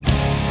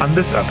on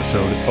this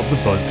episode of the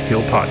Buzzed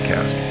Kill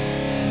podcast.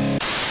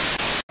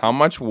 How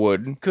much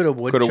wood could a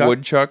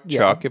woodchuck Yeah,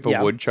 chuck if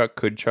yeah. a woodchuck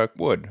could chuck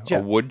wood? Yeah.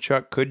 A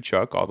woodchuck could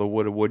chuck all the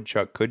wood a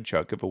woodchuck could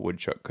chuck if a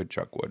woodchuck could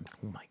chuck wood.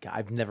 Oh my God,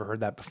 I've never heard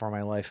that before in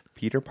my life.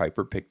 Peter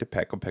Piper picked a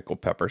peck of pickled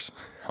peppers.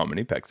 How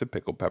many pecks of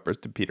pickled peppers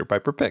did Peter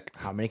Piper pick?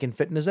 How many can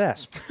fit in his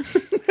ass?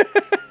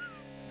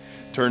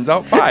 Turns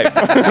out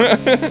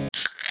 5.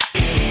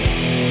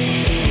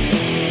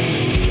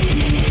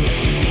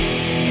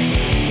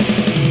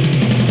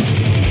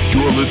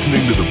 You're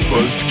listening to the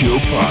Buzzed Kill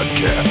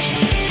podcast.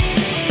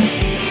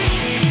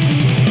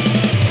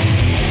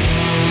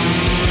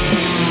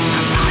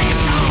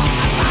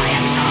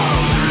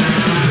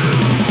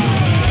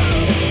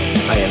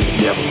 I am the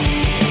devil,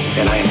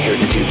 and I am here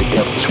to do the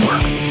devil's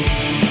work.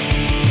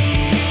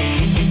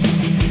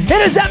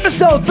 It is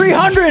episode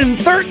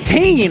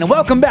 313.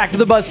 Welcome back to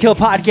the Buzzkill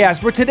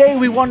Podcast, where today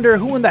we wonder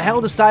who in the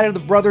hell decided the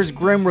brothers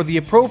Grimm were the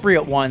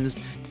appropriate ones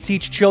to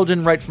teach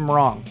children right from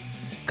wrong.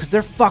 Because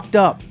they're fucked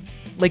up.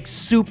 Like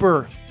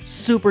super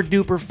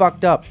duper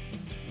fucked up.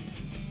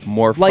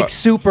 More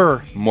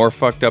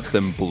fucked up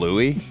than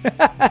Bluey?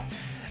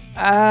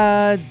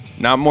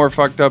 Not more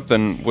fucked up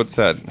than what's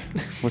that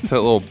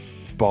little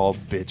bald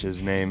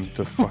bitch's name?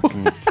 The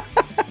fucking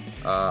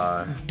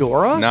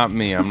Dora? Not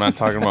me. I'm not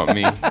talking about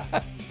me.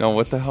 No,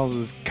 what the hell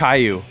is this?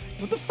 Caillou.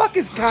 What the fuck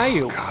is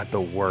Caillou? God, the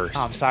worst.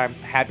 Oh, I'm sorry. I'm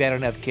happy I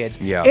don't have kids.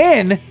 Yeah.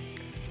 In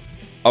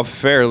A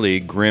fairly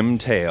grim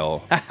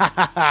tale.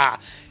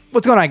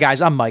 what's going on,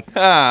 guys? I'm Mike.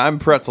 I'm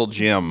Pretzel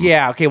Jim.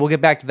 Yeah, okay, we'll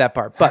get back to that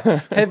part. But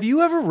have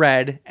you ever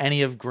read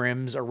any of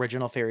Grimm's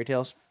original fairy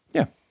tales?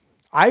 Yeah.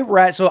 I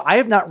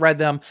have not read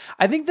them.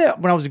 I think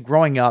that when I was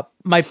growing up,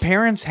 my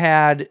parents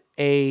had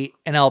an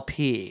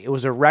LP. It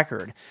was a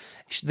record.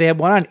 They had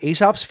one on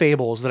Aesop's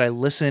Fables that I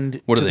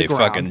listened What to are the they,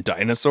 ground. fucking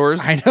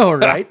dinosaurs? I know,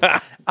 right?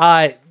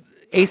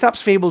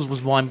 Aesop's Fables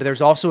was one, but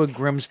there's also a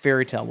Grimm's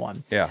fairy tale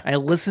one. Yeah. And I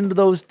listened to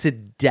those to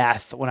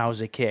death when I was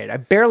a kid. I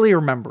barely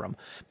remember them,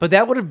 but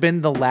that would have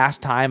been the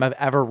last time I've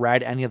ever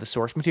read any of the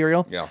source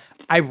material. Yeah.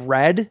 I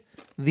read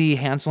the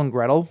Hansel and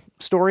Gretel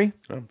story.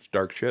 Oh, it's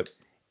dark shit.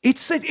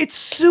 It's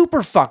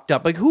super fucked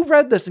up. Like, who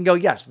read this and go,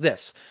 yes,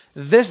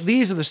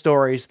 these are the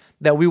stories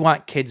that we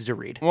want kids to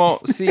read.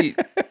 Well, see,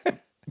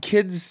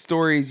 kids'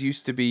 stories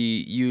used to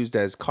be used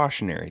as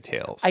cautionary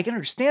tales. I can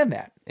understand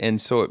that.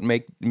 And so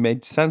it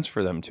made sense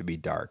for them to be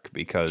dark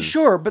because...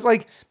 Sure, but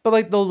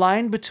the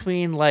line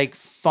between like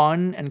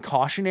fun and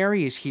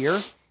cautionary is here.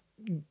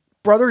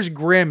 Brothers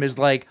Grimm is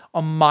like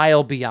a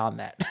mile beyond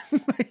that.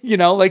 You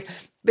know, like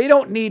they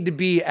don't need to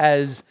be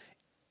as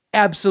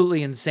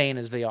absolutely insane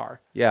as they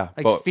are. Yeah.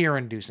 Like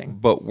fear-inducing.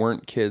 But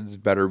weren't kids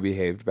better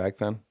behaved back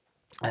then?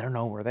 I don't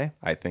know, were they?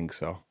 I think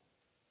so.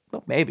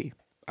 Well, maybe.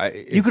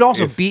 You You could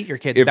also beat your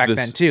kids back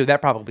then too.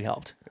 That probably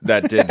helped.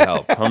 That did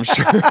help, I'm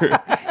sure.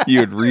 You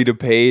would read a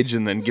page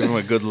and then give them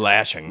a good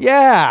lashing.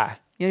 Yeah.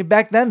 You know,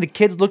 back then the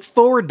kids looked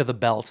forward to the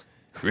belt.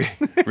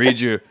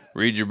 Reading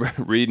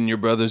your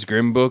brother's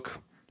Grimm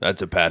book?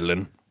 That's a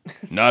paddling.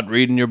 Not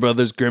reading your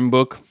brother's Grimm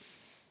book?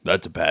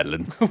 That's a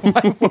paddling.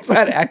 What's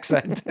that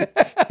accent?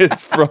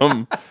 It's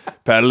from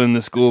paddling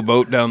the school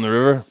boat down the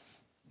river.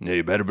 Yeah,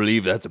 you better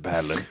believe that's a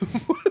paddling.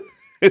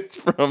 It's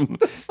from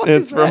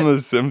The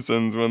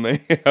Simpsons when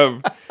they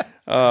have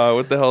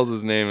what the hell's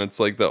his name? It's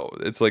like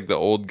the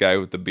old guy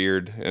with the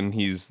beard, and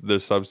he's the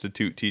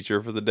substitute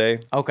teacher for the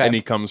day. Okay. And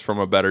he comes from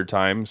a better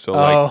time, so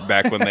like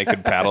back when they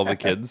could paddle the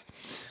kids.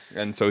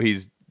 And so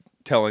he's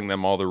telling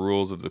them all the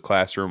rules of the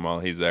classroom while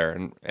he's there,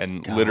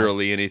 and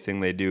literally anything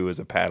they do is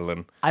a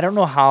paddling. I don't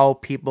know how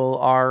people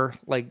are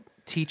like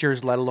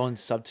teachers, let alone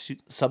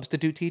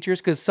substitute teachers,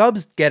 because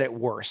subs get it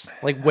worse,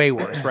 like way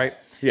worse, right?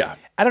 Yeah.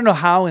 I don't know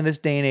how in this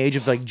day and age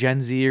of like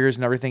Gen Zers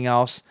and everything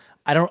else,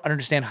 I don't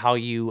understand how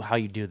you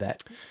do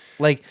that.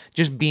 Like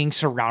just being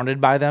surrounded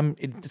by them,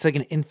 it's like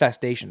an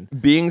infestation.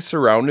 Being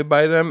surrounded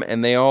by them,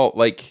 and they all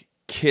like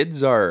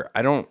kids are.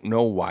 I don't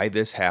know why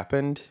this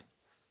happened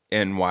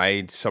and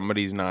why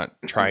somebody's not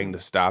trying to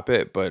stop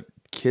it, but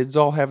kids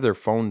all have their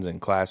phones in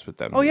class with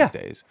them these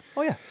days.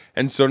 Oh yeah.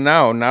 And so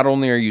now, not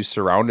only are you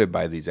surrounded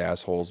by these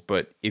assholes,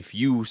 but if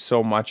you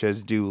so much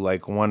as do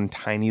like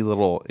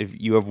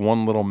if you have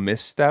one little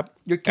misstep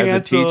You're as a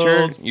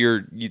canceled.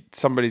 teacher,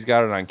 somebody's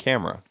got it on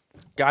camber.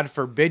 God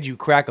forbid you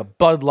crack a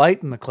Bud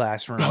Light in the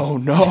classroom. Oh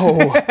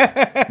no!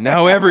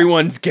 Now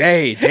everyone's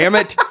gay. Damn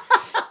it!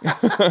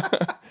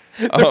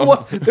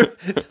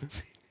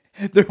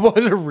 There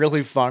was a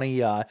really funny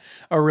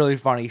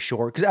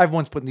short, because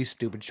everyone's putting these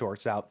stupid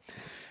shorts out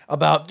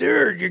about,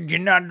 dude, you're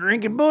not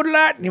drinking Bud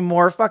Light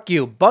anymore. Fuck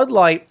you. Bud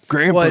Light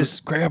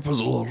Grandpa's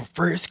a little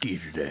frisky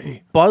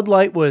today. Bud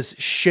Light was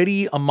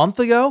shitty a month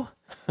ago.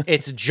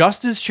 It's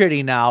just as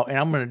shitty now, and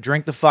I'm gonna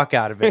drink the fuck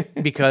out of it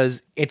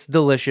because it's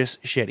delicious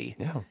shitty.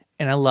 Yeah.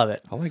 And I love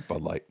it. I like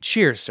Bud Light.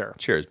 Cheers, sir.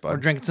 Cheers, bud. We're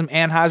drinking some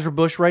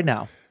Anheuser-Busch right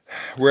now.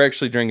 We're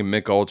actually drinking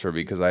Mick Ultra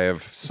because I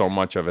have so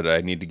much of it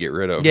I need to get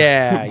rid of.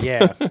 Yeah,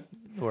 yeah.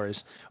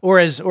 Or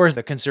as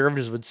the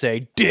conservatives would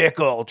say, Dick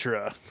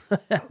Ultra.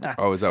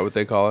 Oh, is that what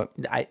they call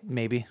it?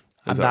 Maybe.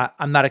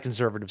 I'm not a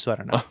conservative, so I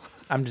don't know.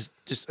 I'm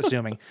just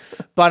assuming.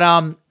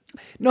 But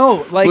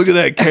no, like Look at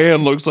that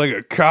can, looks like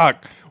a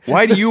cock.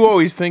 Why do you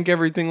always think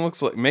everything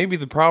looks like? Maybe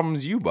the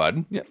problem's you,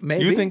 bud. Yeah,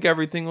 maybe. You think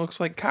everything looks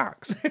like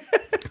cocks.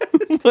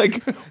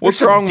 Like,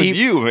 what's wrong with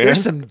you, man?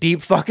 There's some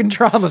deep fucking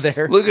trauma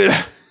there. Look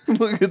at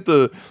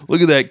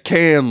that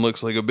can.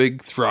 Looks like a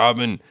big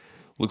throbbing.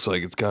 Looks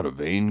like it's got a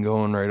vein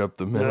going right up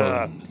the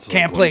middle. It's like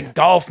Can't when play you-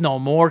 golf no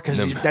more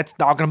because that's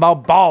talking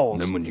about balls.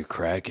 Then when you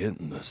crack it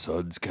and the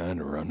suds kind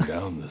of run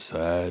down the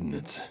side and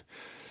it's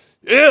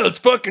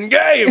fucking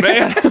gay,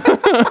 man.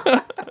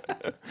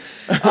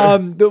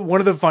 One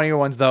of the funnier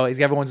ones though is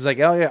everyone's like,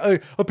 oh yeah,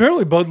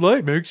 apparently Bud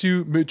Light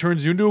it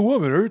turns you into a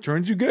woman or it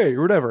turns you gay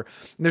or whatever.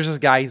 And there's this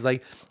guy, he's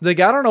like I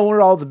don't know what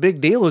all the big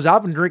deal is.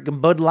 I've been drinking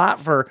Bud Light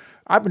for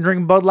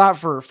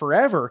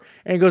forever.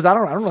 And he goes, I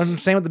don't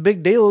understand what the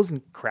big deal is,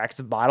 and cracks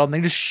the bottle and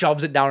then just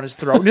shoves it down his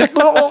throat.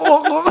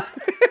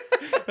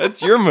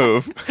 That's your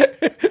move.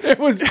 It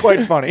was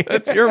quite funny.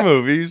 That's your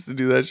move. You used to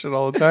do that shit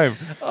all the time.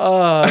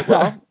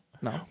 Well,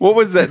 no. What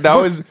was that? That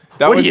was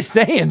What are you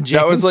saying, James?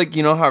 That was like,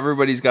 you know how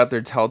everybody's got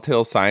their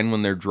telltale sign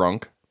when they're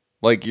drunk?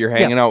 Like you're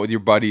hanging out with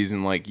your buddies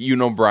and like,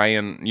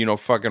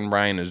 fucking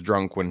Brian is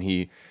drunk when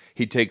he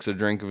takes a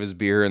drink of his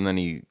beer and then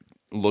he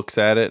looks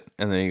at it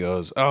and then he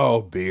goes,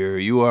 "Oh, beer,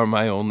 you are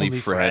my only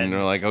friend." And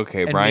they're like,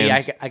 "Okay, and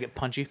Brian's me, I get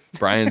punchy.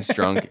 Brian's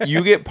drunk."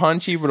 You get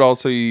punchy, but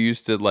also you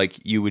used to like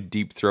you would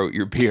deep throat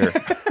your beer.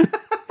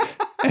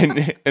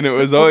 And it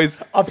was always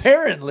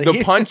Apparently.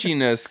 the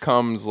punchiness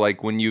comes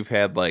like when you've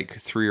had like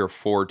 3 or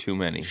 4 too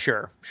many.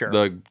 Sure.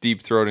 The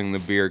deep throating the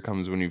beer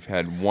comes when you've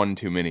had 1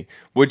 too many,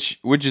 which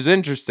is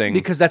interesting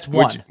Because that's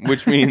one.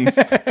 which means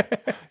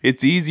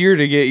it's easier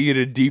to get you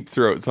to deep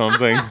throat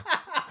something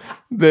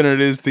than it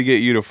is to get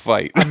you to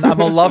fight.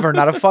 I'm a lover,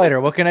 not a fighter.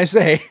 What can I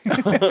say?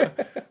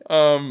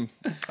 I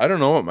don't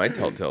know what my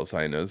telltale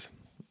sign is.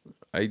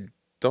 I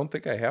don't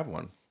think I have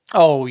one.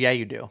 Oh, yeah,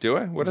 you do. Do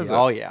I? What is it?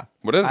 Oh, yeah.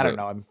 What is I don't it?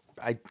 know.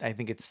 I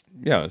think it's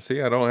Yeah,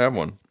 see, I don't have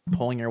one.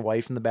 pulling your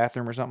wife in the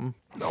bathroom or something.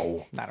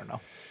 No. I don't know.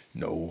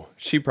 No.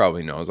 She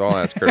probably knows. I'll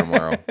ask her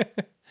tomorrow.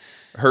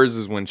 Hers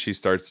is when she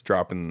starts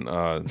dropping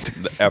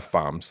the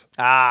F-bombs.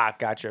 Ah,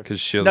 gotcha. Because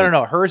she has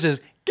No. Hers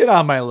is get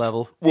on my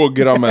level. Well,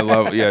 get on my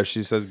level. Yeah,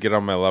 she says get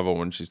on my level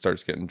when she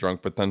starts getting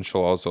drunk, but then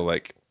she'll also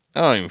like,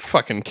 I don't even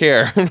fucking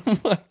care. And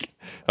I'm like,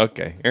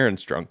 okay,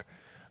 Aaron's drunk.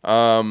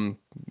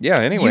 Yeah,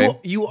 anyway.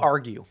 You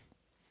argue.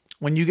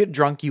 When you get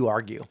drunk, you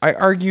argue. I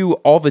argue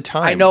all the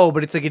time. I know,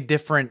 but it's like a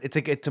different.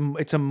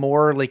 It's a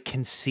more like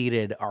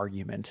conceited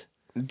argument.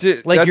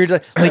 Like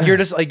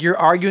You're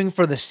arguing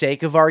for the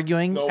sake of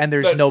arguing, and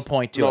there's no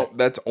point to it.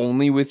 That's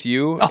only with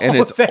you, Oh, and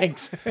it's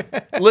thanks.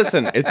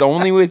 listen. It's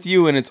only with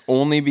you, and it's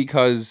only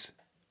because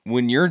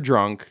when you're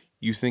drunk,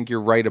 you think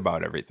you're right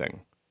about everything,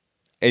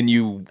 and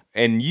you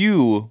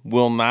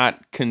will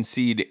not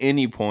concede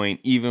any point,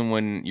 even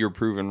when you're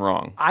proven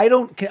wrong. I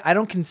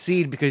don't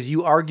concede because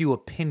you argue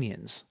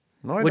opinions,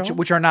 No, I don't.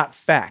 which are not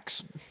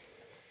facts.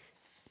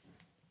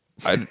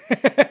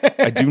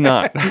 I do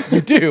not.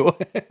 You do.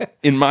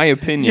 In my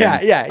opinion.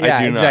 Yeah, I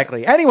do not.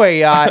 exactly.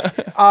 Anyway,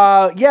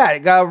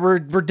 we're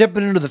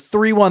dipping into the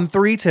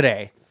 313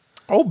 today.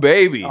 Oh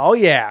baby. Oh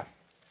yeah,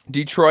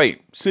 Detroit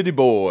City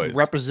Boys.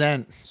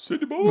 represent.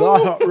 City I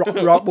Boys. don't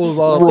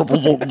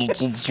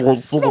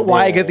know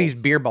why I get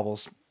these beer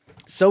bubbles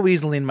so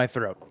easily in my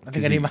throat. I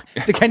think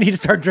I need to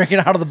start drinking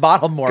out of the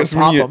bottle more.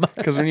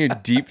 Because when you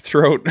deep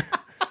throat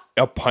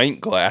a pint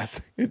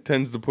glass, it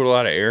tends to put a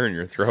lot of air in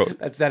your throat.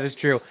 That is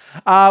true.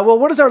 Well,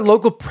 what does our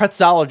local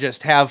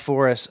pretzelologist have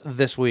for us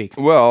this week?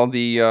 Well,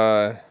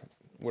 the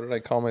what did I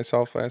call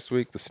myself last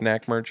week? The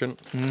snack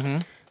merchant. Mm-hmm.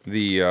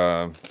 The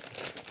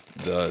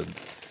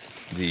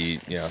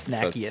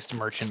Snackiest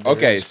merchant.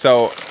 Okay,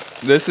 so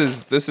this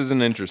is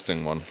an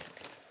interesting one.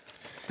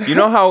 You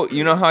know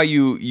how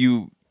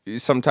you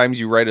sometimes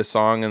you write a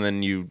song and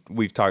then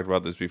we've talked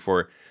about this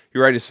before.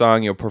 You write a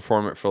song, you'll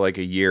perform it for like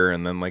a year,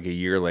 and then like a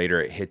year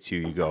later it hits you.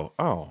 You go,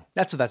 oh,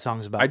 That's what that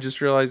song's about. I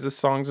just realized this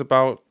song's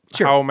about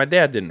how my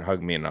dad didn't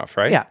hug me enough,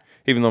 right? Yeah.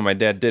 Even though my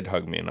dad did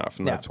hug me enough,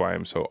 and Yeah. that's why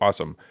I'm so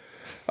awesome.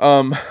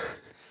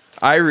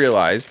 I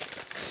realized,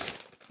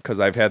 because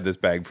I've had this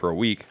bag for a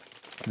week,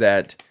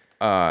 that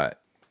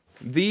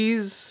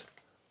these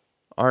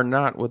are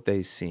not what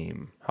they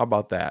seem. How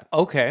about that?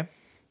 Okay.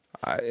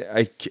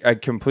 I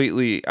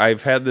completely,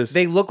 I've had this.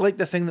 They look like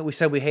the thing that we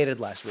said we hated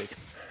last week.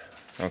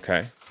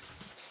 Okay.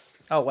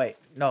 Oh wait,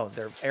 no,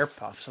 they're air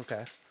puffs.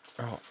 Okay.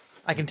 Oh.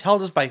 I can tell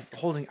just by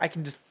holding. I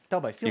can just tell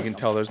by You feeling. can them.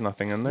 tell there's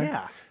nothing in there?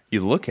 Yeah.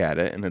 You look at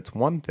it and it's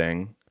one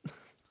thing,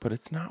 but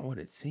it's not what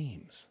it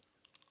seems.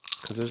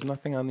 Because there's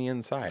nothing on the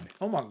inside.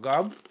 Oh my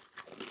god.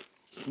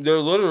 They're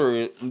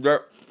literally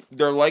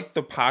they're like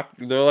the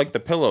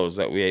pillows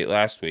that we ate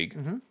last week.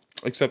 Mm-hmm.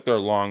 Except they're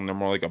long, they're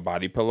more like a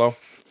body pillow.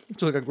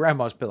 It's like a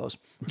grandma's pillows.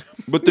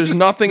 But there's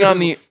nothing on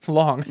the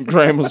Long.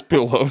 grandma's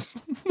pillows.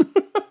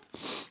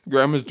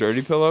 Grandma's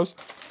dirty pillows.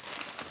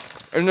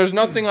 And there's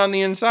nothing on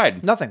the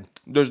inside. Nothing.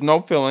 There's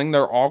no filling.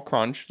 They're all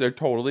crunched. They're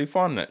totally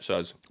fun, it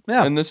says.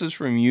 Yeah. And this is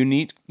from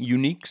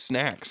Unique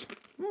Snacks.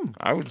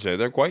 I would say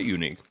they're quite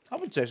unique. I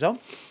would say so.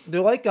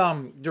 They're like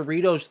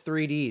Doritos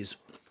 3Ds,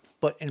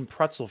 but in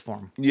pretzel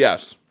form.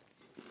 Yes.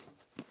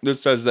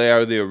 This says they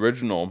are the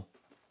original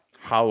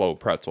hollow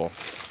pretzel.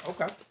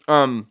 Okay.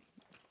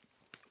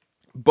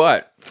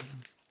 But,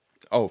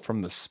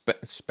 from the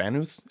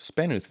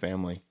Spanuth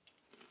family.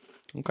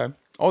 Okay.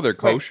 Oh, they're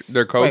kosher.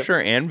 They're kosher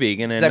and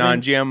vegan and that mean-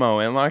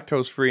 non-GMO and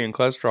lactose-free and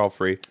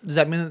cholesterol-free. Does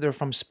that mean that they're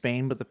from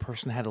Spain, but the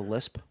person had a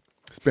lisp?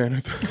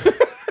 Spanuth.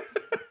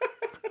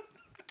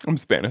 I'm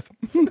Spanuth.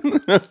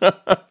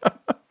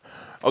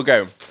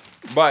 Okay.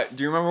 But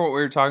do you remember what we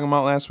were talking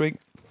about last week?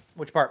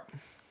 Which part?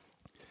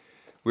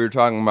 We were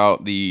talking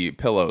about the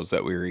pillows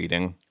that we were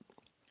eating,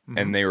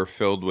 and they were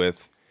filled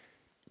with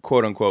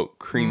quote unquote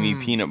creamy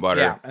peanut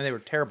butter. Yeah, and they were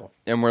terrible.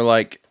 And we're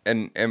like,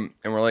 and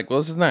we're like, well,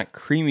 this is not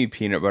creamy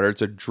peanut butter;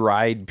 it's a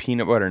dried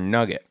peanut butter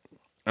nugget.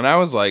 And I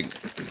was like,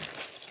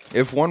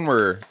 if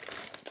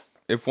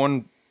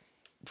one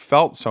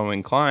felt so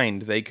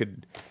inclined, they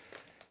could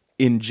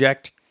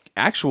inject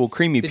actual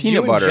creamy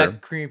peanut butter. Did you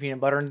inject creamy peanut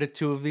butter into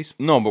 2 of these?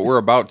 No, but we're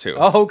about to.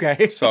 Oh,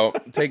 okay. So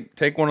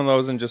take one of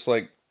those and just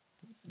Nibble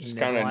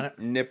kind on of it?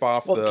 nip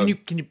off Well, the.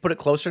 can you put it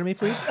closer to me,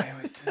 please? I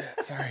always do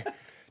that. Sorry.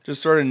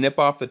 Just sort of nip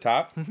off the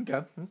top,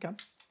 Okay.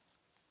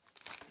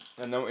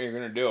 and then what you're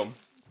gonna do?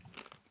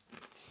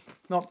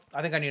 No,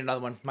 I think I need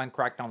another one. Mine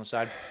cracked on the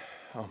side.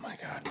 Oh my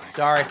god.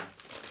 Sorry.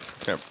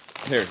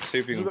 Here, see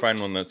if you can find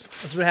one that's.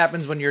 This is what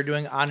happens when you're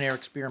doing on-air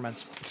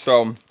experiments.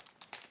 So,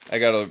 I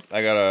got a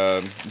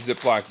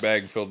Ziploc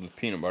bag filled with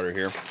peanut butter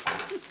here,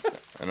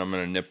 and I'm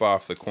gonna nip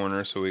off the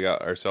corner. So we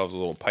got ourselves a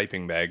little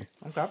piping bag,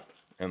 Okay.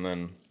 and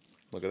then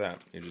look at that.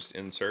 You just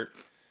insert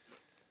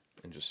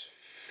and just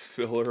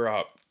fill her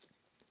up.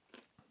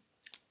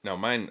 Now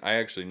mine, I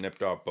actually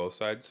nipped off both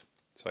sides,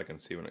 so I can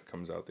see when it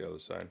comes out the other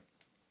side.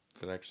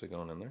 Is it actually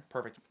going in there?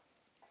 Perfect.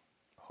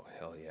 Oh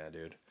hell yeah,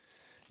 dude!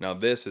 Now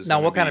this is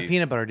Now, what kind of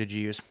peanut butter did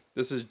you use?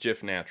 This is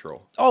Jif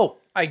Natural. Oh,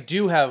 I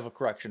do have a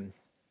correction.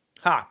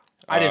 Ha!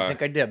 I didn't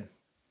think I did,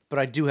 but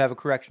I do have a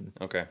correction.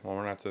 Okay, well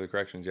we're not to the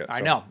corrections yet. I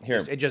so know.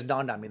 Here, It just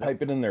dawned on me. Though.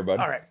 pipe it in there, bud.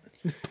 All right.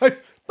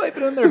 Pipe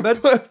it in there,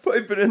 bud.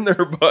 Pipe it in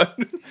there, bud.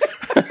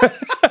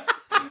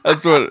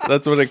 That's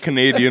what a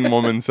Canadian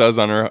woman says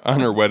on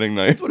her wedding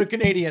night. That's what a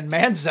Canadian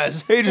man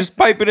says. Hey, just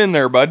pipe it in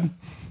there, bud.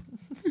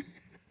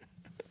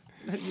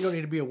 You don't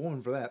need to be a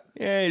woman for that.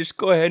 Yeah, just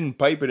go ahead and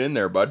pipe it in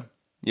there, bud.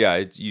 Yeah,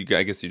 I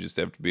guess you just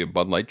have to be a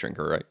Bud Light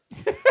drinker, right?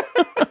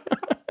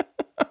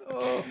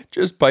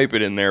 Just pipe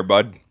it in there,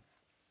 bud.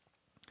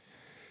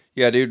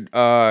 Yeah, dude.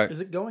 Is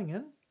it going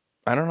in?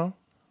 I don't know.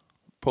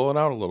 Pull it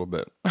out a little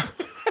bit.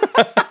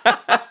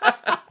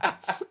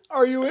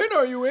 Are you in?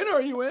 Are you in?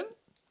 Are you in?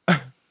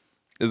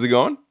 Is it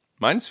going?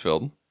 Mine's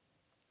filled.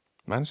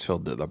 Mine's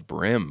filled to the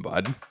brim,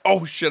 bud.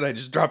 Oh shit! I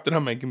just dropped it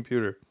on my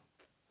computer.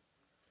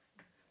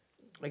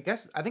 I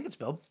think it's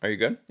filled. Are you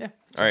good? Yeah.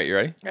 All right, you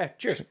ready? Yeah.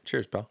 Cheers.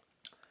 Cheers, pal.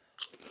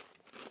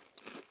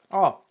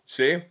 Oh.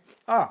 See?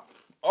 Ah.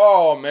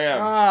 Oh man.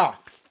 Ah.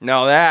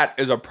 Now that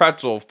is a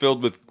pretzel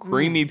filled with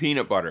creamy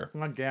peanut butter.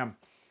 God damn.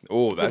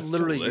 Oh, that's Could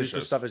literally delicious. use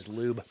this stuff as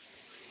lube.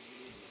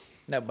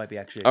 That might be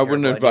actually. I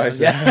wouldn't advise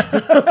that.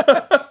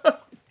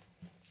 that.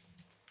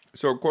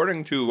 So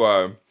according to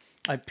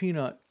I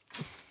peanut.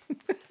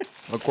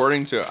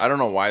 I don't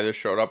know why this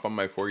showed up on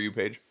my For You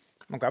page,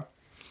 Okay.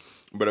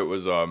 but it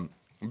was a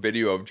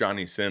video of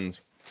Johnny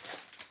Sins,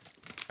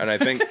 and I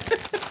think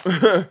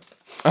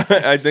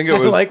I think it I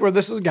was like where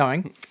this is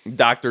going.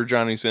 Dr.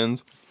 Johnny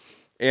Sins,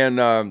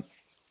 and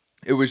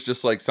it was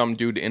just like some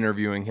dude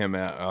interviewing him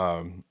at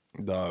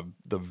the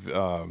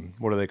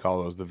what do they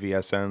call those? The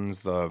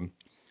VSNs.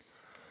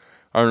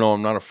 I don't know.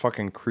 I'm not a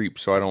fucking creep,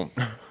 so I don't.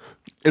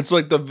 It's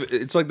like the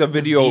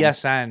video.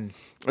 VSN.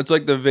 It's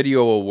like the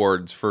video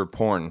awards for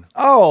porn.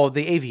 Oh,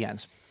 the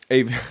AVNs.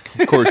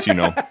 Of course, you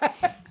know.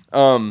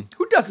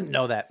 Who doesn't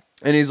know that?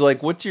 And he's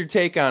like, "What's your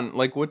take on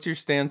what's your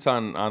stance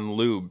on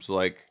lubes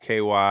like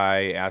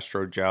KY,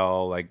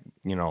 Astrogel, like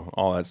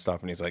all that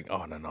stuff?" And he's like,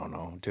 "Oh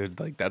no, dude,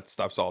 like that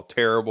stuff's all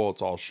terrible.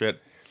 It's all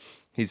shit."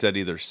 He said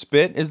either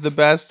spit is the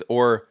best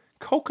or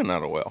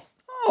coconut oil.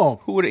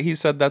 Oh. He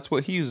said that's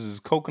what he uses,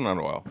 coconut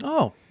oil.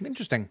 Oh,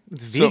 interesting.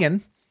 It's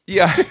vegan.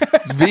 Yeah,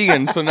 it's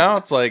vegan. So now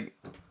it's like,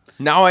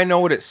 now I know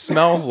what it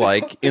smells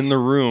like in the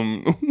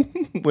room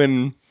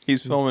when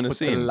he's filming a The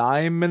scene.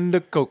 lime and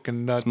the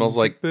coconut. Smells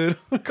like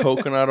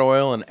coconut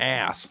oil and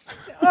ass.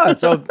 Oh,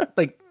 so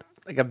like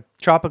a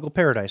tropical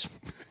paradise.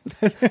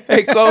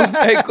 Hey,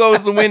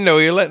 close the window.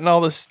 You're letting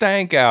all the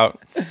stank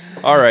out.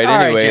 All right.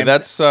 Anyway, Jim.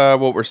 that's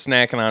what we're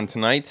snacking on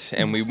tonight,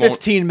 and we won't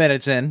 15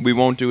 minutes in. we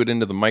won't do it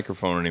into the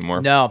microphone anymore.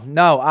 No.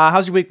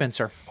 How's your week been,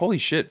 sir? Holy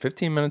shit!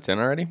 15 minutes in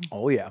already.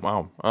 Oh yeah.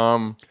 Wow.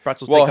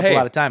 Pretzels Well, take up hey, a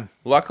lot of time.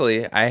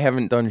 Luckily, I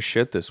haven't done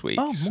shit this week.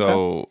 Oh, okay.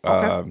 So,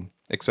 Okay.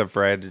 except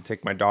for I had to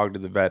take my dog to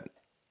the vet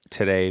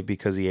today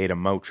because he ate a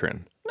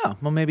Motrin. No.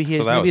 Well, maybe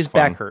that maybe was his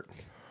back fun. hurt.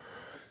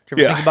 Did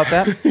you ever think about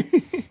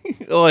that?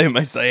 Oh,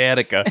 my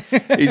sciatica.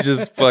 He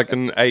just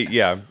fucking, he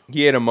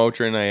ate a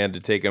Motrin. I had to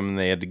take him, and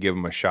they had to give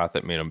him a shot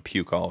that made him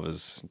puke all of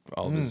his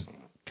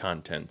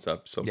contents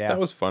up. So Yeah. that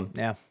was fun.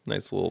 Yeah.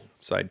 Nice little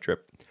side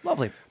trip.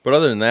 Lovely. But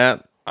other than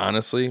that,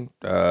 honestly,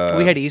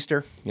 We had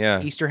Easter.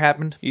 yeah. Easter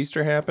happened.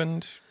 Easter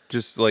happened.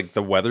 Just like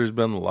the weather's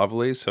been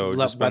lovely, so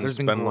just been Weather's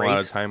been spending a lot great.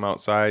 of time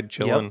outside,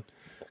 chilling,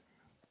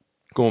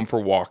 going for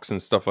walks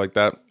and stuff like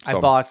that. I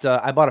So, bought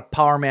a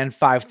Power Man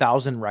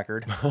 5000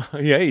 record.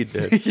 yeah, you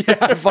did. Yeah,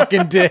 I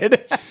fucking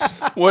did.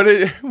 What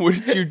did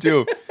you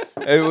do?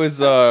 It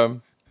was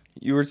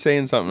you were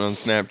saying something on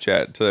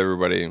Snapchat to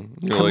everybody.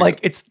 You were I'm like,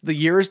 it's the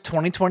year is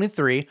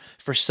 2023.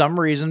 For some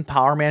reason,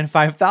 Power Man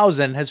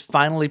 5000 has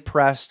finally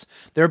pressed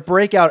their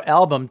breakout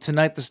album,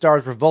 Tonight the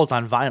Stars Revolt,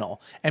 on vinyl,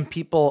 and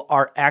people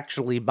are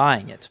actually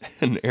buying it.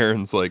 and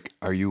Aaron's like,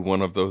 "Are you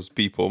one of those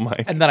people,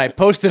 Mike?" And then I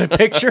posted a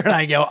picture and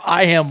I go,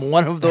 I am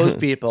one of those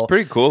people.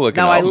 Pretty cool looking.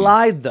 Now, album. I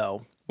lied,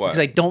 though, What? because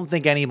I don't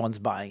think anyone's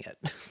buying it.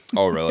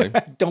 Oh, really?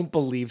 I don't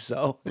believe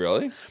so.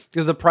 Really?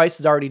 Because the price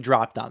has already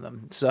dropped on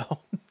them. So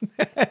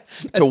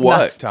To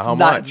what? To how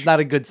much? It's not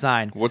a good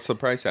sign. What's the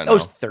price at It now?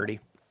 was 30.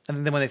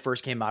 And then when they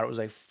first came out, it was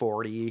like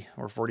 40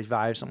 or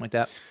 45, something like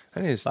that.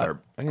 I need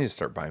to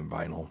start buying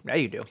vinyl. Yeah,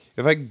 you do.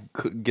 If I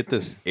could get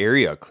this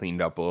area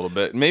cleaned up a little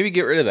bit, maybe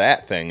get rid of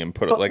that thing and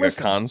put But like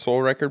listen, a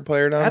console record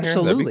player down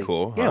Absolutely. here. That'd be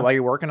cool. Yeah, huh? while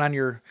you're working on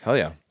your... Hell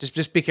yeah.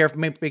 Just be careful.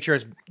 Make sure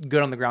it's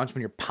good on the ground so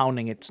when you're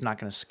pounding it's not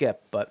going to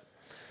skip. But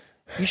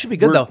you should be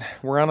good, though.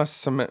 We're on a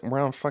cement. We're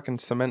on a fucking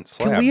cement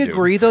slab. Can we dude.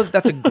 agree, though,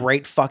 that's a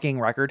great fucking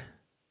record?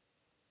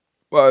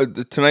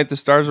 Tonight the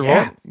Stars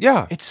Revolt.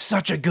 Yeah. It's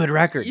such a good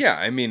record. Yeah.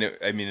 I mean,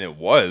 it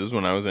was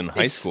when I was in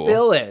high school.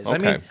 Still is. I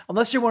Okay. mean,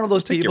 unless you're one of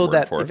those Take your people word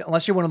that, for it.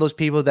 unless you're one of those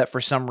people that for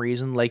some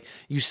reason, like,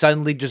 you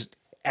suddenly just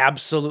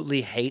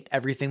absolutely hate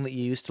everything that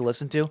you used to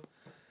listen to.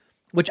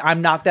 Which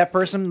I'm not that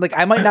person. Like,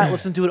 I might not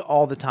listen to it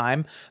all the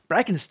time, but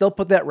I can still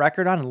put that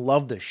record on and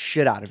love the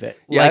shit out of it.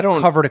 Yeah, like, I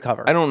don't cover to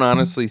cover. I don't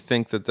honestly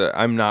think that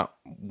I'm not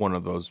one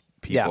of those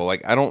people. Yeah.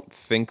 Like, I don't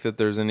think that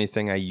there's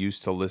anything I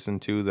used to listen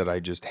to that I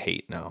just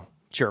hate now.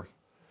 Sure.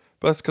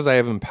 But that's because I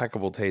have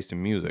impeccable taste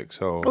in music.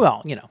 So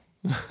Well, you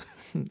know,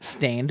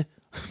 Stained.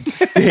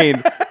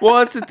 Stained. Well,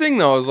 that's the thing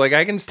though. Is like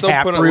I can still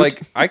Taproot.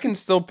 I can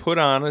still put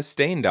on a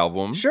Stained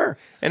album. Sure.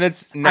 And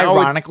it's now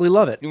Ironically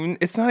love it.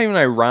 It's not even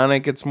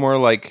ironic. It's more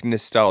like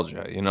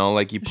nostalgia. You know,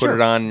 like you put Sure,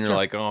 it on and you're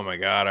like, oh my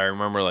god, I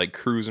remember like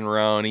cruising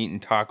around eating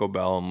Taco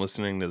Bell and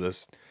listening to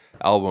this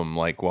album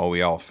like while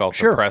we all felt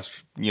Sure.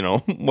 depressed. You know,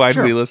 why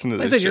Sure. do we listen to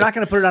Like this? I said, you're shit? not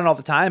going to put it on all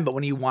the time, but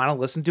when you want to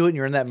listen to it and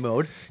you're in that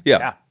mode,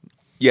 Yeah.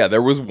 Yeah,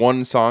 there was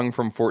one song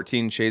from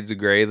 14 Shades of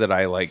Grey that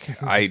I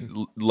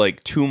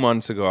like 2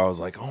 months ago. I was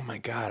like, oh my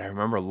God, I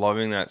remember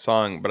loving that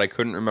song, but I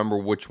couldn't remember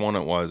which one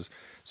it was.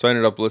 So I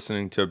ended up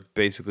listening to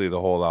basically the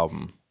whole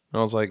album. And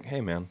I was like,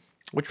 hey, man.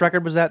 Which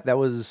record was that? That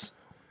was...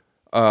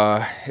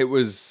 It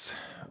was,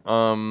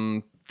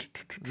 Was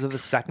it the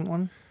second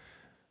one?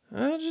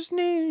 I just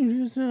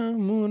need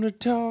someone to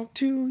talk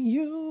to.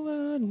 You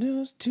are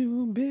just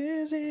too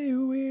busy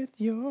with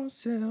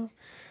yourself.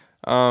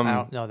 I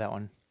don't know that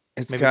one.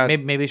 It's Maybe, got...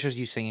 maybe it's just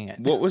you singing it.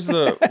 What was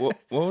the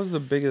what was the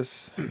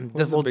biggest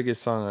little-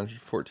 biggest song on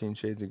 14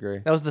 Shades of Grey?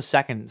 That was the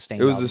second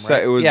Stained It was album, the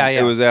right? it was yeah.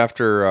 it was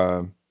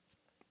after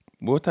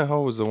what the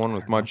hell was the one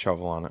with Mud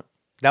Shovel on it?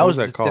 That What was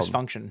that called?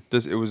 Dysfunction.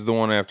 It was the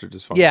one after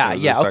Dysfunction. Yeah, It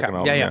was yeah, the okay. second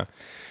album, Yeah.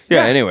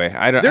 Yeah, anyway,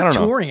 I They're don't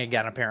know. touring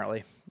again,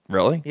 apparently.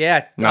 Really?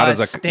 Yeah. Not as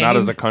a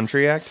Stained-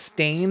 country act?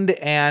 Stained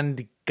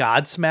and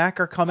Godsmack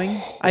are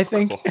coming, I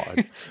think.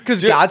 God.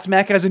 Because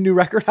Godsmack has a new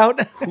record out.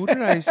 Who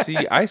did I see?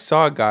 I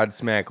saw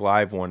Godsmack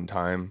live one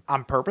time.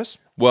 On purpose?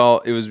 Well,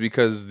 it was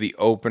because the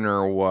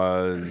opener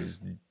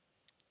was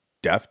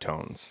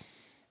Deftones.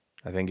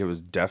 I think it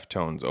was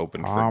Deftones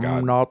opened for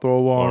God. not the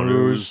one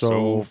who's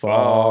so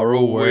far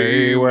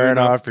away when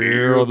I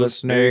feel the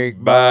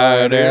snake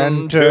bite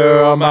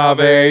into my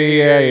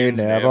veins.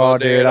 Never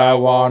did I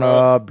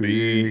wanna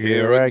be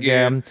here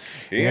again,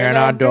 and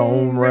I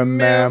don't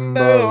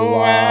remember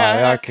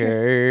why I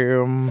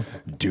came.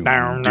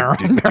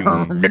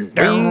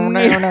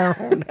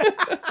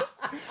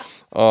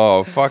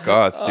 Oh, fuck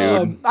us,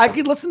 dude. I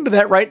could listen to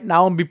that right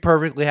now and be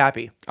perfectly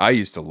happy. I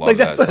used to love Like,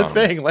 that that's the song.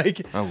 thing.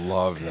 Like, I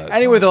love that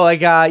anyway, song. though,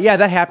 like, yeah,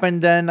 that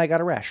happened, and I got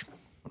a rash.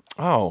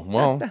 Oh,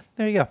 well,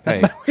 There you go. That's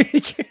Hey. my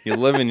week. you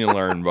live and you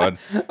learn, bud.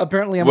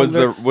 Apparently, I'm Was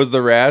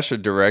the rash a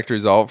direct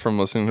result from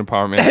listening to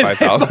Power Man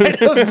 5000?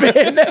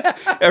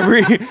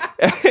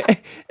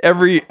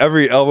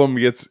 every album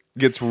gets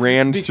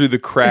rammed through the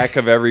crack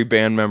of every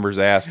band member's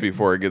ass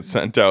before it gets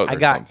sent out I or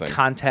got something.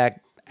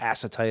 contact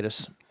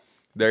ascites.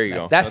 There you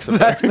go. That's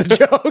the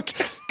joke.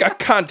 got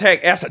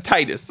contact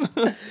ascites.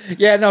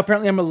 Yeah, no.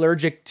 Apparently, I'm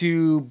allergic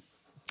to.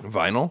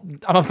 Vinyl?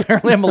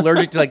 I'm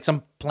allergic to like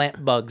some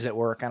plant bugs at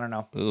work. I don't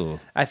know. Ooh.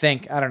 I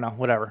think I don't know.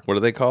 Whatever. What are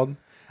they called?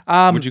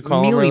 Would you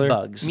call them mealy earlier?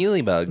 bugs?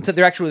 Mealy bugs. So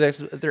they're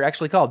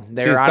actually called.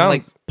 They're it on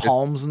like sounds-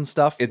 palms and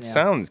stuff. It Yeah.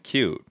 sounds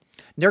cute.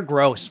 They're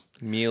gross.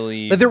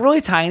 Mealy. But they're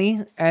really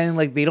tiny and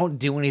like they don't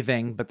do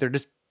anything. But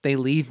they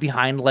leave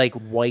behind like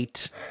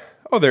white.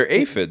 Oh, they're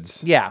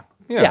aphids. Yeah.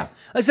 Yeah. Yeah. Like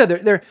I said,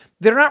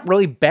 they're not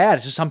really bad.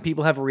 It's just some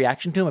people have a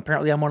reaction to them.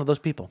 Apparently, I'm one of those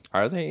people.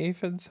 Are they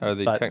aphids? Are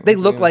they But technically?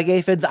 they look like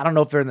aphids. I don't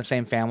know if they're in the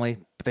same family,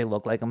 but they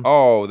look like them.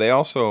 Oh, they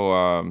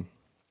also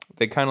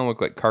they kind of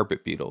look like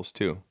carpet beetles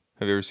too.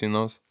 Have you ever seen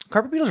those?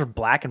 Carpet beetles are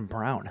black and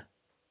brown.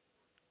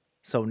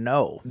 So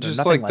no, there's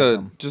Just nothing like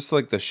them. just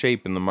like the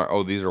shape in the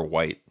oh, these are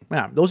white.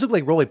 Yeah, those look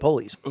like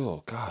roly-polies.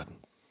 Oh God.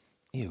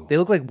 Ew. They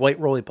look like white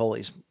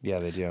roly-polies. Yeah,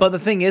 they do. But the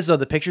thing is, though,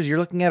 the pictures you're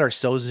looking at are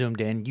so zoomed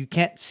in, you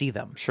can't see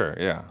them. Sure,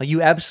 yeah. Like,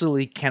 you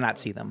absolutely cannot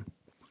see them.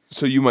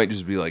 So you might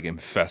just be like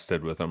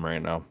infested with them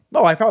right now.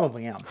 Oh, I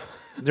probably am.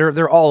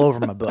 They're all over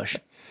my bush.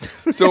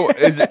 So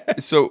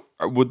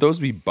would those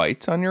be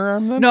bites on your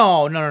arm then?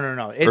 No.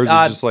 Or is it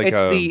just like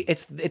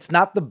it's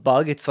not the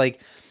bug. It's like,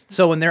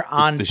 so when they're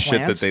on the plants,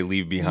 shit that they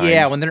leave behind.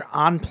 Yeah, when they're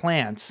on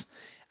plants,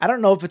 I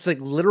don't know if it's like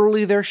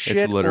literally their shit,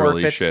 It's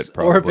literally or if it's, shit,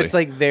 or if probably. it's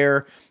like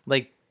their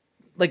like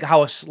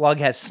how a slug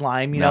has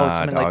slime, you know, it's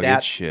something dog, like that.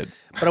 It's shit.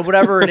 But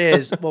whatever it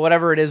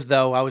is,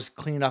 though, I was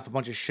cleaning up a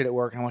bunch of shit at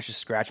work and I wanted to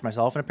scratch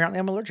myself, and apparently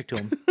I'm allergic to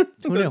them.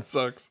 Who knew? That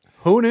sucks.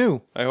 Who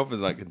knew? I hope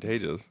it's not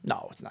contagious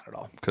No, it's not at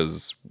all.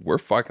 because we're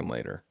fucking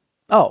later.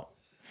 Oh.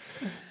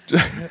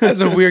 That's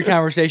a weird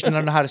conversation. I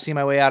don't know how to see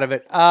my way out of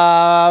it.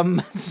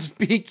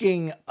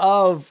 Speaking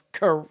of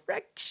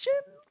correction.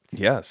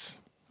 Yes.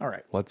 All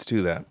right. Let's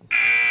do that.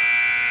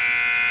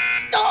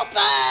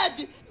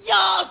 Stupid!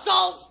 You're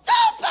so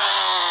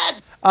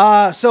stupid!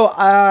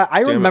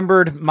 I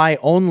remembered my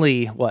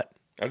only what?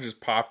 I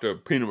just popped a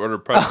peanut butter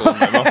pretzel in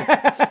my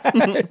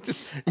mouth.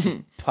 just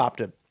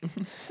popped a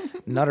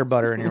nutter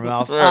butter in your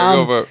mouth. All right,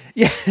 go for it.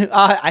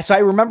 Yeah. So I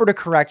remembered a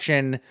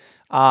correction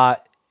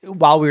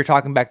while we were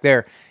talking back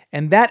there,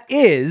 and that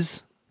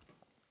is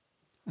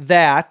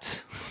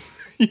that.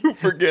 You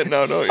forget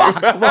now, don't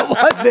Fuck, what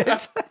was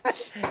it?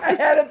 I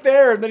had it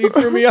there, and then you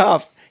threw me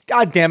off.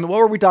 God damn it! What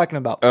were we talking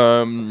about?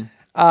 you?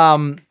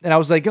 And I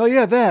was like, oh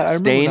yeah, that I remember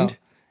Stained.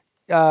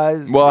 now.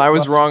 Well, I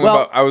was wrong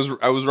well- about I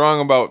was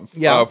wrong about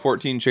Yeah.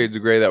 14 Shades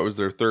of Grey. That was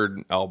their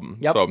third album.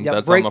 Yep. So Yep.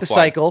 that's Break on the fly.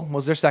 Cycle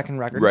was their second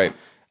record. Right.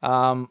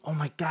 Oh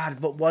my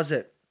God, what was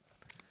it?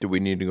 Do we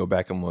need to go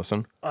back and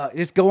listen?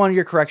 Just go on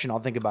your correction. I'll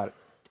think about it.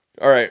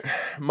 All right.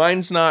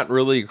 Mine's not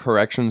really a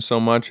correction so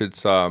much.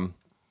 It's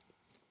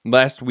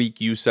last week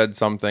you said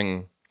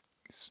something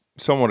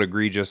somewhat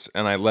egregious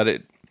and I let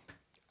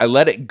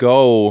it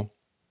go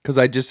because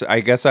I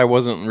guess I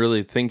wasn't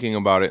really thinking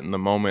about it in the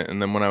moment,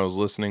 and then when I was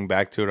listening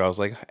back to it I was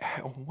like,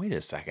 wait a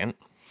second.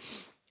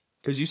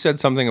 Because you said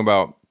something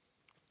about,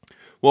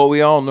 well,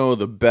 we all know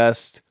the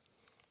best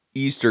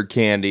Easter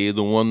candy,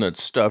 the one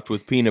that's stuffed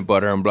with peanut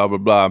butter and blah blah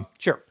blah.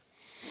 Sure.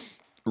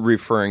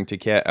 Referring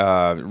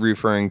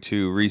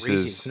to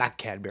Reese's not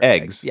Cadbury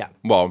eggs. Yeah.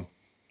 Well,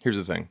 here's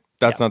the thing.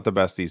 That's not the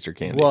best Easter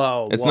candy.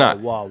 Whoa. It's whoa, not.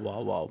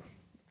 Whoa.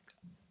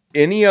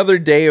 Any other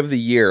day of the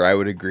year, I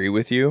would agree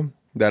with you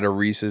that a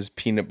Reese's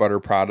peanut butter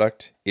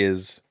product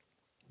is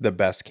the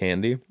best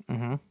candy.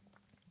 Mm-hmm.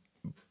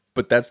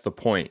 But that's the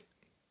point.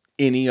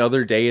 Any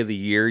other day of the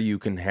year, you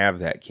can have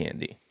that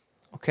candy.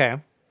 Okay.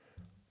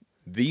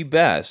 The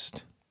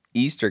best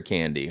Easter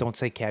candy. Don't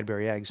say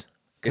Cadbury eggs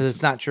because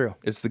it's not true.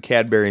 It's the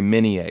Cadbury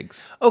mini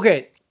eggs.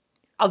 Okay.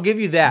 I'll give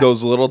you that.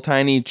 Those little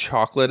tiny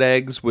chocolate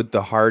eggs with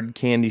the hard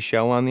candy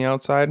shell on the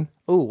outside.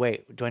 Oh,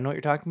 wait. Do I know what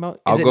you're talking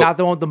about? I'll Is it go- not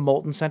the one with the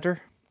molten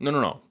center?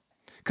 No.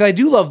 Because I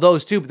do love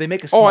those too, but they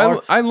make a Oh,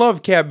 smaller. I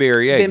love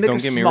Cadbury they eggs. make Don't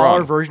a get me smaller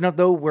wrong. version of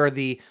though, where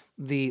the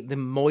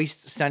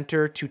moist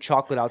center to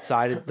chocolate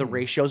outside, the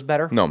ratio's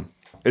better. No,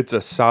 it's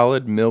a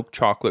solid milk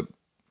chocolate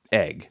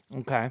egg,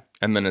 Okay.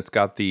 and then it's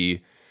got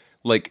the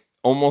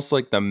almost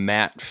like the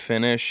matte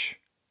finish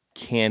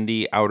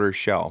candy outer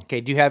shell. Okay.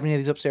 Do you have any of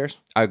these upstairs?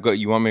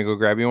 You want me to go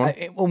grab you one?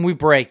 When we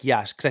break,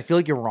 yes, because I feel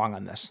like you're wrong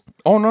on this.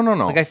 Oh no.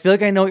 Like I feel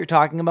like I know what you're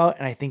talking about,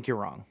 and I think you're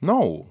wrong.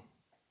 No.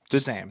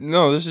 Same.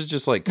 No, this is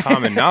just like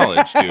common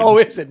knowledge, dude. Oh,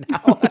 is it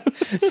now?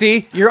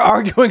 See, you're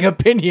arguing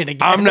opinion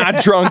again. I'm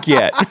not drunk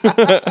yet.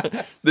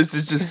 This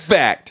is just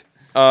fact.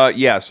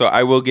 Yeah, so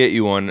I will get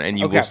you one and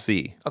you Okay. will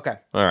see. Okay.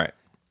 All right.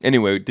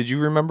 Anyway, did you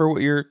remember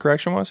what your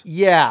correction was?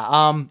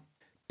 Yeah.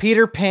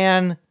 Peter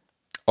Pan.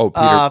 Oh,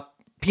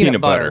 Peter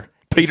Peanut butter.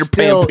 Peter is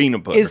Pan still-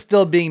 peanut butter. is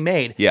still being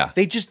made. Yeah.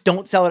 They just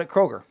don't sell it at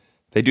Kroger.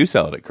 They do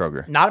sell it at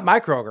Kroger. Not at my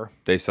Kroger.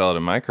 They sell it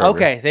at my Kroger.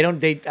 Okay. They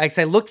don't.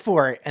 I looked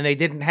for it and they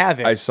didn't have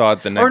it. I saw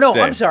it the next Or no,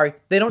 day. I'm sorry.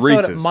 They don't sell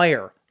it at Reese's.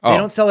 Meijer. Oh. They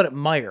don't sell it at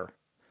Meijer.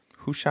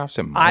 Who shops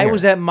at Meijer? I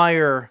was at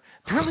Meijer.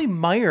 Apparently,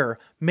 Meijer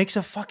makes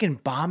a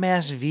fucking bomb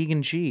ass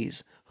vegan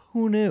cheese.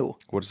 Who knew?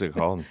 What is it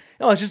called?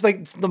 No, it's just like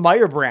it's the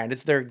Meijer brand.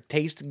 It's their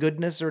taste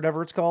goodness or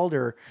whatever it's called,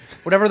 or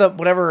whatever.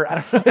 I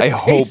don't know.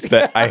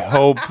 I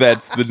hope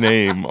that's the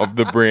name of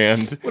the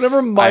brand.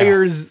 Whatever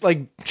Meijer's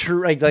like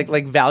true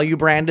like value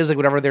brand is, like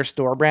whatever their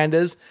store brand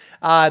is,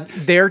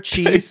 their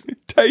cheese,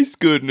 Taste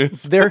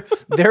goodness. their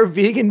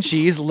vegan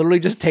cheese literally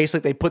just tastes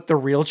like they put the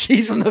real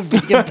cheese in the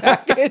vegan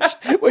package,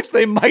 which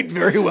they might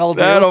very well do.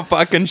 That'll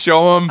fucking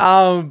show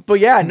them. But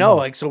yeah, no,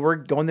 like so we're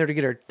going there to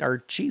get our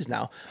cheese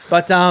now.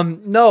 But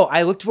no,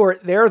 I looked for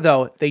it there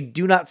though. They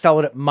do not sell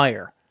it at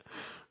Meijer.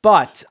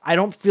 But I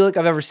don't feel like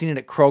I've ever seen it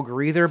at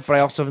Kroger either, but I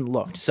also haven't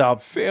looked. So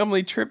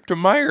Family trip to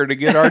Meijer to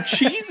get our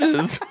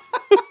cheeses.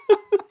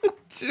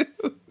 Dude.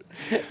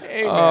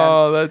 hey, man.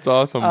 Oh, that's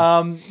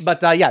awesome.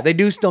 But yeah, they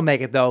do still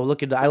make it though.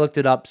 I looked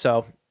it up,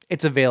 so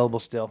It's available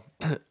still.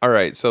 All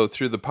right, so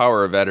through the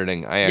power of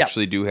editing, I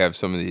actually do have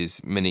some of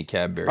these mini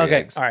Cadbury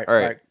eggs. All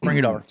right. Bring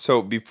it over.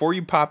 So before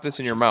you pop this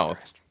in your mouth,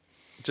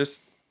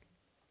 just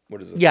what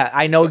is this? Yeah,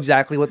 I know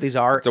exactly what these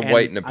are. It's a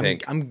white and a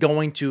pink. I'm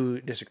going to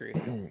disagree.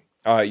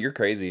 You're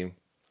crazy.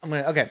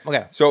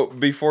 Okay. So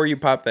before you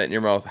pop that in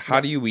your mouth,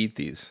 how do you eat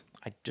these?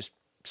 I just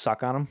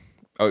suck on them.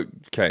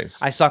 Okay.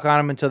 I suck on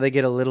them until they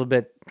get a little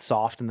bit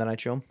soft, and then I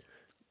chew them.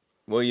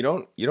 Well, you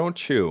don't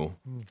chew.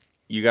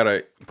 You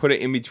gotta put it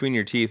in between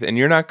your teeth, and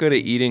you're not good at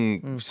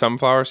eating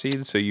sunflower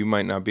seeds, so you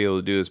might not be able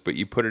to do this. But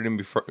you put it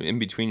in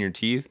between your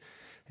teeth,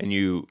 and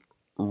you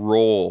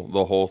roll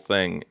the whole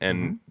thing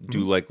and do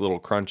like little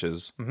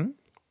crunches,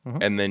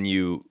 and then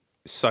you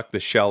suck the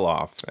shell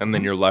off, and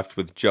then you're left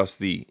with just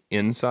the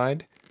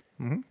inside.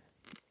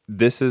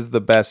 This is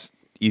the best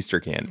Easter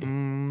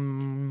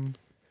candy.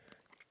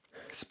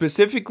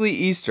 Specifically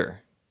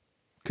Easter,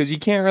 because you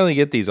can't really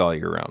get these all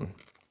year round.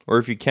 Or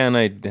if you can,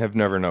 I have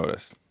never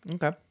noticed.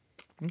 Okay.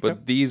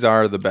 But these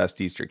are the best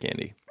Easter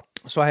candy.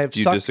 So I have. Do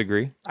you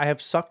disagree? I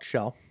have sucked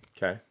shell.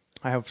 Okay.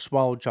 I have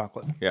swallowed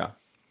chocolate. Yeah.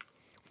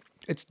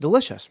 It's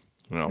delicious.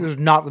 No. This is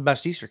not the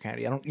best Easter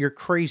candy. You're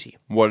crazy.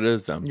 What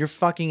is them? You're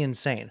fucking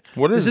insane.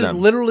 What is this? them?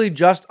 Is literally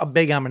just a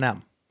big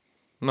M&M.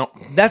 No.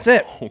 That's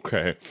it.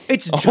 Okay.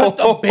 It's just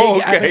a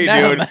big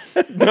M&M.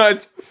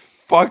 Dude.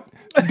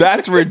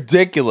 That's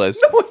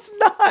ridiculous. No, it's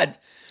not.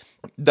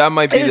 That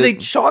might be. It is a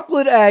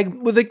chocolate egg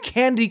with a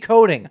candy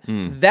coating.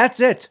 That's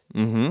it.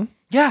 Mm-hmm.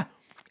 Yeah.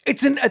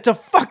 It's a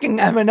fucking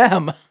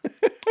M&M.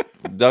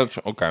 That's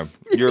okay.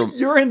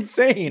 You're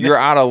insane. You're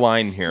out of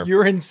line here.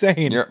 You're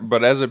insane.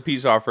 But as a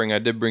peace offering, I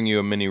did bring you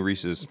a mini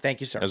Reese's. Thank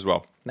you, sir. As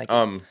well. Thank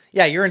you.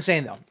 Yeah, you're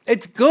insane though.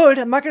 It's good.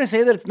 I'm not going to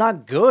say that it's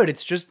not good.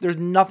 It's just there's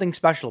nothing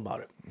special about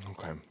it.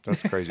 Okay,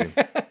 that's crazy.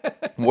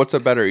 What's a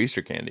better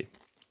Easter candy?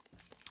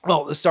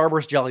 Well, the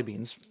Starburst jelly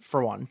beans,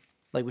 for one,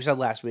 like we said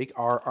last week,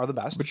 are the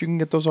best. But you can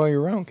get those all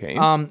year round,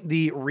 can't you?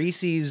 The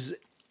Reese's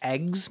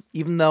eggs,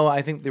 even though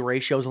I think the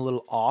ratio's a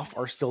little off,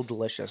 are still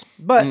delicious.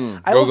 But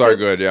those are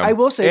good, yeah. I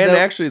will say, and that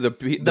actually, the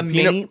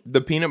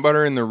peanut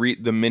butter in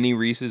the mini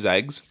Reese's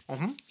eggs,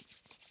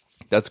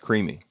 that's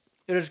creamy.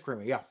 it is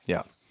creamy. Yeah.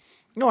 Yeah,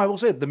 No, I will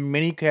say the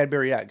mini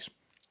Cadbury eggs,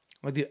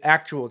 like the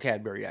actual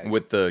Cadbury eggs.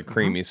 with the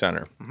creamy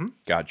center.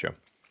 Gotcha.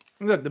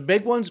 Look, the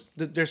big ones,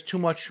 there's too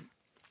much.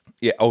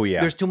 Yeah. Oh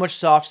yeah. There's too much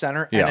soft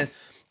center, Yeah. and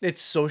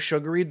it's so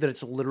sugary that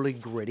it's literally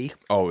gritty.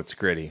 Oh, it's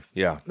gritty.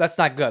 Yeah. That's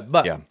not good.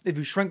 But Yeah. if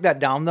you shrink that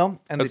down though,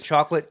 and the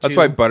chocolate, That's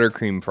why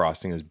buttercream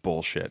frosting is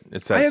bullshit.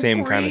 It's that I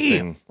same kind of agree.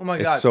 thing. Oh my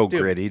god, it's so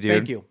dude, gritty,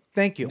 dude.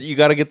 Thank you. You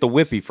got to get the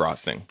whippy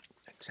frosting.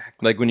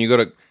 Exactly. Like when you go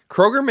to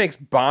Kroger makes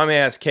bomb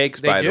ass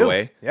cakes, by the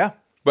way. Yeah,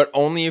 But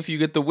only if you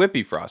get the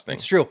whippy frosting.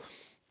 it's true.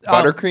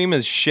 Buttercream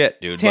is shit,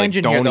 dude.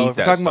 Tangent like, here don't though. eat If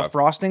we're that talking stuff. about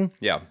frosting,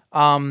 Yeah.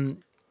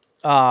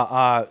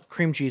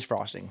 cream cheese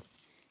frosting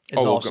is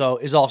Oh,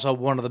 is also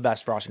one of the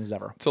best frostings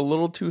ever. It's a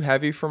little too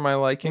heavy for my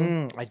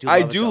liking. I do. I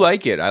love it, do though.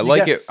 like it. I like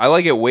got- it. I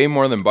like it way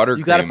more than buttercream.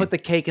 You got to put the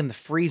cake in the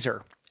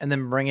freezer and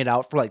then bring it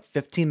out for like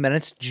 15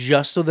 minutes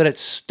just so that it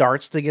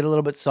starts to get a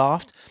little bit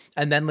soft.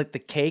 And then like the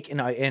cake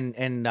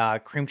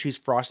and cream cheese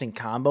frosting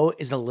combo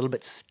is a little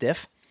bit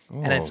stiff,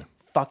 and it's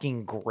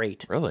fucking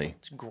great. Really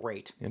It's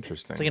great.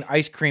 interesting. It's like an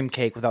ice cream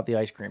cake without the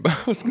ice cream I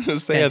was gonna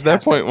say at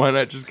that Fantastic. point, why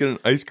not just get an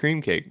ice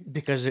cream cake?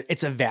 because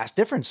it's a vast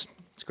difference.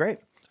 It's great.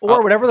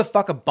 Or whatever the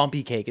fuck a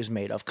bumpy cake is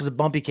made of, because a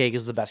bumpy cake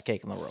is the best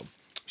cake in the world.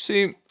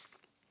 See,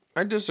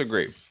 I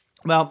disagree.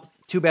 Well,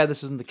 too bad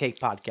this isn't the cake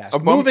podcast.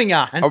 bump- Moving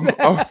on.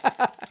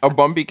 A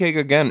bumpy cake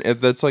again.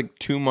 That's like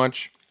too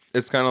much.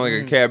 It's kind of like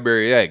a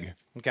Cadbury egg.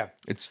 Okay.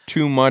 It's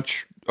too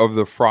much of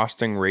the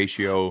frosting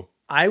ratio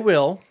I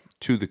will,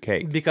 to the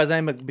cake. because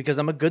I'm a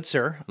good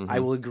sir, I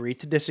will agree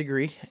to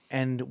disagree,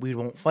 and we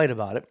won't fight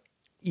about it.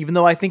 Even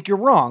though I think you're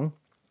wrong,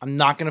 I'm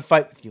not going to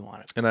fight with you on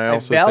it. And I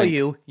also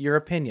value your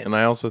opinion. And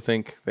I also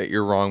think that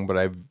you're wrong, but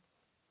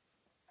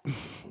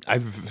I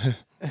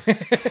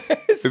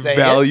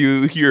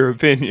value your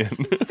opinion.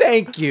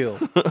 Thank you.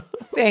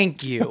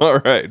 Thank you. All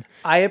right.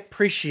 I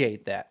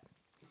appreciate that.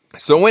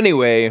 So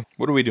anyway,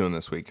 what are we doing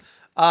this week? Is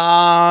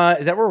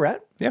that where we're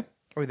at? Yeah.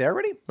 Are we there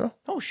already?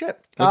 Oh, shit.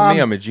 Look at me,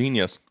 I'm a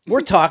genius.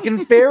 We're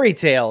talking fairy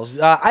tales.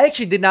 I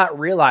actually did not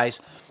realize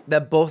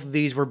that both of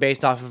these were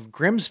based off of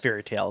Grimm's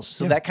fairy tales,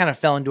 so that kind of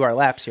fell into our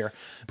laps here.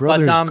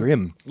 Brothers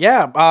Grimm.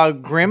 Yeah,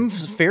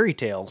 Grimm's fairy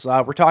tales.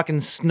 We're talking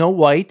Snow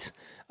White,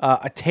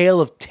 A Tale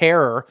of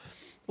Terror,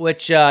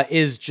 which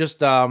is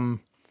just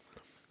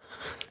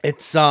It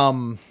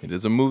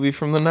is a movie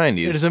from the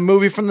 90s. It is a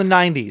movie from the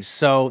 90s.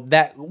 So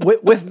that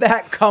with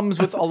that comes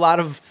with a lot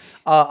of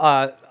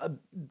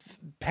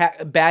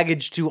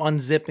baggage to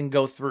unzip and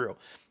go through.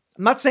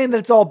 I'm not saying that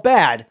it's all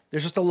bad.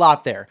 There's just a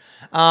lot there.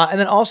 And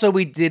then also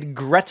we did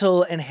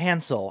Gretel and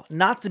Hansel,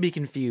 not to be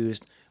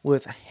confused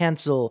with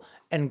Hansel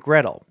and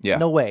Gretel. Yeah.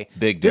 No way.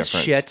 Big this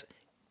difference. shit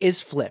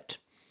is flipped.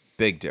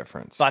 Big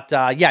difference. But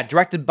yeah,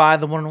 directed by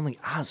the one and only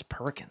Oz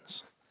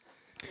Perkins.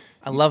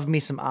 I love me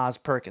some Oz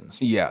Perkins.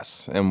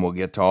 Yes, and we'll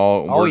get to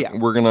all. Oh, we're,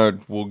 yeah.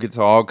 we'll get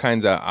to all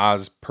kinds of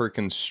Oz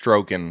Perkins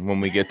stroking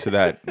when we get to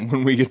that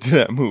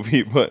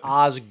movie. But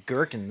Oz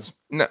Gherkins.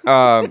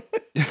 no,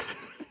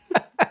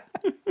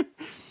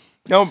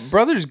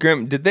 Brothers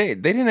Grimm they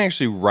didn't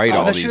actually write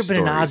all that these should have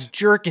been stories. an Oz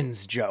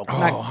Jerkins joke,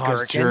 not Oz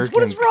Gherkins. Jerkins.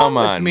 What is wrong Come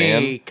with on, me?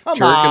 man.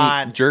 Come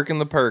on. Jerking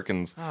the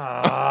Perkins.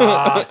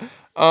 No,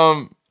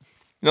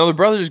 the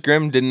Brothers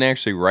Grimm didn't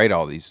actually write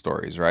all these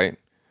stories, right?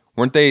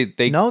 Weren't they?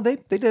 No, they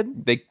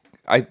did.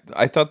 I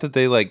thought that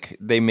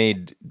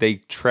they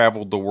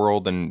traveled the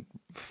world and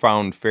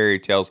found fairy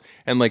tales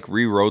and like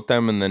rewrote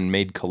them and then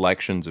made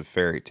collections of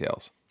fairy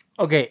tales.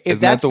 Okay, if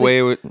Isn't that that's the way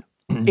it would?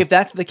 if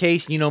that's the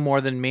case, you know more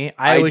than me.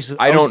 I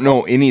don't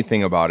know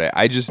anything about it.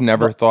 I just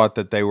never thought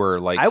that they were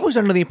like. I was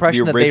under the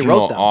impression the that they original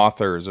wrote them.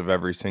 authors of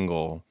every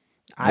single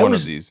one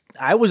of these.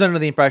 I was under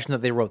the impression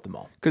that they wrote them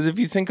all. Because if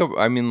you think of,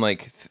 I mean,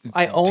 like,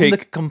 I own the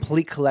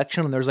complete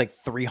collection, and there's like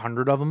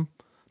 300 of them.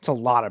 It's a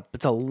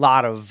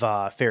lot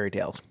of fairy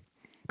tales.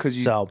 Because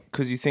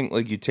you think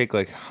like you take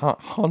like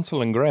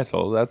Hansel and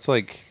Gretel.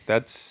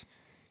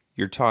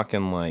 You're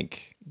talking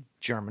like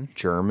German,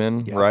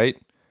 yeah. Right?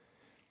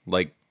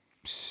 Like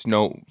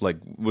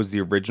was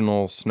the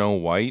original Snow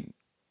White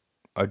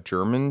a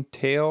German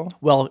tale?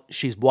 Well,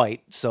 she's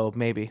white, so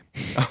maybe.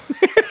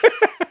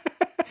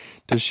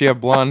 Does she have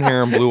blonde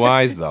hair and blue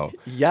eyes though?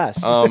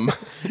 Yes. We'll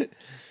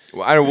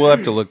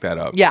have to look that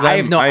up. Yeah,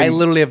 I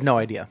literally have no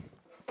idea.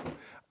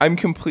 I'm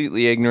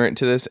completely ignorant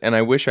to this, and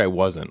I wish I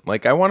wasn't.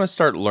 Like, I want to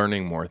start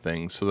learning more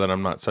things so that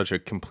I'm not such a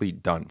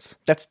complete dunce.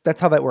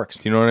 That's how that works.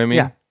 Do you know what I mean?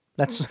 Yeah,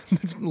 that's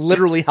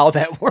literally how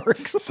that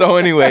works. So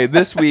anyway,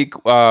 this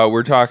week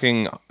we're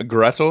talking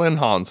Gretel and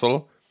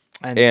Hansel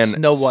And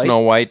Snow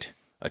White,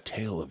 A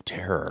Tale of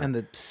Terror. And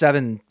the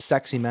 7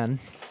 sexy men.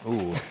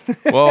 Ooh.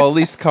 Well, at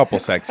least a couple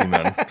sexy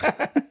men.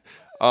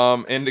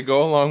 And to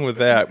go along with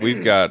that,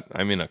 we've got,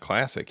 a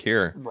classic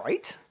here.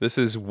 Right? This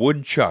is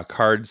Woodchuck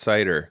Hard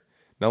Cider.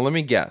 Now, let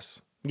me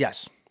guess.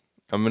 Yes.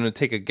 I'm going to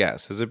take a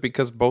guess. Is it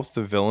because both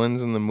the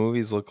villains in the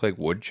movies look like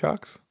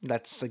woodchucks?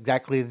 That's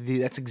exactly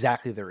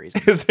the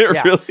reason. Is it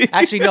really?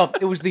 Actually, no.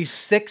 It was the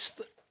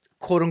 6th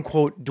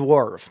quote-unquote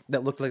dwarf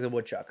that looked like the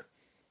woodchuck.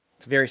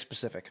 It's very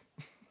specific.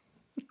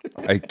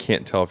 I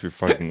can't tell if you're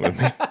fucking with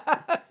me.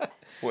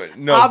 What?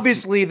 No.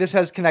 Obviously, this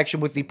has connection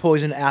with the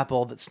poison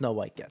apple that Snow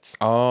White gets.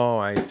 Oh,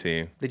 I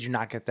see. Did you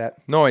not get that?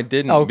 No, I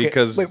didn't. Okay.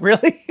 Because Wait,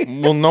 really?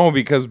 Well, no,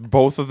 because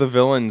both of the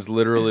villains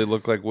literally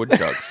look like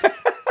woodchucks.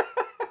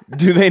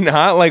 Do they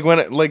not? Like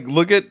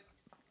look at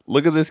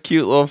this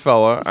cute little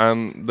fella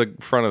on the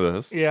front of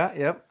this. Yeah.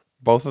 Yep.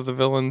 Both of the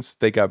villains,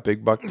 they got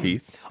big buck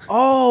teeth.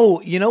 Oh,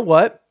 you know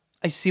what?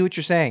 I see what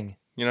you're saying.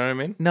 You know what I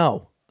mean?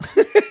 No.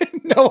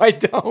 No, I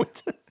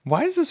don't.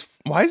 Why is this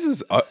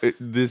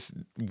this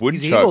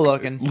woodchuck evil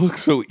looking. look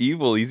so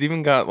evil? He's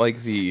even got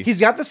like He's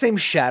got the same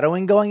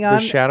shadowing going on. the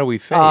shadowy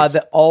face.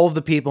 That all of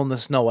the people in the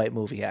Snow White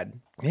movie had.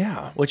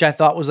 Yeah. Which I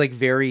thought was like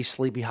very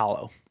Sleepy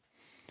Hollow.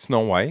 Snow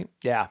White?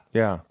 Yeah.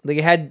 Yeah. Like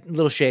it had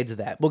little shades of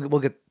that.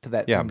 We'll get to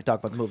that Yeah. when we talk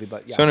about the movie,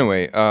 but yeah. So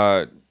anyway,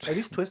 Are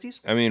these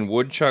twisties?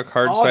 Woodchuck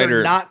Hard Oh, Cider.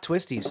 they're not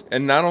twisties.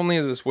 And not only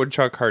is this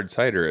Woodchuck Hard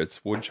Cider,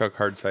 it's Woodchuck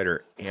Hard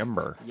Cider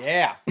Amber.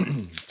 Yeah.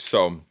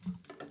 So,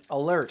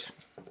 Alert.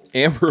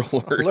 Amber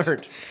Alert.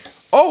 Alert.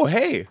 Oh,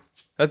 hey.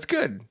 That's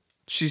good.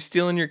 She's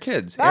stealing your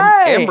kids.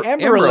 Hey,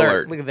 Amber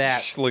Alert. Look at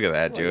that. Shh, look at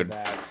that, dude. Look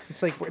at that.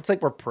 It's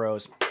like we're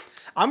pros.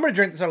 I'm gonna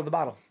drink this out of the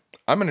bottle.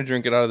 I'm going to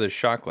drink it out of this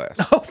shot glass.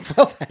 Oh,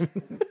 well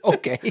then.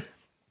 Okay.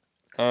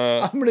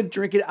 I'm gonna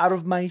drink it out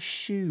of my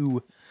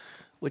shoe.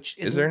 Which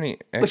is there any...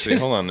 Actually,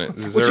 hold on.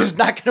 Which is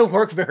not going to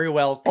work very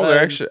well. Oh, there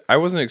actually... I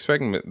wasn't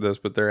expecting this,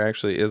 but there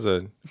actually is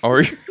a... Oh,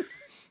 are you...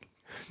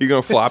 You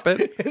going to flop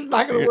it? It's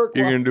not going to work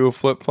You're well. going to do a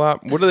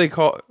flip-flop? What do they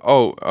call...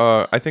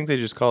 Oh, I think they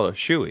just call it a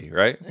shoey,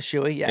 right? A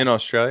shoey, yeah. In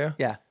Australia?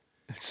 Yeah.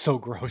 It's so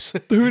gross.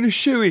 Doing a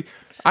shoey.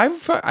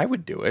 I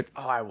would do it.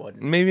 Oh, I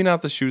wouldn't. Maybe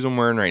not the shoes I'm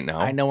wearing right now.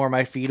 I know where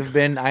my feet have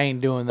been. I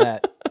ain't doing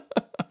that.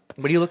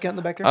 What are you looking at in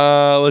the back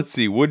there? Let's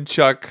see.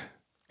 Woodchuck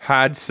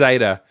Hard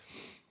Cider.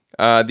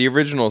 The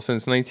original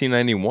since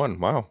 1991.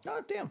 Wow.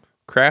 Oh, damn.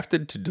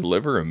 Crafted to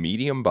deliver a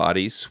medium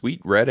body,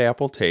 sweet red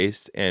apple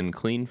taste, and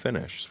clean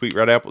finish. Sweet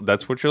red apple.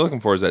 That's what you're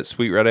looking for, is that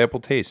sweet red apple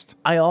taste.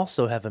 I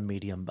also have a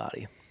medium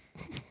body.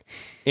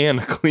 And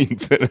a clean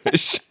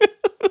finish.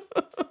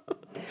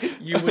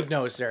 You would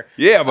know, sir.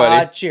 Yeah,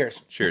 buddy.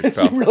 Cheers. Cheers,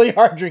 pal. You really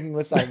are drinking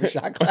this out of a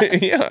shot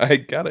glass. Yeah, I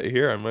got it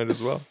here. I might as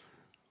well.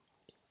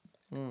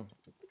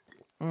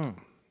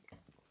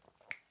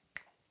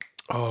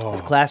 Oh,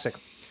 it's classic.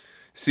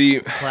 See,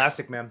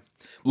 Classic, man.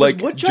 like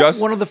Was Woodchuck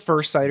just one of the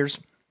first ciders?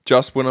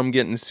 Just when I'm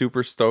getting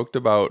super stoked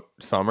about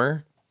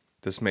summer,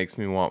 this makes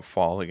me want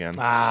fall again.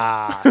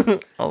 Ah.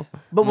 Oh,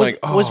 But I'm was,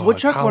 like, was oh,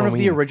 Woodchuck it's one of the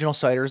Halloween. original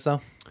ciders,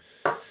 though?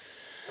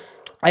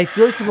 I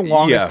feel like for the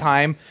longest Yeah.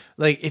 time,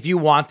 like if you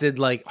wanted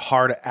like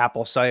hard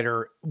apple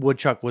cider,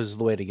 Woodchuck was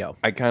the way to go.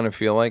 I kind of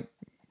feel like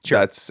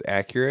that's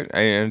accurate.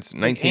 And it's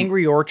 19.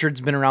 Angry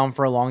Orchard's been around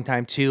for a long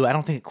time too. I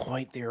don't think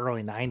quite the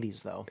early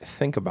 90s though.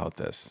 Think about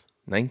this.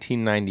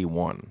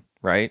 1991,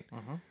 right?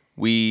 Mm-hmm.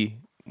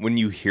 when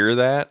you hear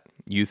that,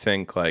 you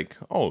think like,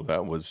 oh,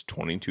 that was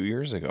 22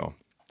 years ago.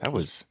 That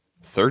was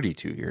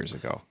 32 years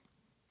ago.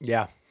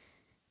 Yeah.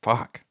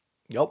 Fuck.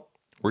 Yep.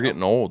 We're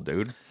getting old,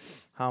 dude.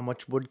 How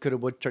much wood could a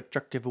woodchuck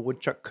chuck if a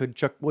woodchuck could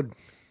chuck wood?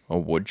 A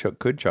woodchuck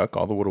could chuck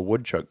all the wood a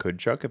woodchuck could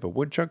chuck if a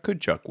woodchuck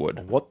could chuck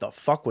wood. What the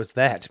fuck was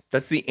that?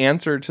 That's the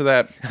answer to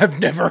that. I've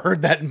never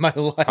heard that in my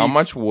life. How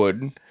much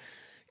wood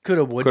could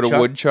a woodchuck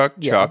woodchuck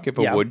Yeah, chuck if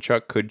a yeah.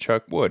 woodchuck could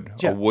chuck wood?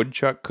 Yeah. A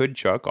woodchuck could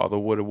chuck all the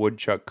wood a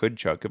woodchuck could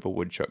chuck if a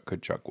woodchuck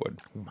could chuck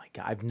wood. Oh my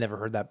god, I've never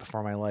heard that before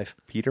in my life.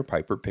 Peter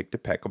Piper picked a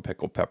peck of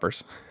pickled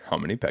peppers. How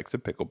many pecks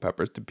of pickled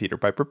peppers did Peter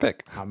Piper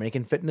pick? How many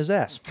can fit in his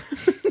ass?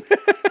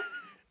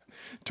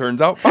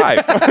 Turns out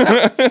 5.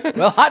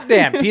 Well, hot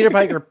damn. Peter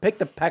Piper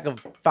picked a peck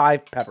of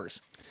 5 peppers.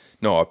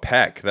 No, a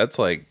peck. That's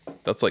like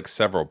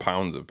several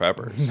pounds of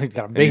peppers. He's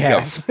got a big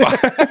he's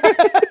got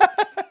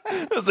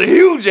ass. That's a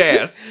huge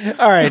ass.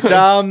 All right.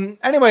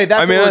 Anyway,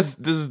 that's. I mean, what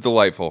this is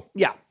delightful.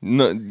 yeah.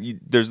 No,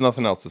 there's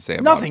nothing else to say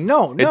about Nothing. it.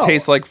 No. It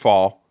tastes like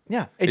fall.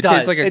 Yeah, It does.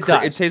 tastes like It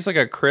does. it tastes like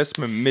a crisp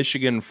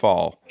Michigan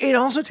fall. It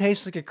also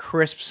tastes like a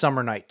crisp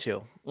summer night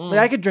too. Like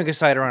I could drink a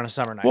cider on a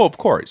summer night. Well, of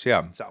course,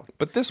 yeah. So.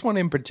 But this one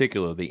in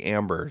particular, the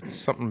amber, there's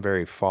something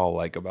very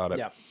fall-like about it.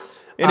 yeah.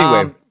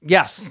 Anyway,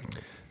 Yes.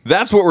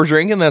 that's what we're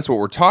drinking. That's what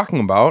we're talking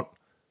about.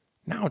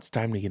 Now it's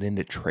time to get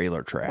into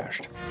Trailer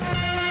Trashed.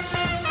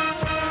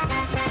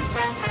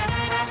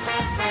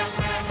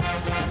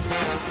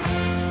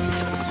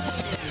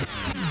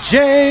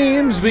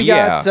 James, we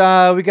got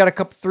a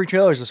couple 3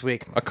 trailers this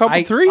week. A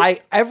couple 3?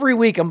 Every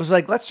week I was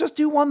like, let's just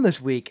do one this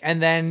week,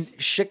 and then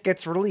shit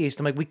gets released.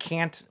 I'm like, we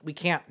can't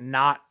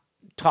not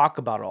talk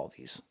about all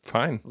these,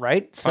 Fine.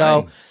 right?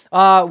 Fine.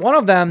 So, one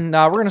of them,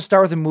 we're gonna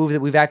start with a movie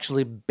that we've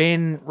actually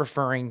been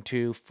referring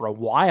to for a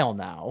while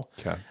now.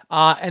 Okay.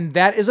 And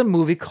that is a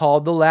movie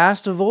called The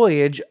Last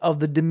Voyage of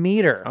the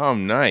Demeter. Oh,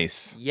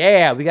 nice.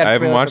 Yeah, we got. I a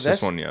haven't trailer watched for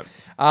this one yet.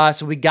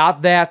 So we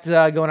got that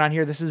going on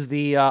here. This is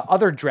the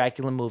other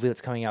Dracula movie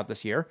that's coming out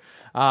this year.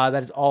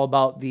 That is all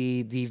about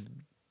the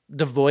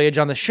voyage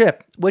on the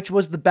ship, which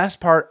was the best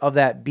part of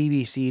that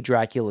BBC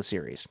Dracula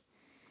series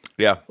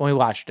Yeah. when we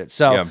watched it.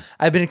 So Yeah.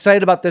 I've been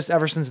excited about this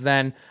ever since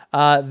then.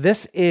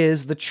 This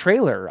is the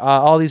trailer.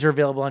 All these are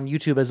available on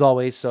YouTube as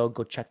always, so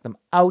go check them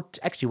out.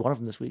 Actually, one of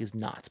them this week is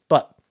not,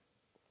 but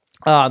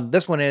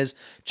this one is.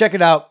 Check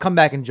it out. Come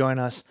back and join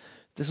us.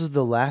 This is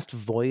The Last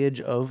Voyage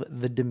of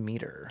the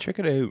Demeter. Check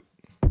it out.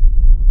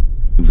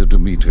 The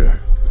Demeter,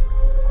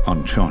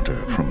 on charter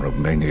from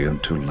Romania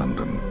to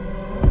London.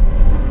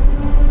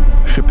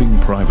 Shipping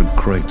private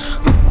crates.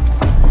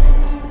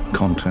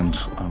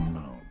 Contents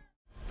unknown.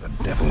 The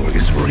devil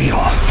is real.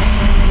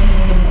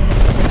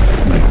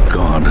 May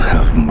God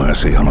have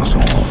mercy on us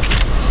all.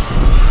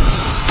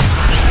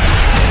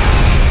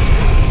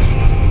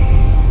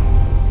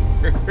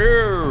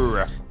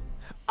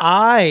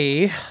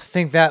 I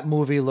think that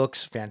movie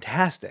looks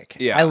fantastic.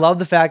 Yeah. I love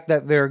the fact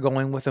that they're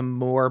going with a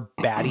more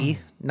batty,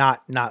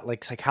 not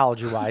like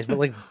psychology wise, but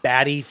like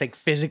batty, like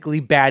physically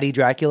batty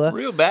Dracula.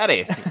 Real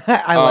baddie.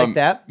 I like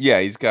that.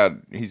 Yeah, he's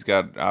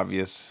got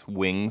obvious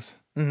wings.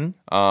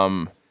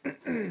 Mm-hmm.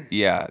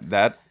 Yeah,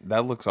 that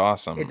looks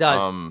awesome. It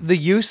does. The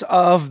use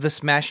of the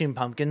Smashing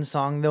Pumpkins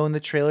song though in the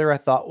trailer I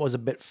thought was a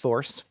bit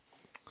forced.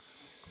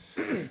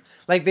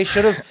 Like they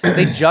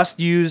just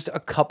used a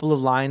couple of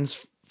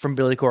lines from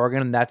Billy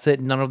Corgan and that's it,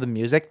 none of the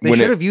music. They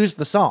should have used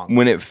the song.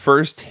 When it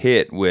first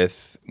hit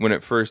with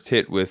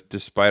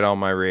Despite All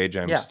My Rage,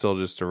 I'm Yeah. Still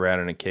Just a Rat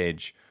in a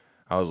Cage,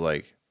 I was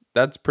like,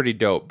 that's pretty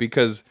dope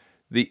because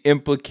the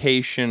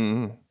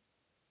implication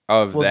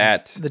of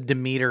that the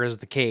Demeter is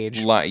the cage.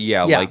 yeah,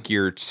 Yeah. like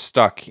you're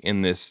stuck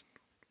in this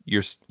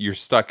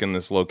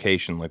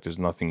location, like there's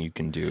nothing you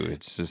can do.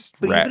 It's just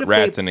even if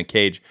rats they- in a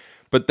cage.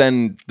 But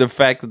then the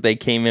fact that they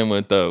came in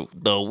with the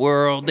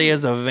world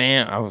is a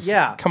van.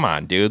 Yeah. Come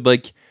on, dude.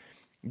 Like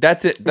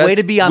that's it. Way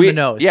to be on the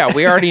nose. Yeah,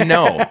 we already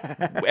know.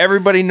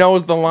 Everybody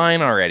knows the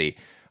line already.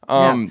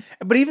 Yeah.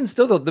 But even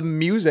still though, the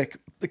music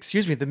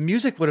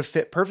would have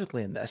fit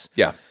perfectly in this.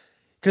 Yeah.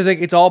 Because like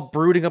it's all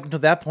brooding up until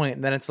that point,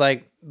 and then it's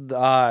like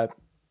But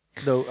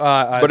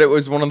it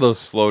was one of those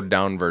slowed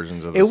down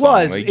versions of the It song.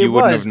 was, Like it you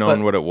wouldn't was, have known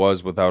but- what it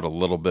was without a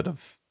little bit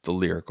of the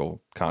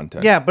lyrical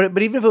content. yeah, but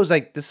even if it was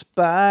like,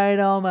 despite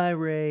all my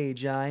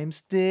rage, I'm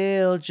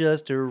still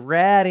just a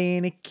rat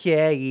in a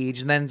cage,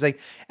 and then it's like,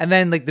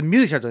 the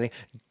music starts like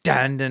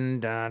dun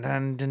dun dun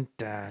dun dun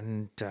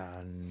dun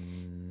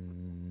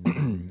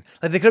dun.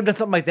 Like they could have done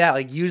something like that,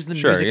 like use the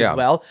Sure, music yeah, as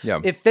well. yeah.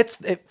 It fits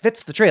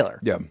the trailer.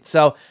 Yeah.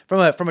 So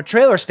from a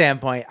trailer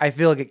standpoint, I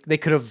feel like they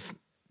could have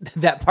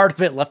that part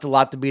of it left a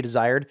lot to be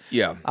desired.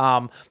 Yeah.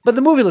 But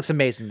the movie looks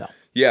amazing though.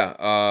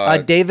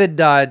 Yeah. David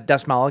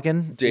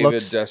Desmalchian. David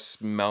looks,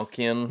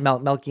 Desmalchian.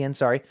 Melchian,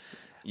 sorry.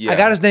 Yeah. I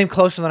got his name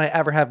closer than I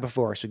ever have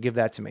before, so give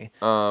that to me.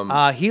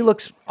 He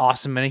looks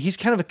awesome, and he's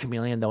kind of a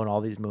chameleon though in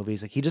all these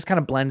movies. Like he just kind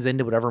of blends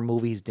into whatever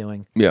movie he's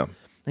doing, Yeah. and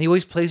he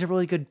always plays a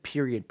really good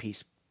period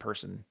piece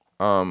person.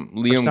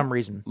 Liam, for some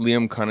reason.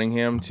 Liam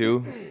Cunningham too.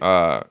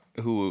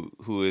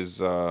 Who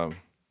is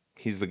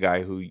he's the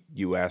guy who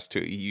you asked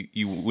to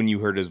you when you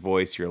heard his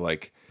voice, you're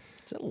like,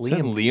 Is it It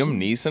says Liam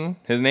Neeson.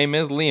 His name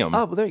is Liam.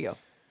 Oh, well, there you go.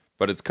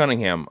 But it's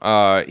Cunningham.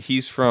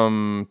 He's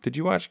from. Did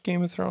you watch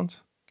Game of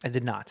Thrones? I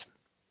did not.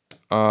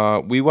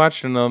 We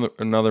watched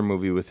another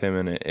movie with him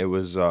in it. It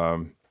was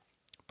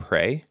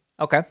Prey.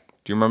 Okay.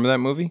 Do you remember that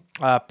movie?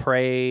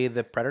 Prey,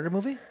 the Predator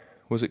movie?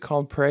 Was it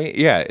called Prey?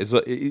 Yeah.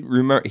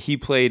 Remember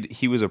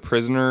he was a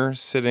prisoner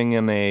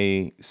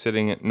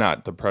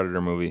not the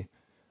Predator movie.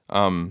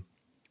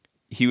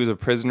 He was a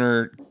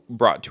prisoner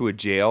brought to a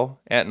jail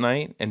at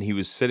night, and he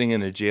was sitting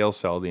in a jail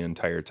cell the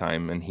entire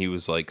time, and he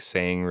was like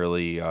saying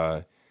really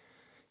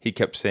he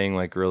kept saying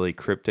like really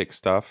cryptic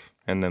stuff,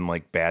 and then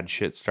like bad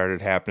shit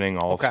started happening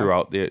all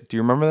throughout the. Do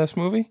you remember this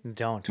movie?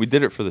 Don't. We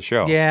did it for the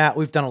show. Yeah,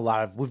 we've done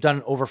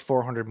over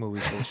 400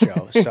 movies for the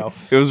show. So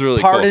It was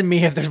really pardon cool.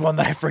 me if there's one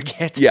that I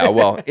forget. Yeah,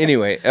 well,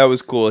 anyway, that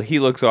was cool. He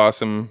looks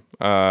awesome.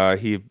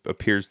 He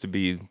appears to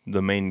be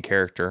the main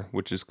character,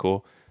 which is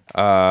cool.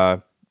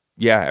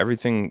 Yeah,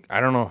 everything. I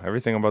don't know.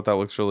 Everything about that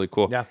looks really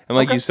cool. Yeah. And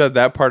like you said,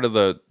 that part of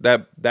the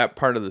that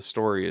part of the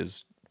story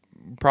is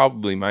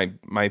probably my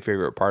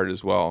favorite part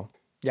as well.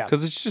 Yeah.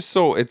 Because it's just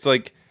so. It's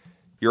like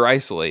you're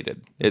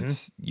isolated.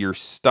 You're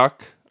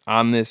stuck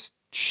on this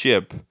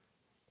ship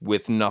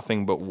with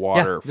nothing but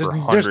water there's- for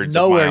there's hundreds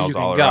of nowhere miles you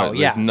can all go. around.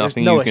 Yeah, There's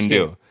nothing there's no you can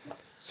do.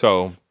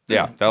 So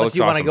yeah, that Unless looks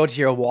you want awesome. to go to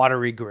your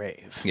watery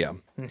grave. Yeah.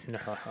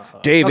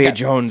 Davy Okay.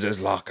 Jones's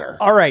locker.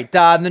 All right.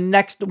 The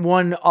next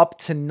one up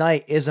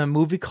tonight is a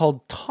movie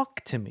called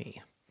Talk to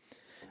Me.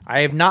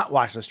 I have not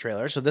watched this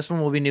trailer, so this one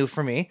will be new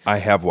for me. I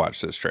have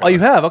watched this trailer. Oh, you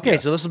have? Okay,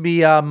 Yes. so this will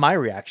be my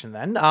reaction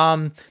then.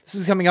 This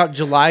is coming out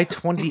July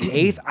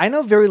 28th. I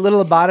know very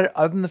little about it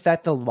other than the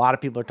fact that a lot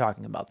of people are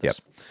talking about this.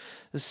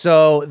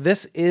 So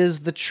this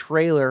is the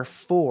trailer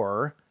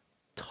for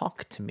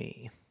Talk to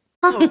Me.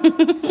 Have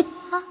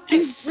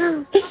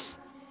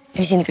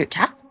you seen the group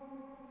chat?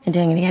 You're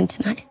doing it again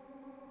tonight?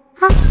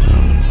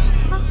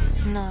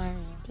 No.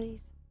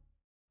 Please.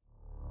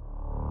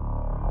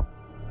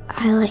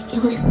 I like you.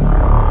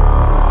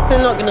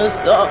 They're not gonna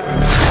stop.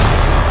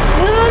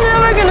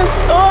 They're never gonna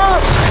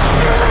stop.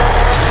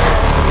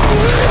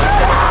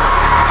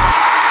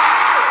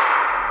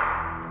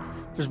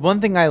 There's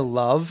one thing I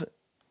love.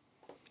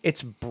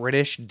 It's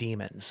British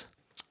demons.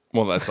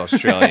 Well, that's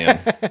Australian.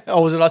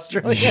 Oh, was it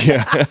Australian?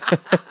 Yeah.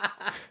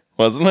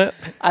 Wasn't it?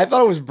 I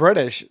thought it was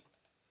British.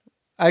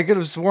 I could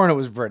have sworn it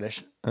was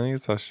British. I think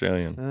it's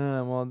Australian.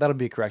 Well, that'll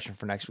be a correction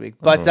for next week.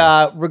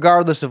 But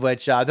regardless of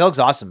which, that looks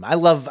awesome. I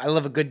love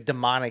a good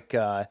demonic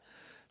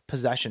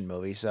possession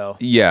movie. So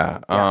Yeah.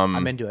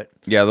 I'm into it.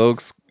 Yeah, it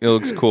looks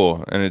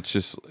cool, and it's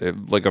just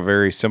like a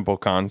very simple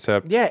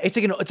concept. Yeah, it's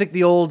like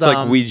the old It's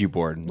like Ouija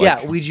board.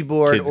 yeah, Ouija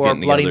board kids or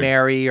getting Bloody together.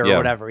 Mary or Yeah.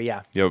 whatever.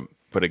 Yeah, Yep.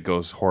 But it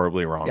goes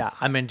horribly wrong. yeah,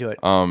 I'm into it.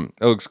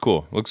 It looks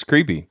cool. Looks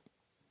creepy.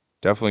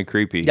 Definitely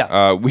creepy.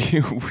 Yeah.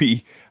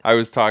 I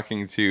was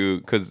talking to,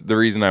 because the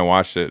reason I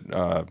watched it,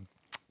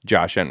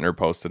 Josh Entner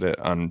posted it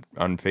on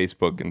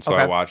Facebook, and so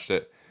I Okay. watched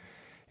it.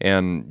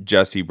 And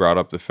Jesse brought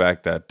up the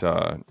fact that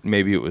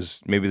maybe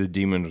the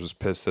demon was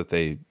pissed that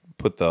they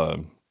put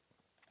the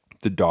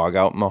dog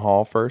out in the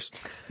hall first.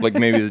 Like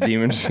maybe the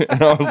demon.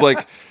 And I was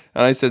like,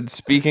 and I said,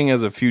 speaking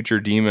as a future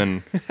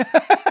demon.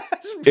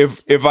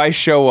 If I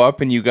show up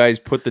and you guys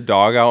put the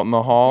dog out in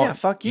the hall, Yeah,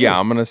 fuck you. Yeah,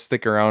 I'm gonna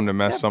stick around to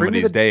mess bring me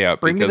somebody's the- day up.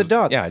 bring me the because,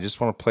 dog. Yeah, I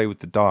just want to play with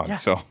the dog.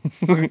 So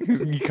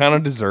you kind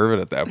of deserve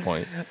it at that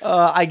point.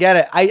 I get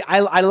it.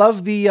 I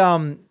love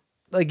the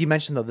like you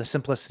mentioned though, the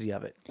simplicity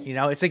of it. You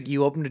know, it's like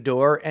you opened a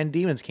door and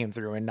demons came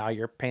through, and now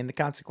you're paying the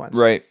consequence.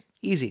 Right.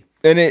 Easy.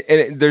 And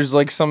there's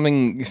like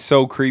something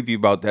so creepy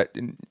about that.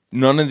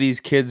 None of these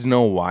kids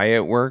know why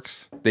it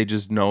works. They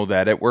just know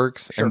that it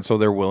works, and so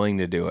they're willing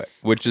to do it.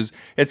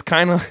 It's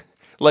kind of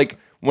like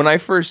when I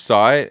first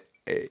saw it,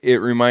 it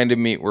reminded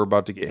me we're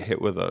about to get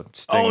hit with a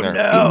sting Oh there.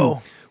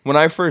 no. When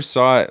I first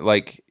saw it,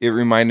 like it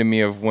reminded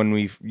me of when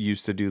we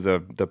used to do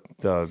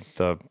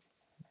the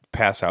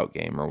pass out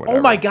game or whatever.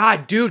 Oh my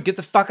god, dude, get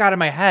the fuck out of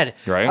my head.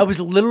 Right? I was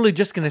literally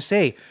just gonna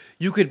say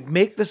you could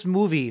make this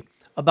movie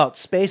about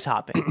space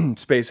hopping.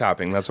 Space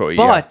hopping. That's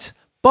what.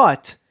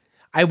 But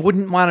I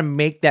wouldn't want to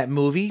make that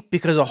movie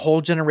because a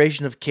whole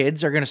generation of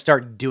kids are gonna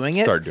start doing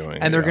it.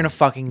 And they're gonna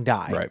fucking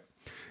die. Right.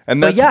 And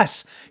But that's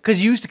yes,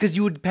 because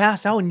you would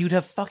pass out and you'd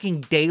have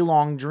fucking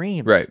day-long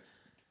dreams. right.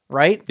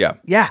 Right? Yeah.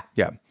 Yeah.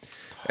 Yeah.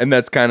 And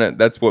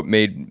that's what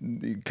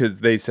made, because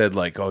they said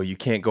like, oh, you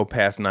can't go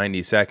past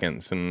 90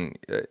 seconds. And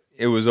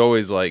it was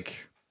always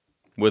like,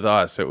 with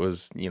us, it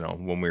was,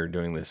 when we were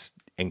doing this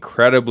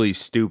incredibly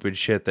stupid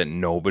shit that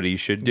nobody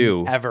should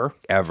do. Ever.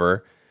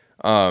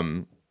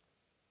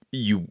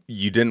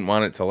 You didn't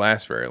want it to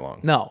last very long.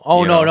 No.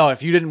 Oh, no.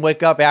 If you didn't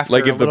wake up after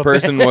Like a if the little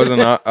person bit.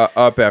 wasn't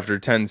up after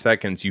 10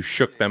 seconds, you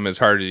shook them as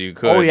hard as you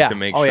could to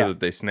make sure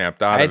that they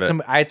snapped out of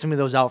it. I had some of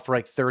those out for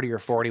like 30 or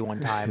 40 one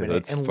time. And,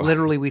 That's and fun.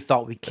 literally we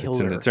thought we killed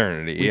her. It's an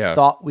eternity, We yeah.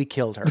 thought we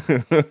killed her.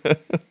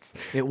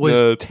 It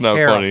was No, it's not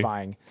terrifying.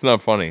 funny. It's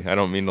not funny. I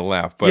don't mean to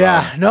laugh, but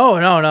Yeah.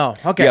 No.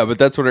 Okay. yeah, but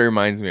that's what it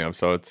reminds me of.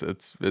 So it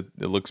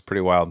looks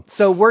pretty wild.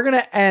 So we're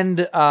going to end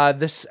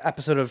this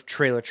episode of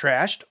Trailer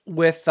Trashed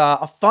with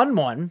a fun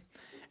one.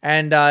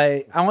 And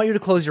I want you to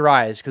close your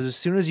eyes because as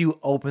soon as you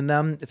open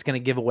them, it's going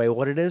to give away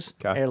what it is,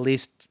 Okay. at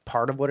least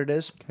part of what it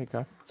is.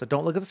 Okay. So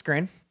don't look at the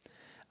screen.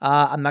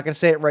 I'm not going to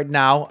say it right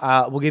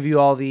now. We'll give you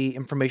all the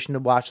information to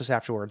watch this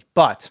afterwards.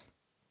 But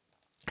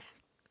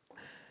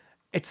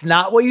it's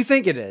not what you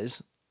think it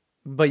is,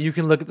 but you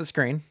can look at the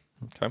screen.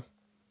 Okay.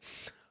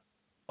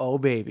 Oh,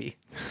 baby.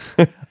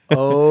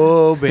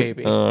 Oh,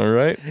 baby. All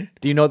right.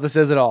 Do you know what this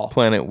is at all?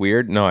 Planet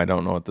Weird? No, I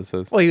don't know what this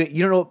is. Well, you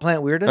don't know what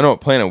Planet Weird is? I know what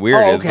Planet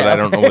Weird is, but I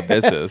don't know what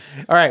this is.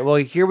 All right, well,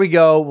 here we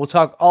go. We'll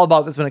talk all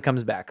about this when it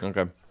comes back.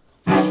 Okay.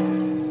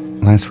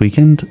 Last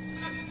weekend,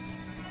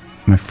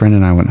 my friend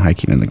and I went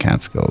hiking in the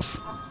Catskills.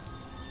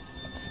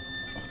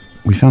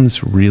 We found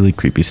this really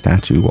creepy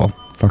statue while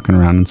fucking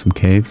around in some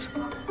caves.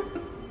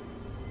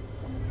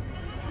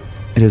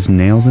 It has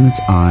nails in its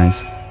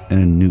eyes and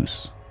a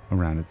noose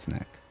around its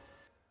neck.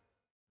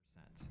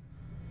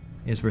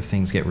 Is where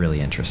things get really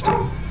interesting.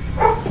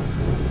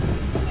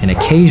 And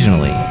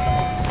occasionally,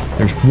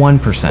 there's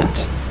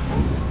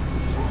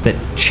 1% that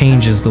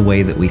changes the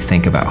way that we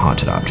think about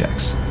haunted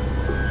objects.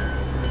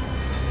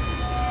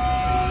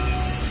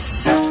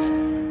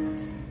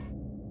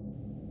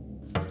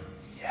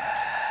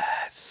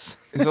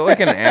 Is it like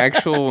an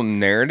actual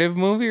narrative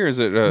movie, or is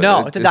it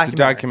No, it's a documentary. It's a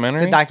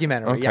documentary? It's a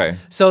documentary, Okay. yeah.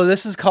 So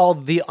this is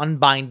called The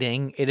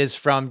Unbinding. It is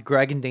from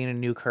Greg and Dana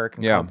Newkirk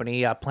and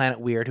company,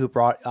 Planet Weird, who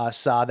brought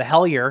us the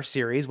Hellier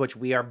series, which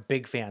we are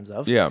big fans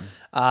of. Yeah.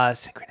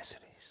 Synchronicities.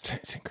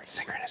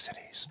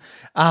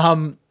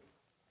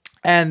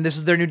 And this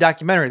is their new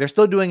documentary. They're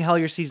still doing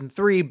Hellier season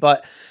 3,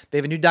 but they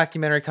have a new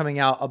documentary coming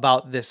out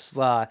about this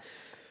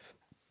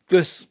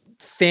this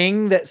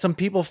thing that some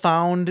people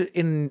found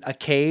in a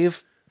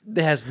cave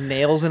that has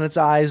nails in its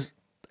eyes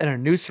and a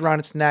noose around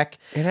its neck.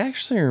 It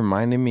actually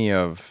reminded me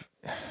of,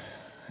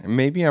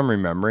 maybe I'm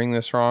remembering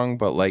this wrong,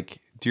 but like,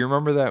 do you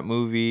remember that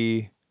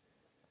movie?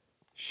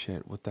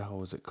 Shit, what the hell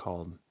was it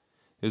called?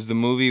 It was the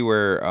movie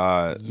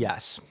where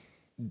yes.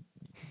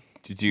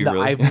 Did you No,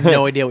 really? I have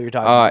no idea what you're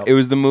talking about. It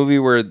was the movie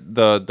where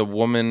the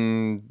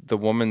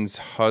woman's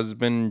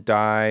husband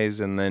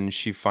dies, and then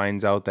she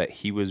finds out that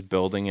he was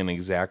building an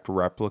exact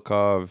replica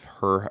of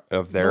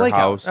their Lake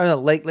house.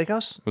 Lake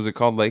House? Was it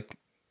called Lake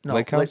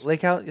House?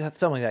 Lake House? Yeah,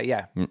 something like that,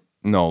 yeah.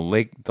 No,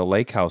 the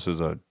Lake House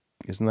isn't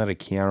that a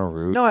Keanu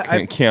Reeves? No,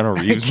 Keanu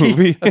Reeves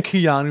movie? A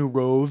Keanu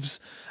Reeves.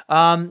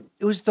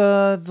 It was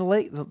the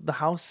lake, the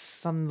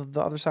house on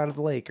the other side of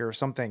the lake or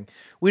something.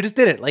 We just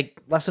did it like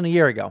less than a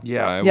year ago.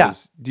 Yeah, it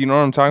was. Do you know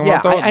what I'm talking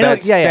about? Though I know,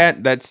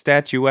 that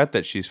statuette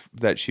that she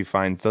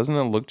finds, doesn't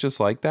it look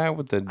just like that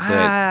with the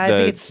I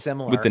think it's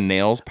similar with the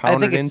nails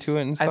pounded into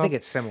it and stuff? I think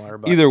it's similar.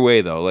 But Either way,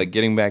 though, like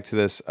getting back to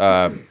this,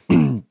 I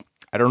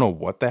don't know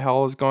what the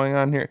hell is going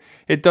on here.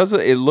 It looks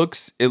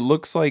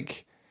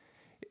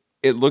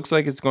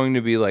like it's going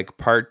to be like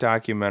part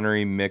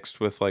documentary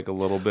mixed with like a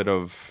little bit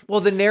of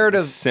the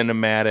narrative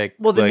cinematic.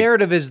 Well, the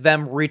narrative is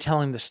them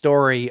retelling the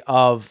story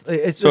of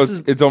it's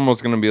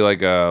almost going to be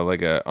like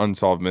a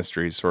unsolved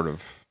mystery sort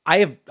of.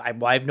 I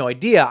have no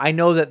idea. I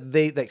know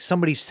that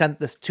somebody sent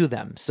this to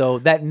them, so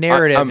that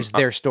narrative is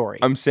their story.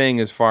 I'm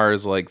saying as far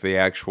as like the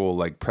actual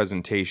like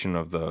presentation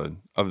of the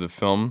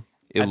film,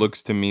 it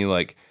looks to me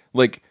like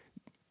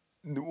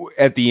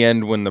at the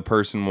end when the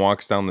person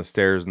walks down the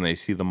stairs and they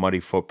see the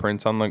muddy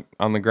footprints on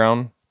the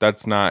ground,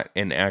 that's not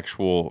an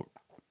actual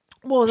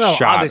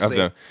shot obviously. of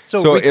them.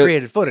 So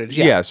recreated footage.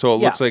 Yeah. So it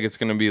looks like it's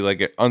going to be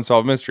like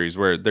unsolved mysteries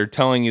where they're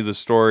telling you the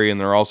story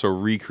and they're also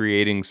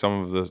recreating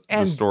some of the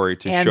story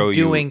to show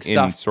you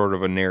in sort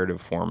of a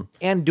narrative form.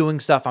 And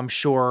doing stuff, I'm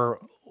sure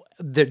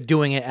they're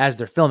doing it as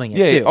they're filming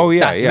it too. Oh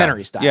yeah,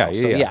 documentary style.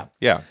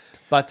 Yeah.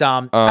 But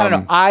I don't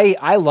know.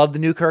 I love the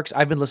Newkirks.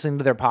 I've been listening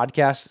to their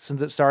podcast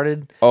since it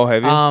started. Oh,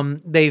 have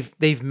you?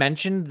 They've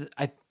mentioned.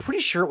 I'm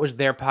pretty sure it was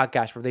their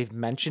podcast where they've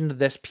mentioned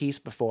this piece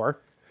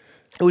before.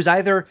 It was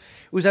either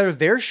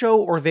their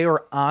show or they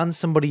were on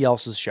somebody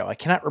else's show. I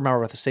cannot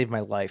remember to save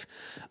my life.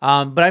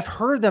 But I've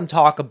heard them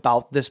talk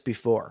about this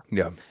before.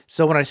 Yeah.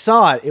 So when I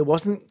saw it, it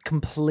wasn't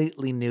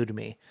completely new to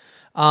me.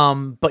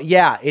 But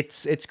yeah,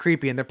 it's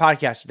creepy, and their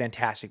podcast is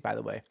fantastic, by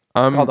the way.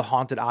 It's called the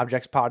Haunted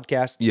Objects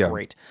Podcast. Yeah.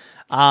 Great.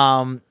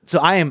 So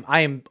I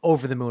am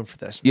over the moon for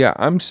this. Yeah,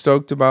 I'm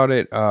stoked about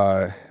it.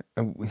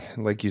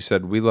 Like you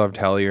said, we loved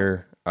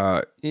Hellier.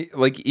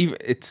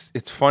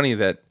 It's funny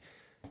that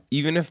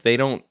even if they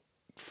don't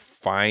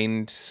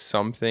find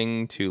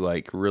something to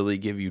like really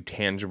give you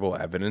tangible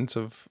evidence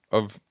of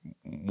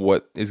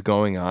what is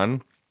going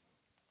on,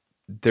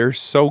 they're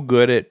so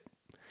good at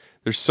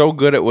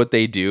what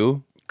they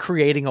do.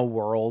 Creating a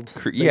world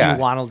that you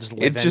want to just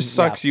live in. It just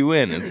sucks you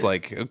in. It's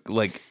like and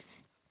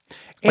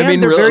I mean,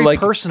 they're really, very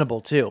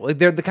personable too. Like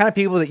they're the kind of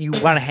people that you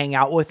want to hang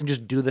out with and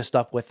just do this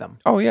stuff with them.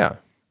 Oh yeah,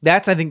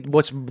 that's I think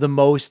what's the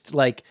most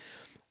like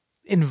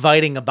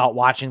inviting about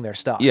watching their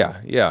stuff. Yeah.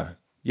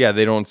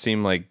 They don't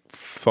seem like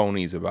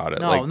phonies about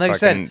it. No, like I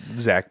said,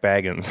 Zach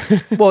Baggins.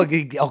 Well,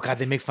 oh god,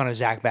 they make fun of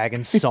Zach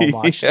Baggins so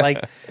much.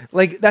 Yeah.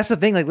 Like that's the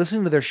thing. Like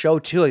listening to their show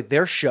too. Like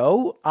their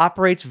show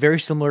operates very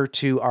similar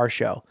to our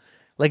show.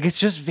 Like, it's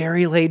just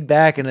very laid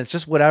back, and it's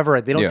just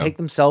whatever. They don't take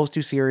themselves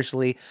too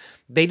seriously.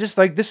 They just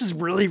like, this is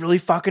really, really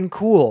fucking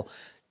cool.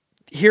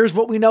 Here's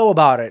what we know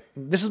about it.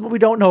 This is what we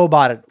don't know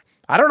about it.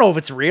 I don't know if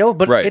it's real,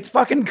 but it's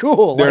fucking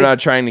cool. They're not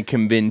trying to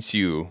convince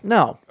you.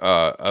 No.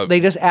 They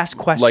just ask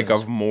questions. Like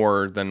of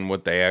more than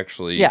what they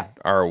actually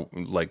are,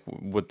 like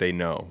what they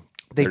know.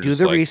 They do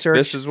the research.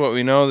 This is what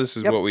we know. This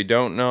is what we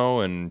don't know.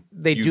 And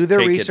they do their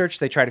research.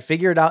 They try to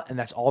figure it out, and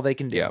that's all they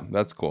can do. Yeah,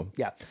 that's cool.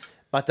 Yeah.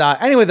 But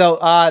anyway, though,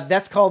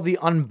 that's called The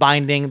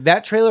Unbinding.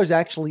 That trailer is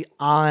actually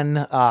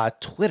on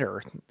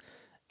Twitter.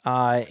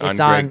 It's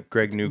on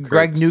Greg Newkirk's,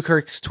 Greg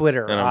Newkirk's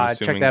Twitter. And I'm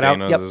check that out.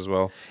 Dana's as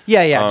well.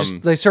 Yeah.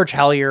 Just they search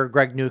Hellier,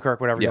 Greg Newkirk,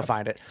 whatever, you'll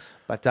find it.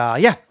 But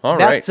yeah. All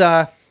right.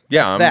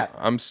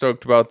 I'm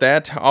stoked about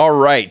that. All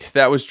right.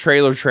 That was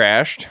Trailer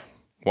Trashed.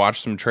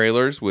 Watch some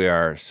trailers. We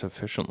are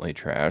sufficiently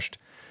trashed.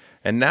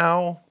 And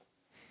now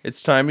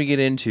it's time to get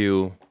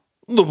into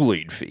the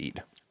bleed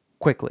feed.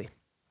 Quickly.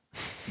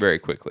 Very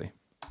quickly.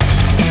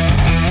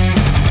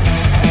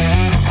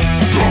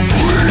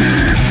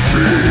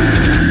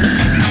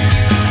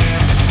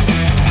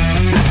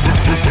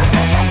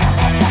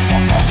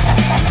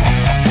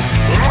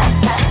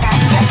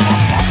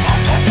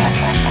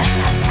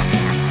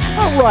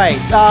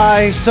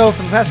 Right. So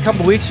for the past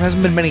couple weeks, there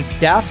hasn't been many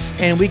deaths,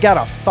 and we got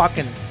a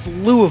fucking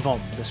slew of them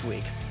this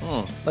week.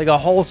 Like a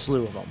whole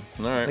slew of them.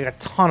 All right. Like a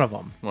ton of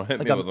them. Well, hit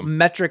like me a with them.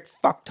 metric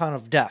fuck ton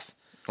of death.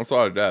 That's a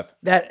lot of death.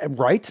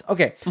 Right?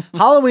 Okay.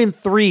 Halloween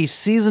 3,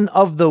 Season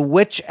of the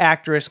Witch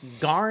actress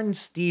Garn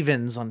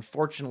Stevens,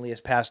 unfortunately,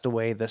 has passed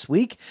away this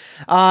week.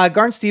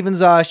 Garn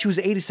Stevens, she was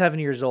 87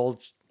 years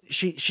old.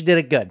 She did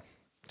it good.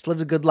 She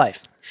lived a good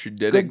life. She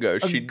did it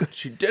good. She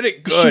did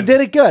it good. She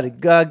did it good.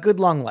 Good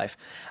long life.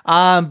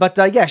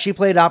 But yeah, she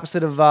played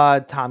opposite of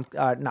Tom.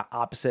 Not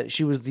opposite.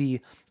 She was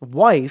the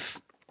wife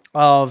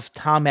of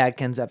Tom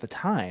Atkins at the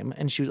time,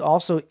 and she was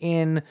also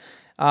in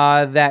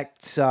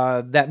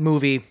that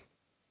movie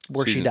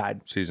where she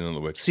died. Season of the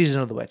Witch.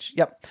 Season of the Witch.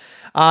 Yep.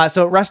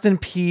 So rest in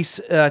peace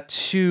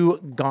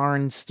to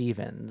Garn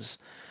Stevens.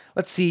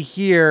 Let's see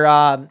here.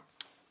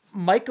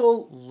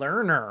 Michael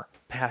Lerner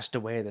passed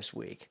away this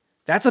week.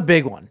 That's a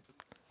big one.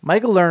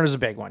 Michael Lerner's a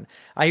big one.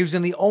 He was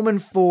in The Omen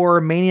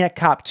 4, Maniac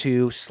Cop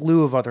 2,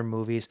 slew of other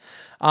movies.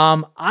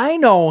 I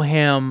know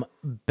him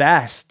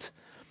best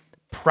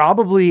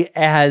probably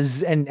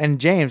as,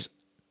 and James,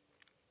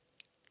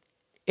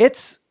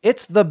 it's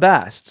the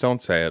best.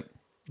 Don't say it.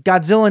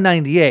 Godzilla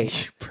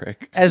 98 You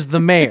prick. as the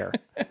mayor.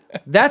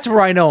 That's where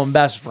I know him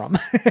best from.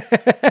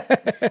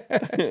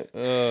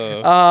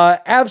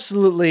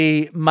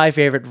 Absolutely my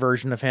favorite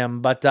version of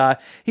him,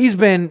 but he's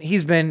been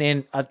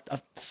in a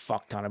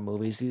fuck ton of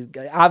movies. He's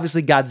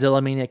obviously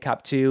Godzilla, Maniac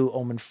Cop 2,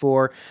 Omen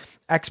 4,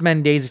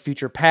 X-Men Days of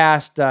Future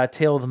Past,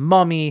 Tale of the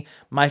Mummy,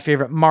 My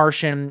Favorite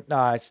Martian,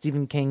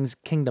 Stephen King's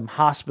Kingdom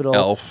Hospital,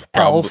 Elf.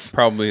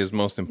 Probably his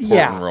most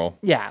important role.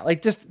 Yeah,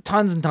 like just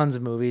tons and tons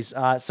of movies.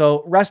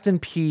 So rest in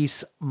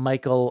peace,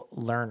 Michael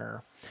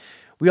Lerner.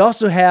 We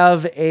also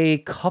have a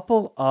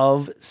couple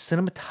of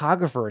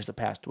cinematographers that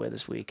passed away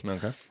this week.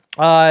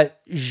 Okay.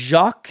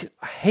 Jacques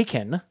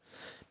Haken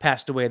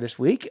passed away this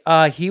week.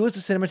 He was the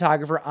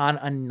cinematographer on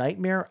A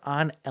Nightmare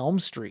on Elm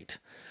Street.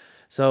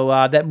 So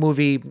that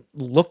movie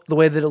looked the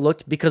way that it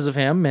looked because of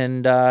him,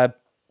 and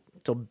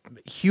so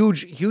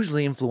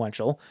hugely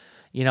influential,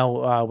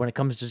 when it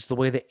comes to just the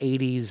way the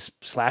 80s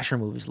slasher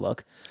movies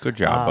look. Good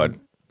job, bud.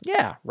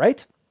 Yeah,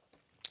 right?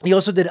 He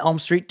also did Elm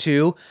Street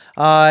 2.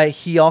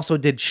 He also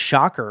did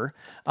Shocker,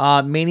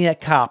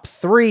 Maniac Cop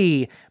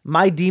 3,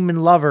 My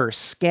Demon Lover,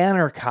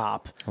 Scanner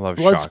Cop, I love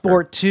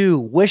Bloodsport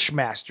 2,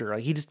 Wishmaster.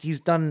 Like he's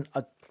done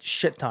a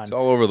shit ton. It's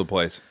all over the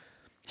place.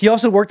 He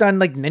also worked on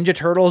like Ninja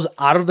Turtles,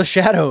 Out of the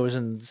Shadows,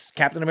 and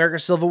Captain America: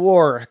 Civil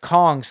War,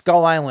 Kong,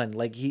 Skull Island.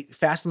 Like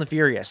Fast and the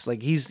Furious.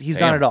 Like he's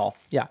done it all.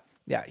 Yeah.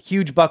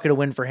 Huge bucket of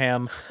win for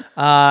him.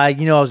 I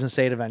was gonna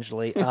say it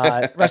eventually.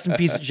 Rest in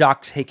peace,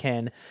 Jacques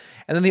Haken.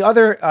 And then the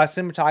other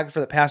cinematographer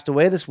that passed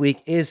away this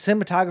week is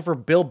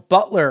cinematographer Bill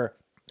Butler,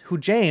 who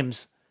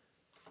James?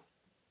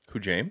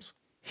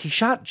 He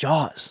shot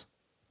Jaws.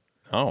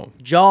 Oh.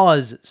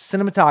 Jaws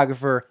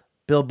cinematographer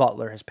Bill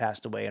Butler has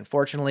passed away,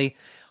 unfortunately.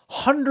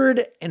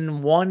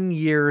 101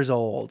 years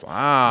old.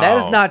 Wow. That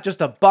is not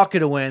just a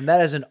bucket of win.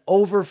 That is an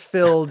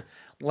overfilled,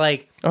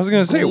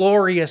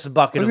 glorious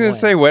bucket of win.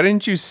 Say, why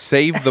didn't you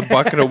save the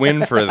bucket of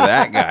win for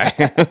that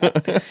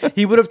guy?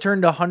 He would have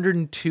turned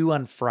 102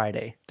 on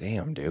Friday.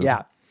 Damn, dude.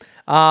 Yeah.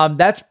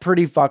 That's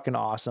pretty fucking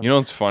awesome. You know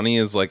what's funny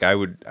is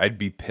I'd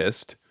be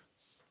pissed.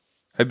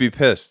 I'd be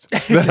pissed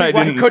that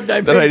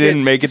I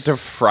didn't make it to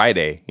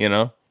Friday,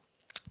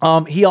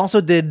 He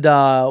also did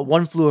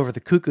One Flew Over the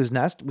Cuckoo's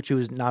Nest, which he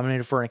was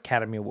nominated for an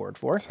Academy Award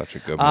for. Such a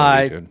good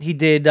movie, dude. He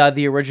did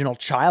the original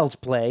Child's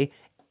Play,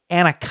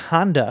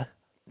 Anaconda.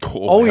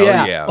 Oh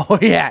yeah. Oh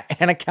yeah,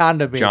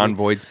 Anaconda, baby. Jon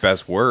Voight's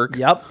best work.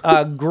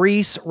 Yep.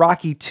 Grease,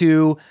 Rocky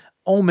 2,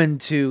 Omen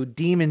 2,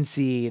 Demon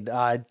Seed,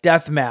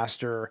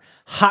 Deathmaster,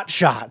 Hot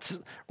Shots,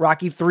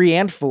 Rocky 3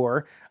 and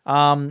 4,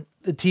 the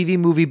TV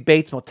movie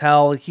Bates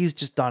Motel. He's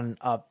just done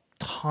a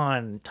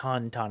ton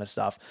of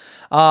stuff.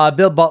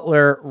 Bill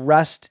Butler,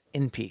 rest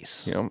in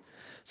peace. Yep.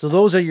 So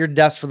those are your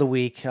deaths for the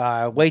week.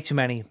 Way too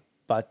many,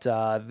 but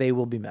they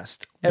will be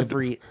missed.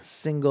 Every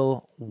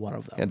single one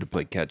of them. Had to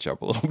play catch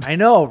up a little bit. I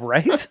know,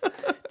 right?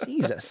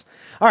 Jesus.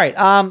 All right,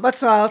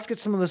 let's get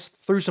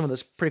through some of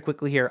this pretty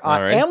quickly here.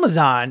 right.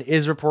 Amazon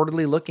is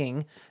reportedly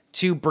looking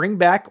to bring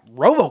back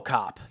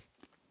RoboCop.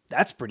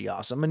 That's pretty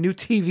awesome. A new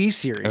TV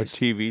series. A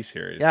TV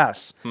series.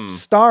 Yes.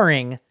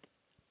 Starring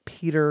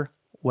Peter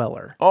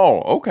Weller.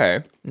 Oh,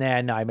 okay.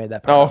 Nah, no, I made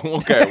that part. Oh,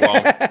 okay.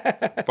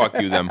 Well, fuck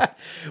you then.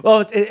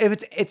 Well,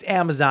 if it's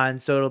Amazon,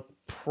 so it'll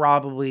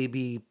probably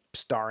be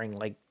starring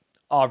like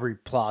Aubrey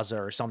Plaza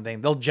or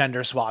something. They'll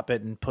gender swap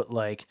it and put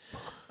like,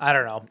 I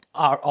don't know,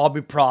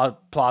 Aubrey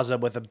Plaza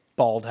with a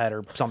bald head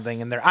or something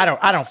in there. I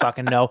don't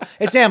fucking know.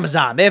 It's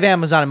Amazon. They have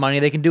Amazon money.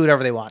 They can do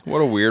whatever they want. What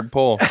a weird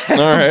pull. All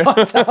right.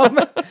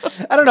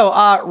 I don't know.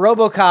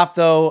 RoboCop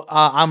though,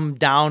 I'm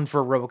down for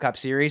a RoboCop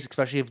series,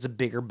 especially if it's a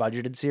bigger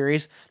budgeted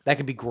series. That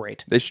could be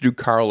great. They should do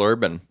Carl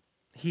Urban.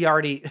 He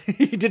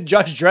did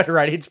Judge Dredd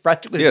already. It's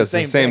practically Yeah, the it's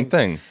same the same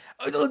thing.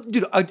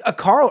 Dude, a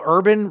Carl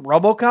Urban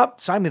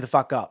RoboCop, sign me the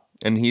fuck up.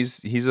 And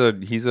he's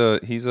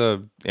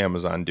a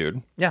Amazon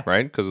dude. Yeah.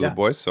 Right? Because of Yeah. the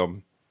voice. So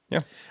yeah.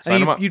 And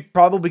Sign him up. you'd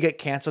probably get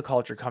cancel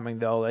culture coming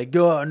though. Like,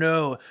 oh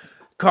no,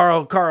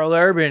 Carl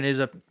Urban is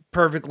a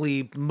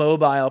perfectly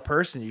mobile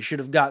person. You should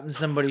have gotten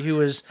somebody who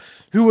was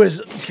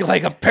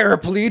like a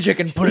paraplegic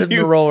and put it in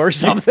the role or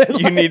something.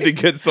 You need to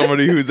get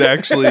somebody who's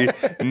actually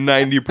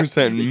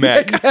 90%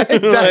 mech.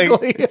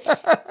 Exactly.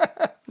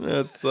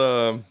 That's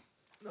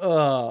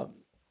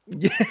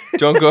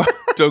don't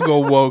go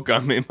woke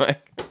on me,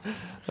 Mike.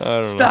 I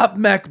don't know. Stop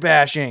mech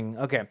bashing.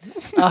 Okay.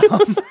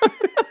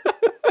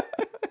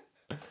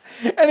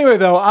 Anyway,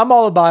 though, I'm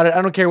all about it.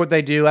 I don't care what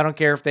they do. I don't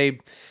care if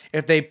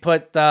they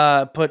put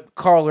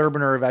Carl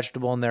Urban or a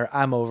vegetable in there.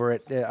 I'm over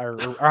it,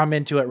 or I'm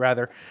into it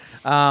rather.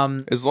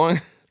 As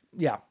long.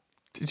 Yeah.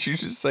 Did you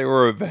just say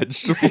we're a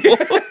vegetable?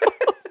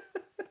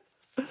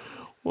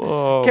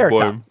 Whoa,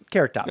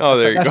 Carrot Top. Oh,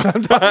 there you go.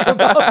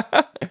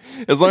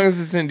 As long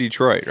as it's in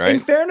Detroit, right? In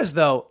fairness,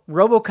 though,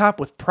 RoboCop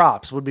with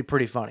props would be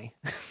pretty funny.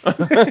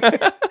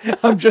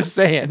 I'm just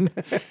saying.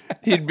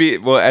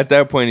 At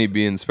that point, he'd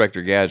be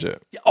Inspector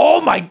Gadget.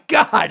 Oh my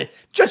God!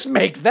 Just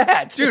make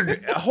that,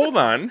 Dude. Hold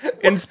on.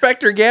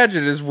 Inspector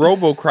Gadget is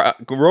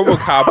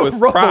RoboCop with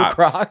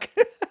props.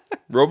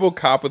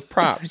 RoboCop with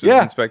props is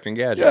Inspector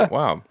Gadget. Yeah.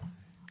 Wow.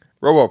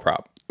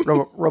 RoboProp.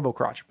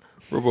 RoboCrotch.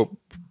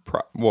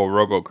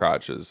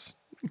 RoboCrotch is.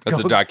 That's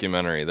a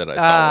documentary that I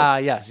saw.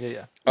 Yeah.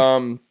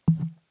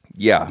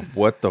 Yeah.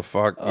 What the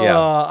fuck? Yeah.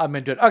 I'm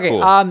into it. Okay.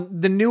 Cool.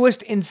 The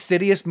newest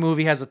Insidious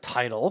movie has a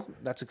title.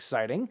 That's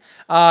exciting.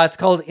 It's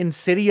called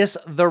Insidious: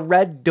 The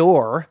Red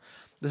Door.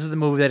 This is the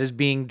movie that is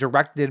being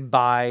directed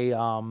by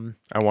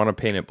I want to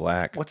paint it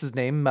black. what's his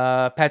name?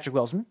 Patrick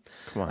Wilson.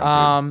 Come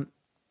on.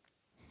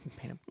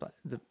 Paint it black.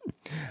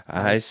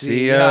 I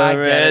see a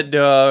red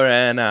door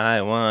and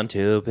I want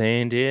to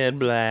paint it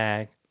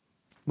black.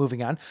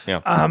 Moving on.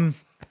 Yeah.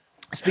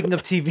 Speaking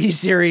of TV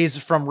series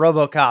from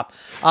RoboCop,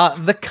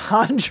 The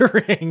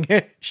Conjuring.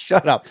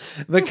 Shut up.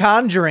 The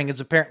Conjuring is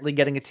apparently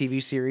getting a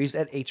TV series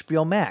at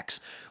HBO Max,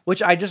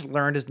 which I just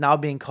learned is now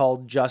being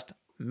called just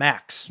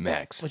Max.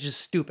 Max. Which is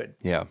stupid.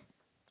 Yeah.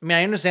 I mean,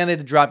 I understand they had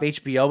to drop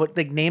HBO, but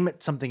they name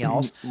it something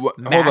else. Hold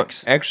on.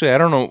 Max. Actually, I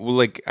don't know.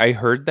 Like, I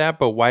heard that,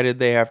 but why did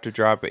they have to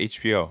drop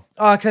HBO?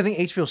 Because I think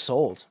HBO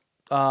sold.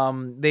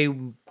 They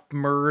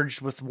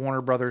merged with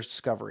Warner Brothers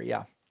Discovery,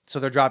 yeah. So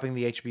they're dropping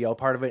the HBO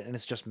part of it, and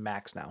it's just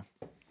Max now.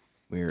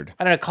 Weird.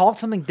 I don't know, call it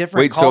something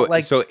different. Wait, call so it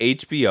like, so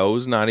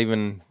HBO's not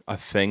even a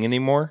thing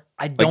anymore?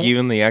 I don't, like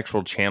even the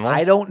actual channel?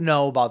 I don't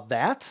know about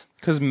that.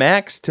 Because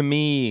Max to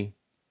me,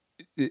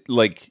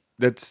 like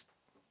that's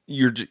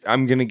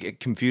I'm gonna get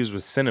confused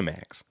with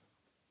Cinemax.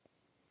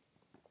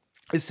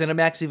 Is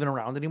Cinemax even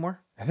around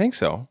anymore? I think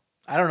so.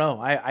 I don't know.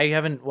 I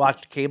haven't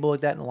watched cable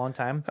like that in a long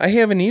time. I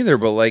haven't either,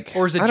 but like,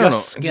 Or is it I don't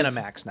just know.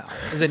 Skinemax now?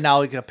 Is it now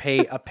like a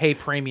pay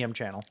premium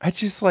channel? I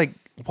just like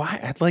why?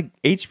 I'd like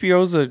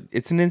HBO's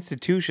it's an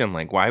institution.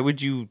 Like, why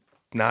would you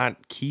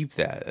not keep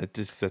that?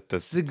 This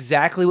is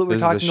exactly what we were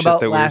this is the talking shit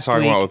about that last we were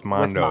talking week about with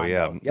Mondo.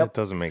 Yeah, Yep. that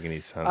doesn't make any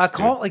sense.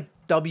 Call it like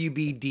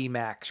WBD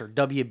Max or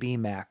WB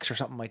Max or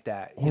something like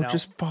that. Or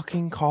just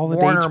fucking call it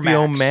Warner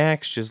HBO Max.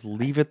 Max. Just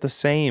leave it the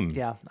same.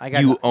 Yeah, I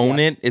got you own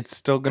it. It's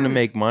still gonna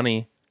make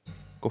money.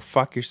 Go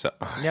fuck yourself.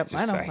 Yep,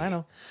 I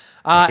know.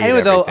 hate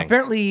Anyway, though, everything.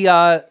 apparently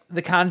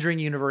the Conjuring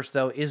universe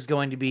though is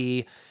going to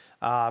be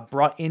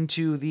brought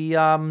into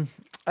the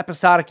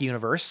episodic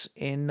universe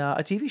in a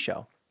TV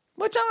show,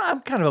 which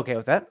I'm kind of okay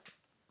with that.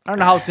 I don't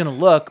know how it's going to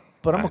look,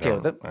 but I'm okay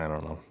with it. I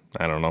don't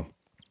know.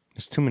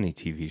 There's too many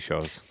TV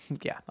shows.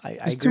 Yeah, I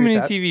There's agree too many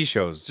with that. TV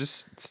shows.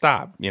 Just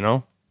stop.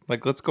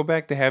 Like let's go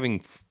back to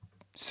having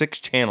 6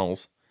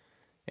 channels,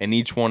 and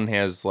each one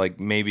has like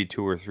maybe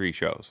 2 or 3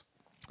 shows.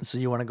 So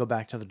you want to go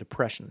back to the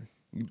Depression?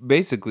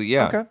 Basically,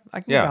 yeah. Okay, I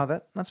can get out of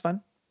that. That's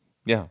fine.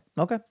 Yeah.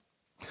 Okay.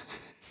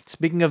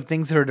 Speaking of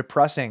things that are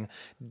depressing,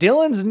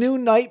 Dylan's New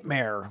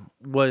Nightmare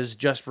was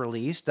just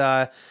released.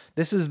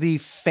 This is the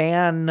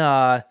fan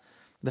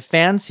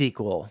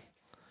sequel,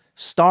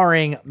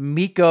 starring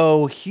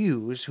Miko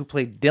Hughes, who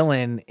played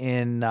Dylan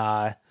in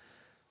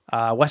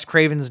Wes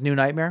Craven's New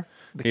Nightmare.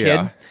 The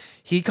kid,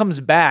 he comes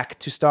back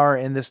to star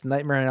in this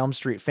Nightmare on Elm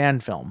Street fan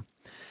film.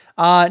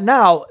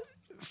 Now,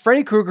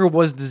 Freddy Krueger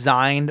was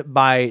designed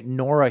by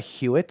Nora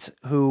Hewitt,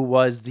 who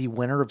was the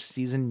winner of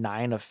season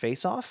 9 of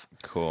Face Off.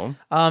 Cool.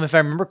 If I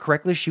remember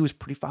correctly, she was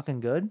pretty fucking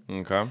good.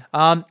 Okay.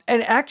 And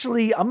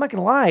actually, I'm not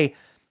gonna lie,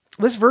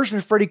 this version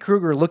of Freddy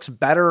Krueger looks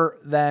better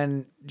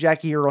than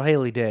Jackie Earle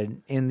Haley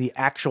did in the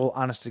actual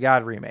Honest to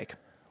God remake.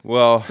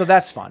 Well, so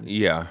that's fun.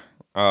 Yeah.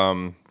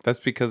 That's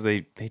because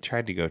they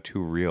tried to go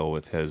too real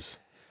with his.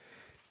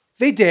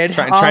 They did.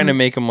 Trying to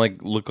make him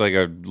look like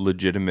a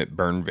legitimate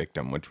burn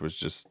victim, which was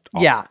just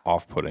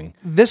off-putting.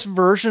 This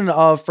version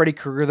of Freddy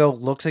Krueger, though,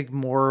 looks like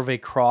more of a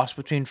cross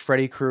between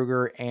Freddy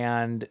Krueger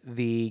and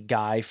the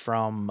guy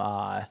from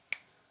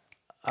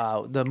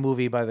the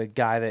movie by the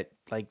guy that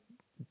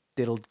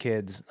diddled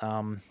kids.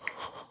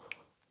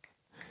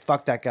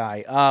 Fuck that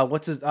guy.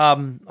 What's his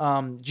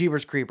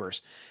Jeepers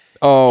Creepers.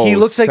 Oh, he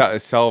looks like Victor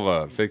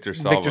Salva. Victor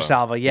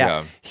Salva,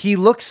 yeah. He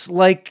looks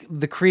like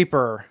the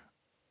Creeper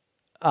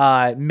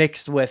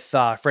mixed with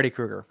Freddy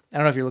Krueger. I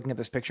don't know if you're looking at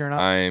this picture or not.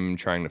 I'm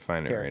trying to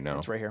find it right now.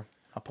 It's right here.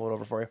 I'll pull it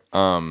over for you.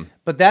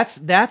 But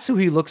that's who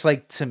he looks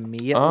like to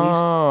me, at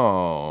least.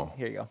 Oh.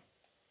 Here you go.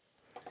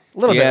 A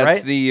little bit,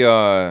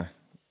 right?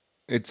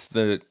 It's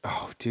the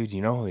dude,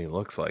 you know who he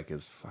looks like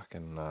is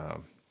fucking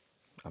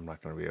I'm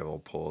not gonna be able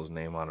to pull his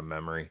name out of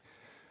memory.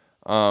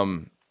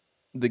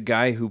 The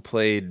guy who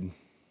played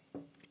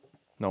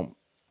No,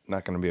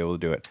 not going to be able to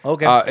do it.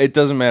 Okay. It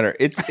doesn't matter.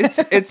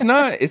 It's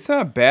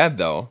not bad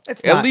though.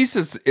 It's not.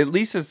 At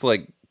least it's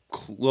like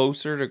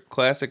closer to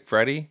classic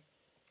Freddy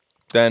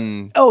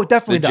than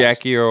definitely the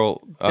Jackie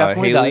Earle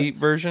Haley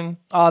version.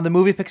 The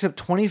movie picks up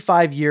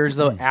 25 years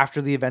though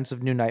after the events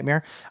of New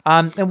Nightmare.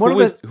 And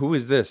who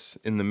is this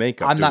in the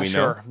makeup? I'm not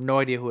sure. No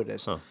idea who it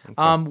is. Huh,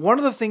 okay. One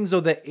of the things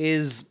though that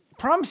is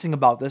promising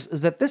about this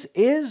is that this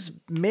is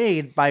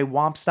made by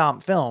Womp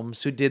Stomp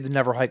Films, who did the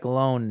Never Hike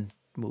Alone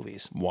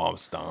movies. Womp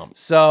Stomp.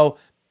 So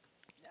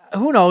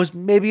who knows?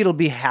 Maybe it'll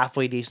be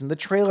halfway decent. The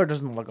trailer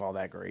doesn't look all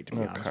that great, to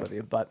be honest with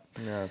you. But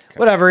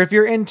whatever. If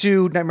you're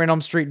into Nightmare on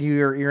Elm Street and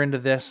you're into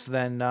this,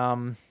 then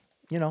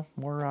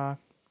more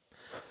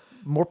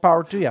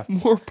power to you.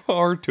 More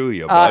power to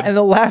you, bud. And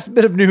the last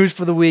bit of news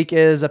for the week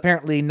is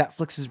apparently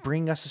Netflix is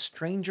bringing us a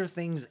Stranger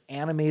Things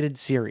animated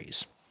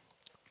series.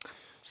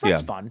 So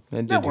that's fun.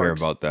 I did hear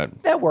about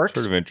that. That works.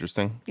 Sort of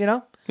interesting. Yeah.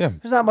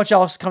 There's not much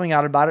else coming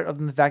out about it other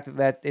than the fact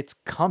that it's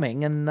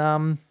coming,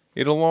 and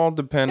it'll all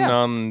depend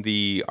on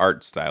the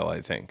art style,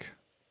 I think.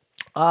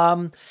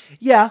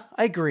 Yeah,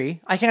 I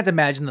agree. I can't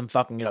imagine them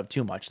fucking it up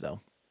too much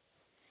though.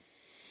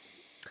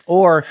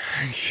 Or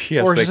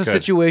or it's a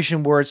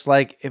situation where it's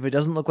like, if it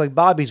doesn't look like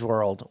Bobby's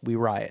World, we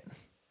riot.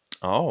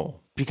 Oh.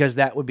 Because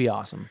that would be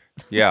awesome.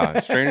 Yeah,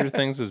 Stranger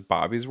Things is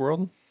Bobby's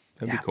World?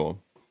 That'd be cool.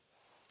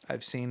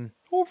 I've seen...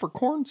 Oh, for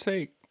corn's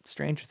sake.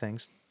 Stranger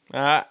Things. All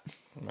right.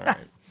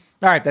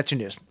 All right, that's your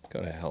news.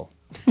 Go to hell.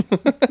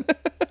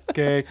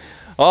 Okay.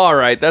 All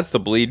right, that's the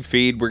bleed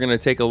feed. We're going to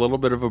take a little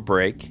bit of a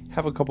break,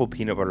 have a couple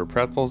peanut butter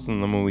pretzels,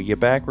 and then when we get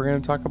back, we're going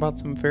to talk about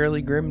some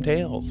fairly grim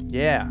tales.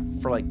 Yeah,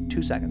 for like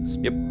 2 seconds.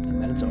 Yep.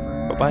 And then it's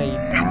over.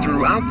 Bye-bye.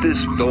 Throughout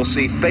this, they'll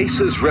see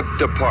faces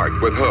ripped apart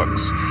with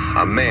hooks,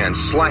 a man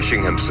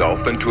slashing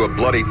himself into a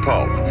bloody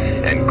pulp,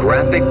 and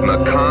graphic,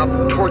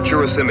 macabre,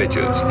 torturous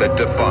images that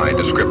defy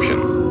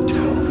description.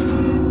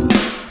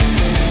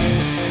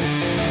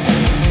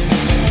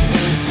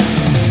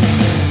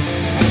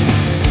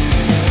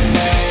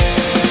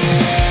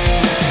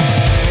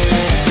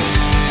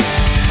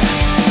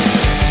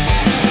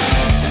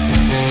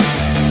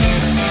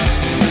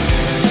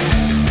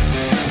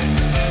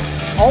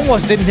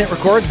 Almost didn't hit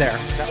record there.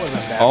 That wasn't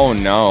bad. Oh,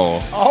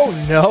 no.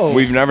 Oh, no.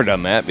 We've never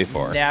done that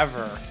before.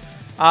 Never.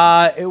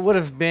 It would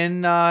have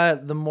been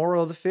the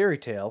moral of the fairy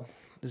tale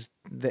is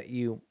that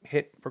you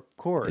hit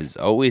record. Is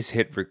always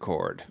hit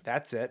record.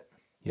 That's it.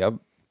 Yep.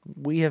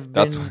 We have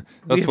been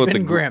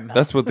Grimm.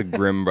 That's what the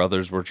Grimm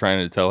brothers were trying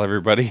to tell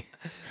everybody.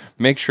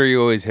 Make sure you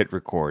always hit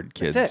record,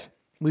 kids. That's it.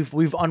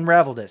 We've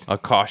unraveled it. A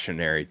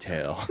cautionary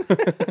tale.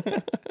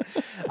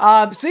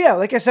 So yeah,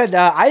 like I said,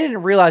 I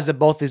didn't realize that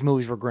both these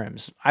movies were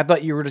Grimms. I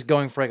thought you were just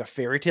going for like a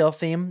fairy tale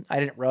theme. I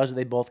didn't realize that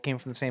they both came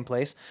from the same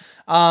place.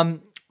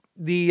 Like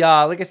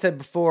I said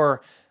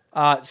before,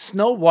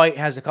 Snow White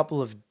has a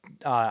couple of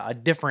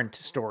different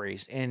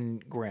stories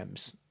in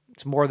Grimm's.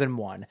 It's more than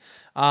one.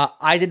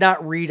 I did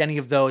not read any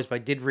of those, but I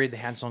did read the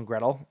Hansel and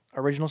Gretel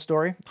original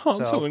story.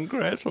 Hansel and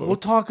Gretel. We'll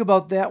talk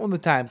about that when the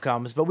time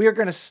comes. But we are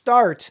going to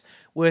start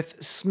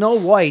with Snow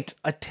White,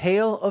 A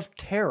Tale of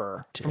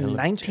Terror from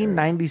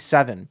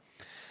 1997.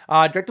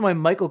 Directed by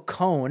Michael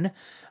Cohn.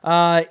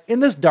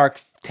 In this dark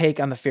take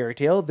on the fairy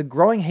tale, the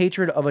growing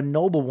hatred of a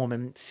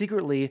noblewoman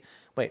secretly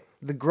a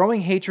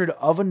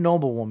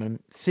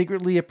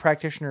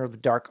practitioner of the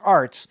dark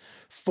arts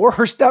for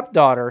her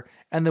stepdaughter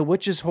and the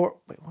witch's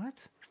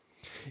what?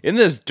 In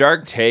this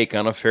dark take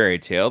on a fairy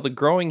tale, the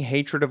growing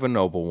hatred of a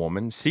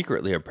noblewoman,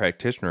 secretly a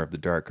practitioner of the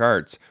dark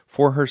arts,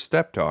 for her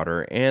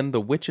stepdaughter, and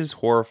the witch's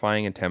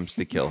horrifying attempts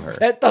to kill her.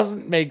 That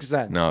doesn't make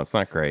sense. No, it's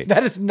not great.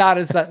 That is not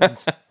a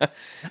sentence.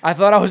 I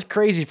thought I was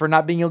crazy for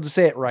not being able to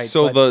say it right.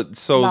 So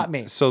not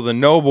me. So the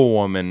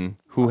noblewoman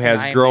who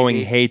has IMDb.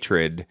 growing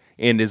hatred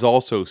and is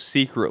also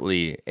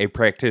secretly a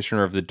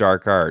practitioner of the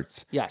dark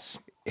arts. Yes.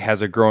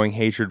 Has a growing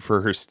hatred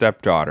for her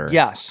stepdaughter.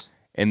 Yes.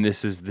 And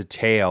this is the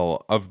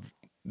tale of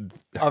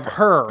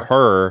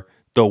her,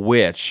 the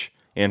witch,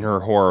 and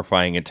her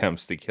horrifying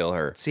attempts to kill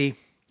her. See?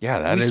 Yeah,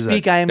 that We is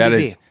speak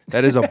IMDb.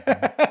 that is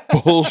a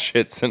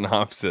bullshit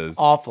synopsis.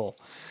 Awful.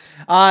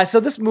 So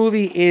this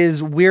movie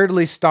is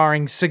weirdly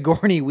starring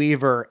Sigourney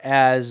Weaver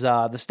as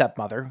the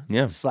stepmother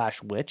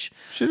 / witch.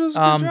 She does a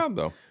good job,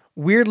 though.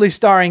 Weirdly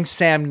starring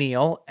Sam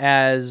Neill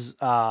as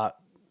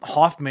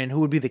Hoffman, who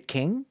would be the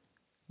king.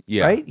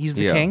 Yeah. Right? He's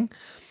the king.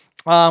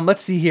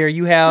 Let's see here.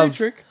 You have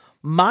Frederick.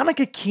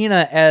 Monica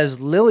Keenan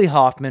as Lily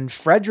Hoffman,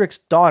 Frederick's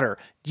daughter.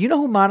 Do you know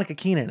who Monica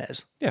Keenan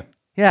is? Yeah.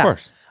 Yeah. Of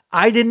course.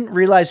 I didn't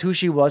realize who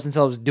she was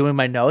until I was doing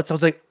my notes. I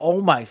was like,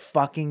 oh my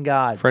fucking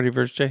God. Freddy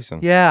vs.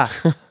 Jason. Yeah.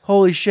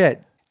 Holy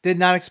shit. Did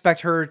not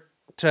expect her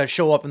to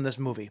show up in this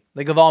movie.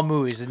 Like, of all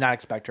movies, did not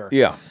expect her.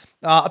 Yeah.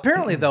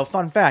 Apparently, though,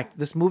 fun fact,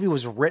 this movie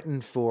was written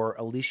for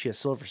Alicia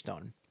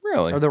Silverstone.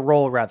 Really? Or the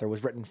role, rather,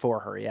 was written for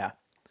her, yeah.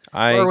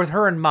 I Or with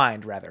her in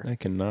mind, rather. I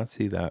cannot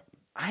see that.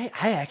 I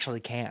actually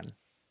can,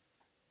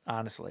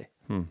 honestly.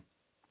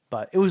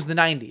 But it was the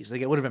 90s. Like,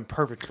 it would have been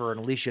perfect for an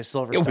Alicia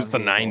Silverstone. It was the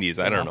vehicle, 90s.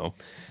 I don't know.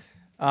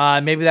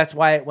 Maybe that's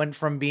why it went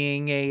from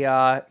being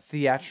a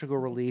theatrical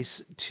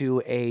release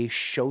to a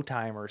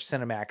Showtime or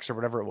Cinemax or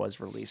whatever it was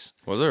release.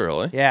 Was it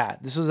really? Yeah,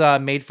 this was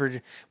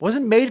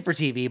wasn't made for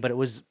TV, but it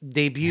was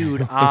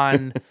debuted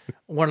on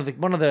one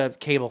of the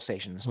cable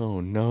stations. Oh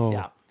no.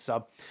 Yeah.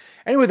 So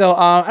anyway, though,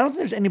 I don't think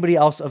there's anybody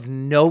else of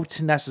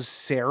note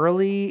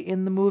necessarily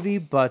in the movie,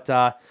 but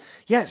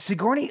yeah,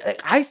 Sigourney.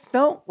 I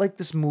felt like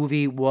this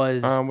movie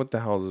was. What the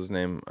hell is his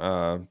name?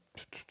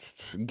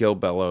 Gil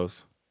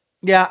Bellows.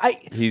 Yeah,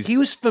 he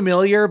was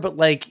familiar, but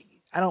like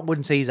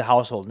wouldn't say he's a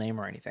household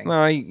name or anything.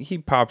 No, he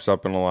pops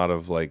up in a lot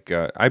of like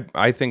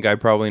I think I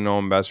probably know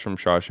him best from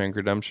Shawshank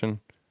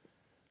Redemption.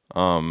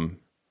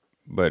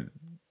 But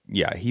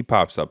yeah, he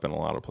pops up in a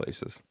lot of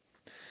places.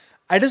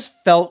 I just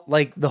felt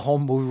like the whole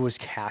movie was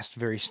cast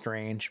very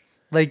strange.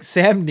 Like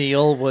Sam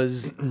Neill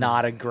was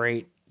not a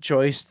great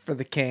choice for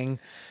the king.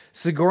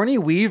 Sigourney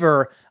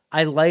Weaver,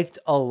 I liked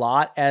a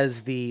lot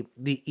as the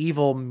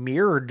evil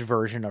mirrored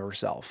version of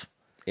herself.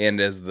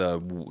 And as the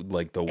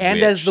witch,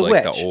 as the like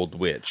witch. the old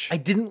witch. I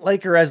didn't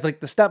like her as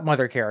like the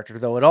stepmother character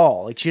though at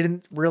all. Like she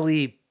didn't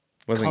really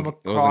come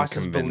across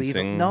as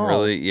believable. No,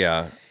 really,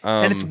 yeah.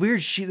 And it's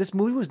weird. This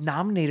movie was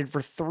nominated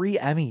for 3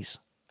 Emmys.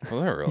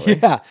 Was it really?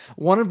 Yeah,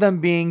 one of them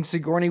being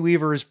Sigourney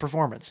Weaver's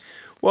performance.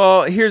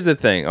 Well, here's the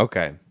thing.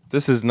 Okay,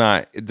 this is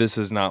not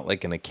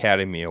like an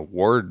Academy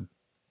Award.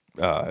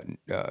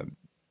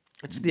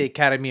 It's the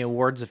Academy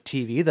Awards of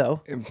TV,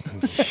 though.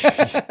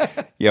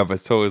 Yeah,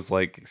 but so is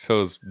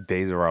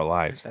Days of Our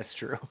Lives. That's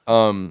true.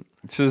 So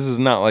this is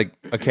not like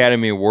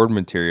Academy Award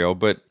material,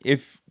 but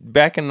if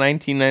back in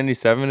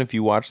 1997, if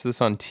you watched this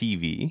on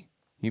TV,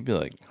 you'd be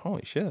like,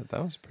 "Holy shit,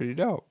 that was pretty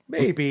dope."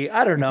 Maybe,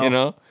 I don't know. You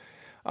know,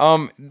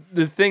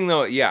 the thing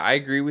though, yeah, I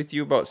agree with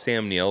you about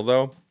Sam Neill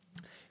though.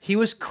 He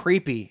was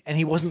creepy, and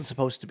he wasn't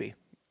supposed to be.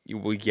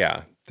 Well,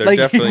 yeah,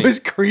 he was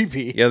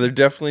creepy. Yeah, there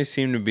definitely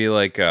seemed to be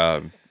like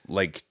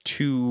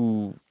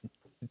too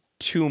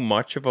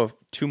much of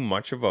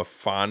a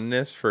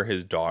fondness for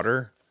his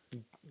daughter.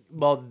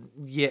 Well,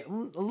 yeah,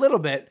 a little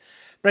bit,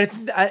 but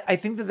I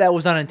think that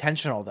was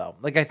unintentional though.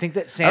 Like I think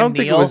that Sam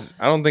Neill.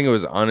 I don't think it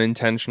was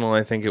unintentional.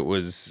 I think it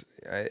was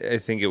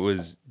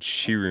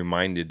she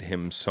reminded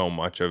him so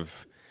much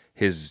of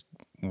his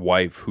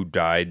wife who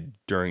died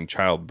during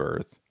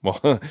childbirth.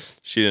 Well,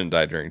 she didn't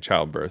die during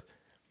childbirth.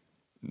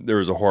 There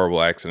was a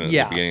horrible accident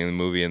at the beginning of the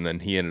movie, and then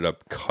he ended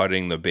up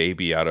cutting the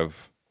baby out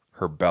of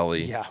her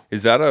belly. Yeah.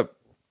 Is that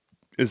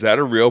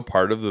a real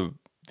part of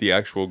the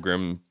actual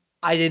Grimm?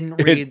 I didn't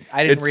read.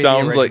 I didn't read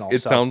sounds the original, like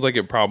it sounds like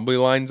it probably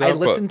lines up. I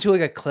listened to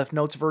like a Cliff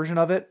Notes version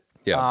of it.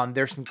 Yeah.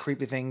 There's some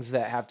creepy things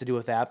that have to do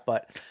with that,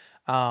 but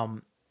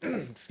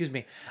excuse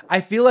me.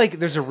 I feel like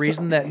there's a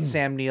reason that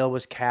Sam Neill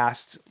was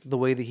cast the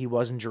way that he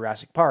was in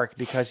Jurassic Park,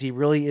 because he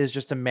really is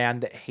just a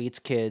man that hates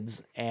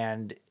kids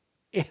and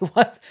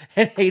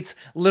hates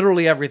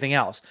literally everything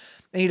else.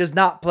 And he does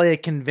not play a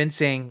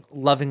convincing,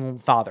 loving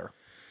father.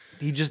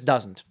 He just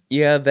doesn't.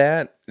 Yeah,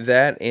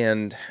 that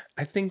and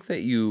I think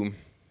that you,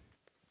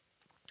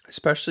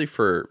 especially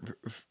for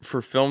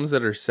films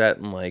that are set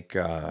in like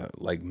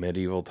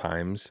medieval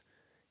times,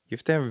 you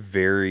have to have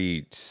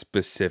very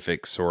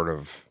specific sort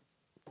of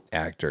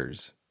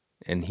actors,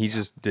 and he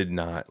just did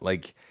not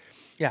like.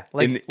 Yeah,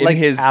 in like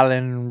his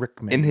Alan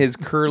Rickman. in his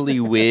curly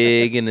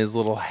wig and his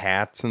little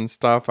hats and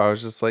stuff. I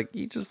was just like,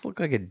 you just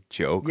look like a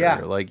Joker. Yeah,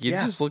 Like you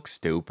yeah. just look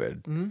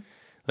stupid. Mm-hmm.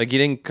 Like you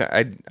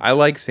didn't. I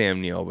like Sam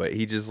Neill, but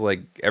he just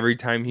like every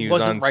time he was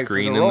Wasn't on right for the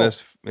screen role.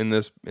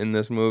 in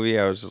this movie,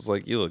 I was just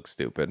like, you look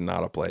stupid,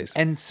 not a place.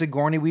 And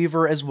Sigourney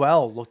Weaver as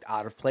well looked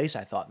out of place,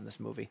 I thought, in this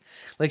movie.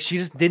 Like, she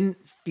just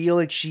didn't feel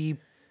like she...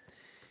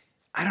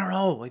 I don't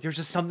know. Like, there's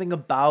just something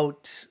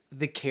about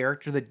the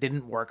character that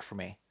didn't work for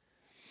me.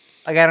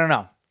 Like, I don't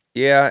know.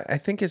 Yeah, I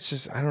think it's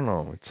just I don't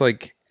know. It's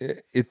like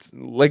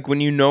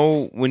when you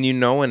know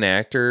an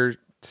actor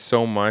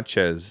so much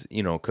as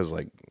because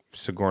like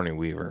Sigourney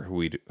Weaver,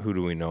 who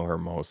do we know her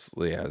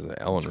mostly as?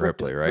 Ellen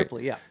Ripley, right?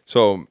 Ripley, yeah.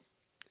 So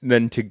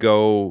then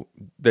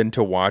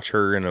to watch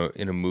her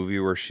in a movie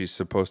where she's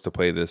supposed to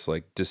play this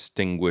like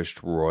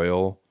distinguished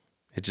royal,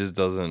 it just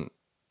doesn't.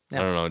 Yeah.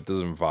 I don't know. It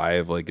doesn't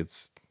vibe. Like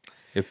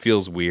it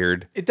feels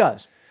weird. It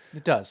does.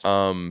 It does.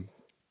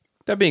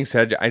 That being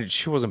said,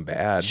 she wasn't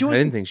bad. I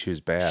didn't think she was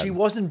bad. She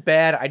wasn't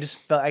bad. I just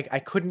felt like I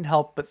couldn't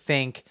help but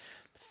think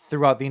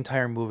throughout the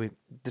entire movie,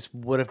 this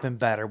would have been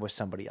better with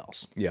somebody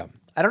else. Yeah.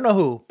 I don't know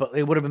who, but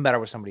it would have been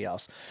better with somebody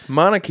else.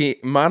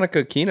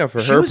 Monica Keena,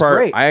 for She her was part,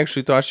 great. I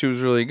actually thought she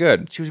was really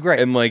good. She was great.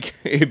 And like,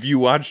 if you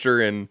watched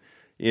her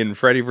in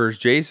Freddy vs.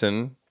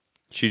 Jason,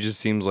 she just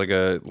seems like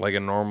a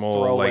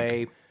normal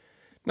Throwaway. like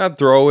not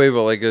throwaway,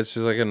 but like it's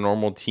just like a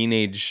normal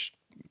teenage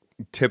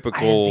typical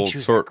I didn't think she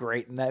was that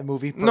great in that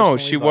movie. No,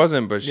 she but,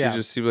 wasn't, but she yeah.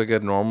 just seemed like a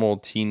normal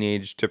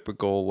teenage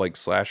typical like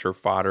slasher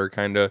fodder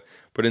kind of.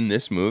 But in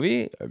this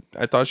movie,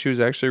 I thought she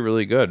was actually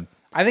really good.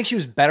 I think she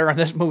was better on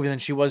this movie than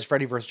she was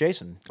Freddy vs.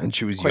 Jason. And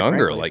she was quite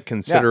younger, frankly. like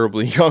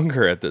considerably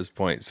younger at this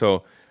point.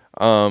 So,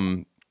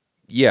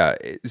 yeah.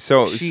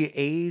 So She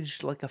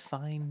aged like a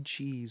fine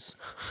cheese.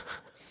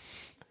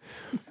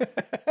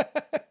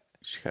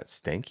 she got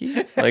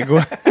stanky? Like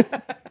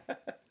what?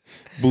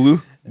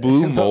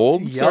 Blue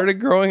mold Yep. started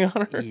growing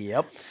on her?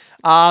 Yep.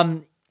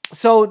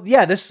 So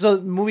yeah, this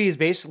movie is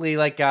basically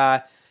like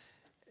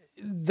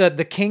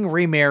the king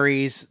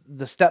remarries,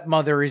 the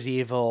stepmother is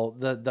evil,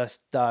 the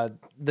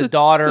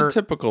daughter, The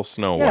typical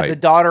Snow yeah, White. the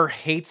daughter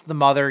hates the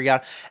mother.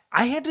 Yeah,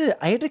 I had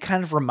to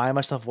kind of remind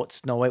myself what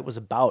Snow White was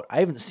about. I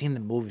haven't seen the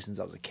movie since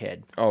I was a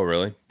kid. Oh,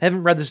 really? I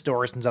haven't read the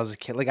story since I was a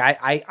kid. Like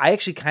I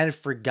actually kind of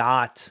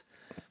forgot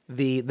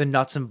the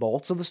nuts and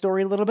bolts of the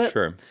story a little bit.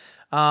 Sure.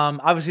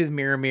 Obviously the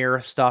mirror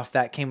stuff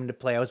that came into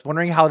play. I was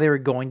wondering how they were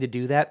going to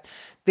do that.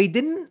 They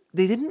didn't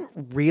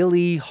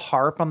really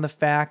harp on the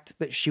fact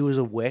that she was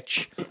a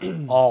witch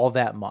all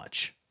that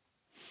much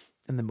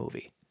in the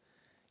movie.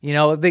 You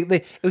know,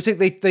 it was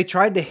like they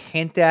tried to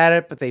hint at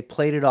it, but they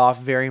played it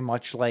off very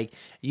much like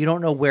you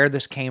don't know where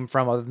this came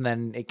from other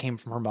than it came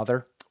from her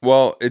mother.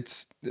 Well,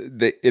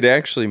 it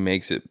actually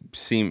makes it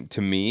seem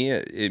to me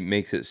it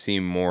makes it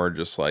seem more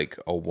just like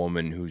a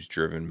woman who's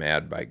driven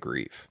mad by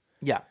grief.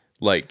 Yeah.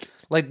 Like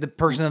the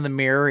person in the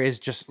mirror is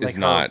just like is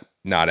not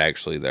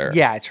actually there.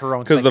 Yeah, it's her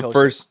own because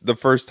psychosis. the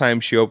first time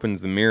she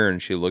opens the mirror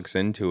and she looks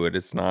into it,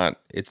 it's not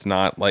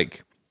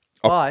like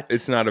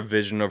it's not a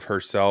vision of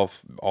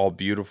herself all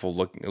beautiful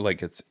looking,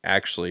 like it's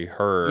actually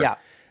her. Yeah.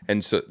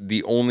 And so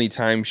the only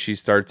time she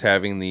starts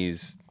having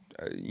these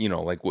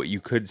like what you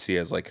could see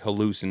as like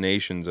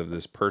hallucinations of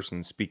this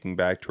person speaking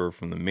back to her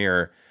from the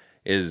mirror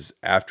is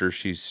after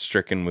she's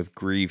stricken with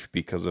grief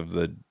because of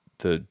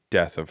the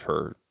death of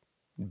her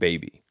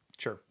baby.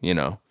 Sure.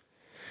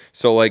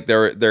 So like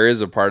there is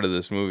a part of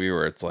this movie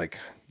where it's like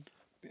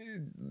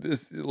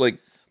this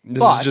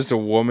is just a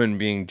woman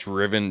being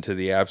driven to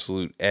the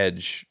absolute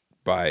edge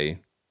by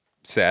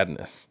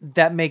sadness.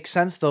 That makes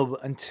sense though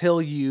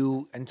until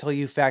you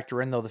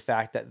factor in though the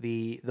fact that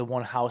the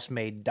one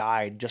housemaid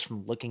died just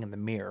from looking in the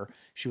mirror.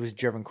 She was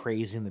driven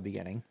crazy in the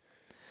beginning.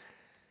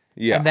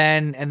 Yeah.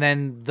 And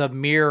then the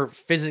mirror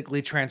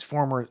physically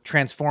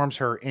transforms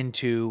her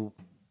into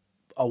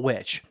a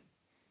witch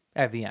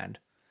at the end.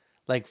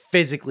 Like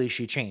physically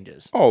she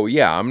changes. Oh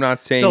yeah, I'm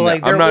not saying So,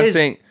 that, like, I'm not is-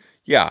 saying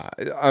yeah,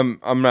 I'm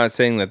not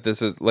saying that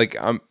this is like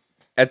I'm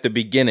at the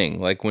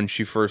beginning, like when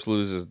she first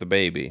loses the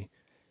baby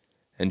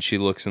and she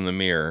looks in the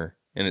mirror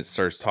and it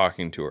starts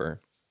talking to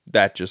her.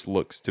 That just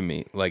looks to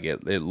me like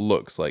it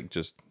looks like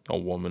just a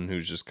woman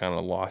who's just kind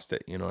of lost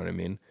it, you know what I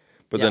mean?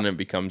 But then it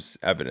becomes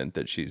evident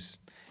that she's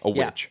a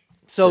witch.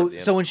 So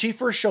when she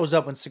first shows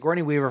up, when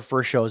Sigourney Weaver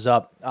first shows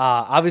up,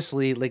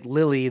 obviously like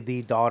Lily,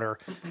 the daughter,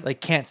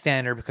 like can't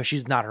stand her because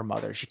she's not her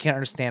mother. She can't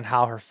understand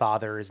how her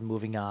father is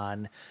moving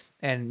on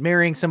and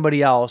marrying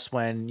somebody else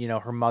when,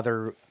 her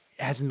mother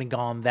hasn't been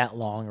gone that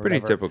long or Pretty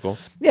whatever. typical.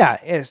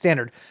 Yeah,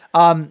 standard.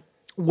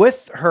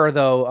 With her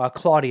though,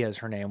 Claudia is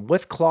her name.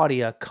 With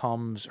Claudia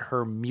comes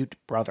her mute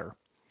brother,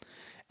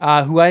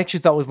 who I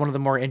actually thought was one of the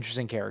more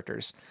interesting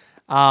characters.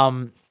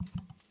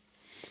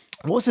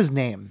 What was his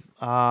name?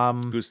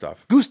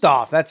 Gustav.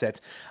 Gustav, that's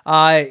it.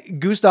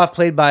 Gustav,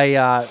 played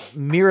by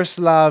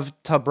Miroslav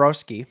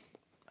Taborski.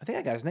 I think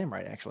I got his name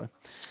right, actually.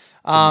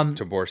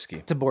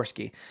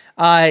 Taborski.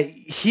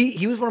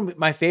 He was one of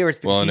my favorites.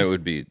 Well, and it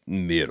would be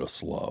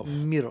Miroslav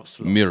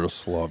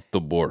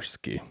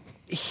Taborski.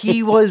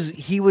 he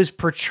was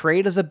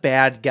portrayed as a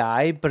bad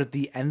guy, but at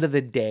the end of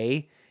the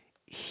day,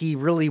 he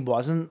really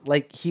wasn't.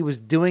 Like, he was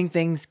doing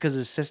things because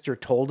his sister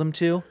told him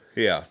to.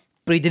 Yeah.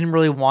 But he didn't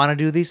really want to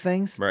do these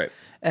things. Right.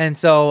 And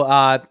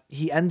so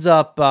he ends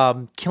up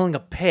killing a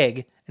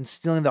pig and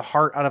stealing the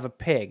heart out of a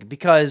pig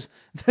because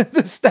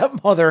the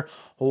stepmother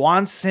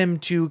wants him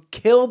to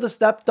kill the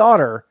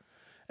stepdaughter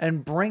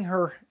and bring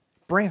her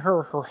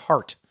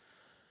heart.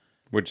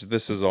 Which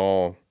this is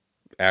all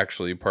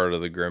actually part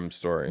of the Grimm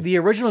story. The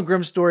original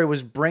Grimm story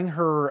was bring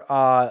her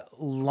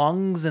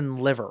lungs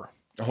and liver.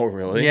 Oh,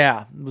 really?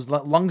 Yeah, it was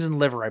lungs and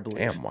liver, I believe.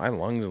 Damn, why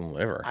lungs and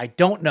liver? I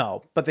don't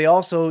know, but she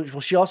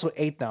also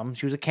ate them.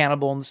 She was a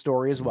cannibal in the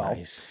story as well.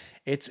 Nice.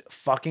 It's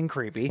fucking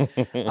creepy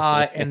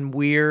and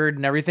weird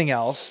and everything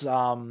else.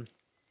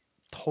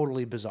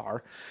 Totally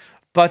bizarre.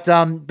 But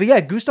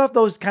yeah, Gustav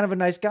though is kind of a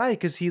nice guy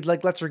because he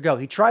like lets her go.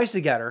 He tries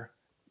to get her,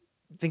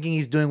 thinking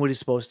he's doing what he's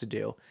supposed to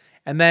do.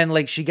 And then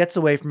like she gets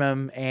away from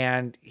him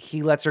and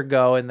he lets her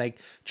go and like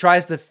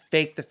tries to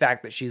fake the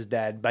fact that she's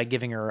dead by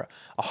giving her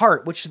a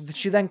heart, which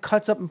she then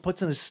cuts up and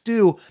puts in a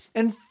stew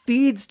and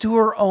feeds to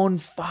her own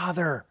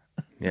father.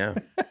 Yeah,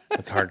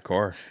 that's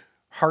hardcore.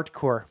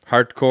 Hardcore.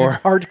 Hardcore.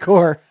 It's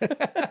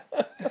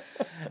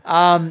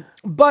hardcore.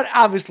 But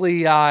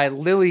obviously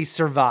Lily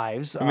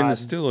survives. I mean, the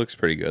stew looks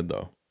pretty good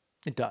though.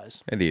 It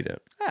does. I'd eat it.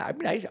 Yeah, I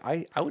mean,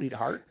 I would eat a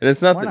heart. And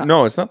it's not Why not?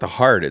 no, it's not the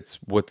heart. It's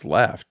what's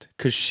left.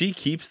 Because she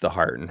keeps the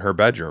heart in her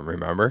bedroom.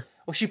 Remember?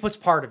 Well, she puts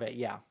part of it.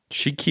 Yeah.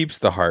 She keeps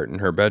the heart in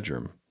her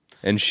bedroom,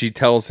 and she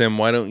tells him,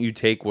 "Why don't you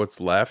take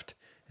what's left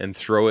and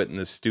throw it in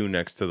the stew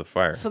next to the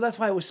fire?" So that's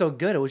why it was so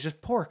good. It was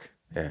just pork.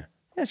 Yeah.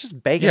 Yeah, it's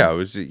just bacon. Yeah, it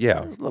was.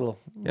 Yeah. It was a little.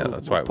 Yeah,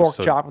 that's little why it pork was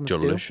so chop in the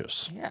delicious.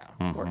 Stew. Yeah,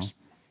 of course.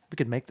 We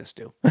could make this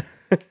stew.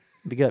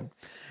 It'd be good.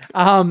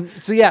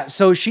 So yeah,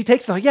 so she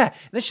takes the and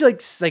then she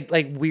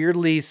like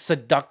weirdly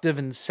seductive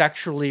and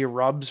sexually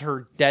rubs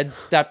her dead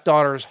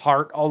stepdaughter's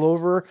heart all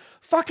over.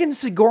 Fucking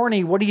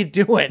Sigourney, what are you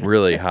doing?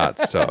 Really hot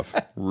stuff.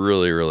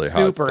 Really, really hot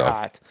Super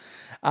stuff.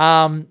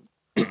 hot.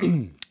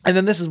 And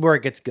then this is where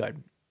it gets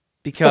good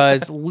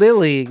because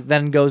Lily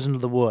then goes into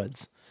the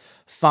woods,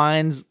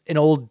 finds an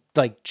old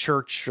like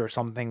church or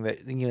something that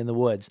in the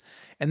woods.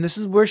 And this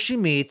is where she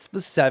meets the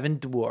 7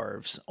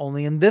 dwarves.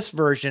 Only in this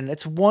version,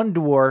 it's 1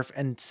 dwarf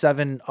and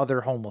 7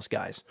 other homeless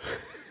guys.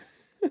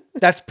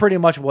 That's pretty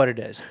much what it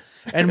is.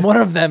 And one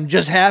of them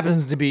just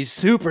happens to be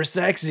super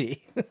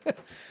sexy.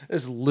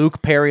 This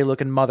Luke Perry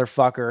looking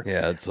motherfucker.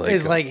 Yeah, it's like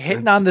is like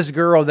hitting on this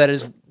girl that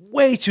is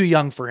way too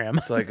young for him.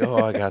 It's like,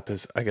 oh, I got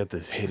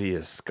this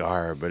hideous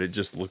scar, but it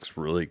just looks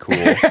really cool.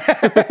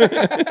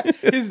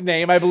 His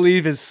name, I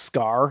believe, is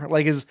Scar.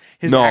 Like his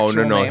no,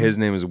 actual name. His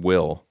name is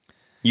Will.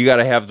 You got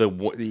to have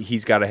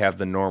he's got to have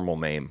the normal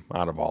name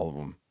out of all of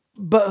them.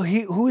 But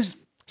who's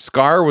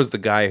Scar was the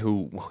guy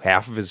who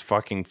half of his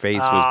fucking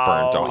face was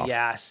burnt off.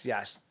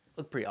 Yes.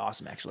 Looked pretty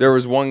awesome, actually. There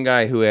was one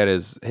guy who had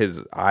his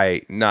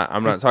eye. I'm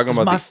not talking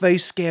about my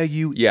face scare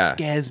you. Yeah, it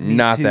scares me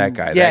not too. that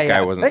guy. Yeah, that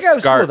guy wasn't. That guy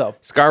was Scar, cool though.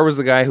 Scar was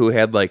the guy who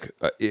had like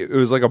it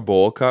was like a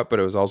bowl cut, but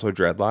it was also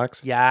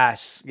dreadlocks.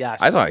 Yes.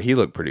 I thought he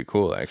looked pretty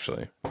cool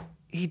actually.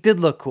 He did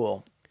look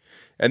cool.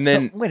 And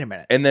then wait a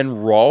minute. And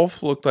then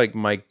Rolf looked like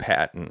Mike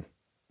Patton.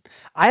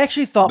 I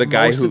actually thought the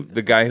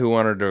guy who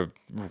wanted to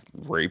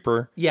rape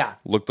her. Yeah,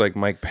 looked like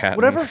Mike Patton.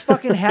 Whatever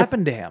fucking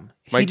happened to him,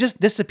 he just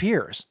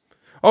disappears.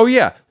 Oh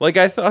yeah, like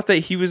I thought that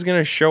he was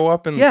gonna show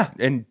up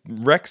and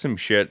wreck some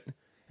shit,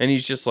 and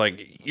he's just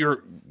like,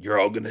 you're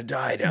all gonna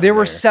die down there. There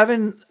were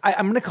 7.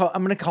 I'm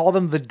gonna call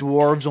them the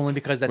dwarves only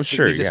because that's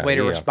the easiest way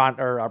to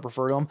respond or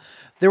refer to them.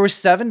 There were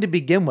 7 to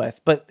begin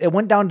with, but it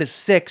went down to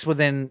 6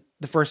 within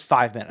the first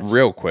 5 minutes.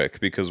 Real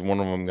quick, because one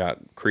of them got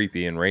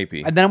creepy and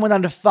rapey. And then it went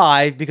down to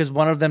 5 because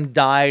one of them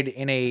died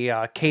in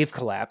a cave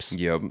collapse.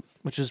 Yep.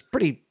 Which is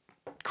pretty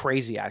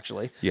crazy,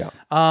 actually. Yeah.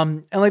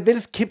 And like they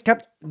just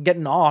kept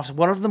getting off.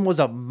 One of them was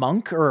a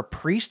monk or a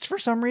priest for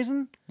some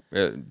reason.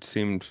 It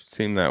seemed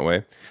that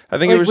way. I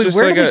think like, it was just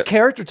where like did these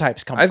character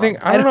types come from?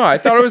 I don't know. I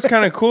thought it was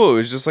kind of cool. It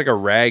was just like a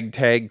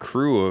ragtag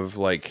crew of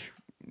like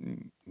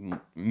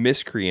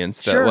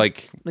miscreants that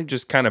like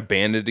just kind of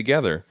banded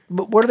together.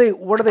 But what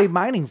are they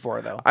mining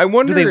for though? I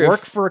wonder. Do they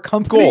work for a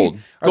company?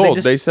 Gold.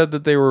 They said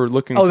that they were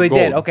looking. Oh, for they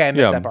gold. did. Okay, I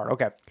missed that part.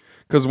 Okay.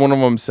 Because one of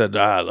them said,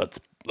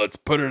 let's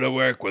put her to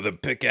work with a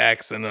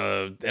pickaxe and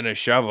a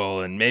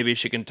shovel, and maybe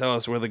she can tell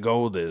us where the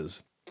gold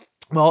is.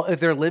 Well, if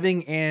they're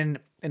living in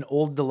an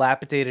old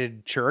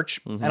dilapidated church,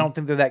 I don't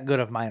think they're that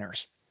good of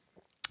miners.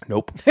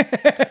 Nope.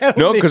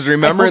 No, because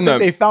remember in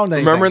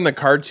the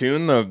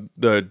cartoon,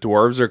 the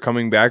dwarves are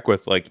coming back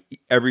with like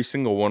every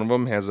single one of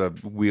them has a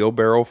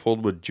wheelbarrow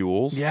filled with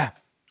jewels. Yeah.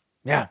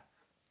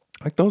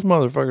 Like those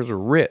motherfuckers are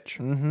rich.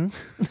 Mm-hmm.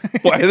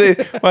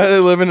 why are they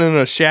living in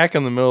a shack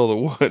in the middle of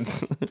the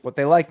woods? What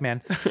they like,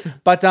 man.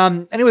 But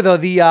anyway, though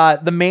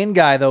the main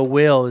guy though,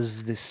 Will,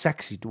 is the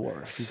sexy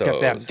dwarf. He's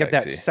got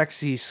that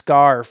sexy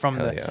scar from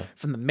the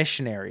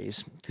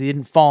missionaries. He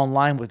didn't fall in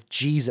line with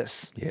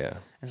Jesus. Yeah.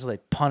 And so they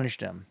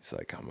punished him. He's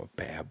like, I'm a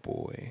bad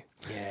boy.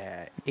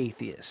 Yeah,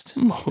 atheist.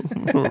 I'm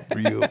a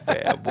real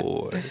bad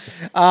boy.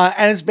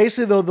 And it's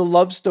basically though the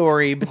love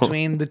story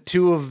between the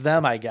two of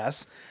them, I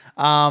guess.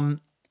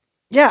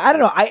 Yeah, I don't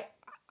know.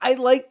 I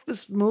liked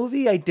this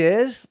movie. I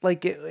did.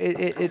 Like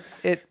it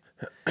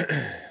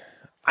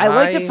I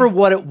liked it for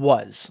what it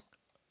was.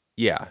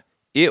 Yeah.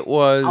 It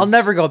was. I'll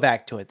never go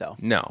back to it though.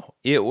 No.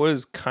 It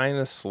was kind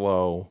of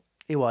slow.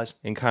 It was.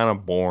 And kind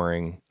of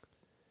boring.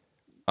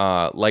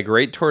 Like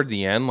right toward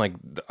the end, like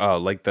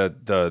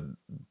the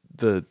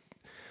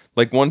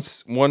like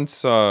once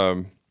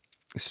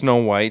Snow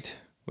White,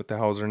 what the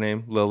hell's her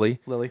name? Lily.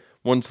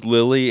 Once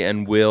Lily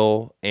and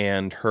Will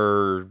and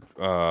her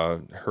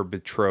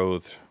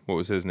betrothed, what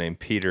was his name?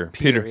 Peter.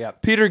 Yeah.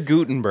 Peter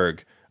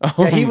Gutenberg.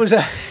 Yeah, he was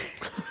a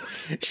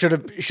should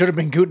have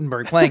been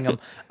Gutenberg playing him.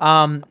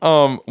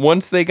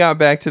 Once they got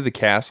back to the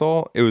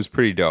castle, it was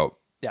pretty dope.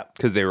 Yeah.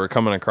 Because they were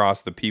coming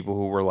across the people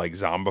who were like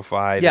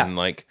zombified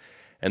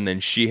and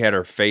then she had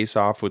her face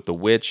off with the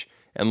witch,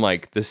 and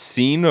like the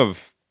scene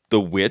of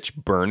the witch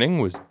burning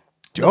was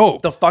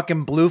dope. The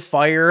fucking blue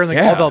fire, like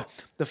all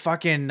the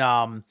fucking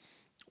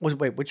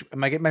which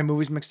am I getting my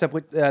movies mixed up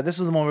with? This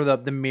is the one where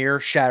the mirror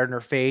shattered in her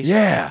face.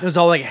 Yeah, it was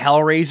all like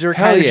Hellraiser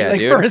Hell kind of yeah, shit, like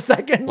dude. for a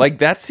second. Like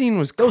that scene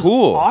was cool,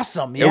 was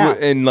awesome. Yeah,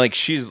 and like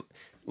she's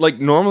like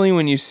normally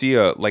when you see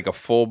a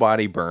full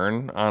body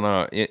burn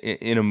on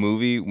in a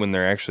movie when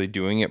they're actually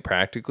doing it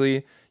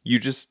practically, you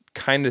just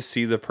kind of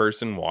see the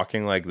person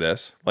walking like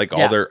this, like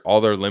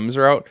all their limbs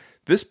are out.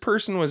 This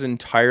person was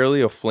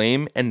entirely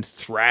aflame and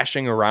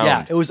thrashing around.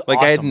 Yeah, it was like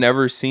awesome. I had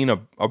never seen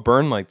a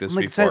burn like this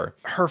before.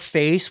 Her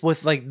face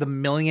with like the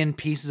million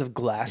pieces of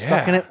glass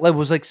stuck in it, like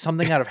was like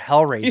something out of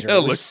Hellraiser. Yeah,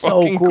 it was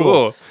so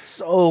cool.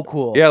 So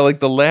cool. Yeah, like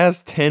the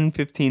last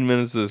 10-15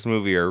 minutes of this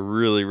movie are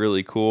really,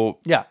 really cool.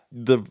 Yeah.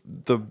 The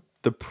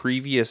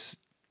previous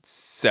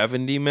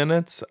 70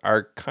 minutes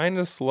are kind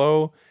of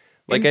slow.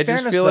 Like I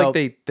just feel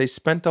like they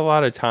spent a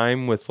lot of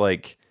time with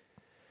like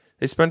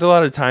they spent a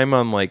lot of time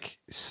on like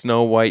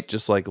Snow White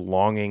just like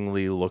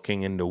longingly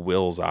looking into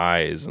Will's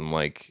eyes and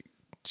like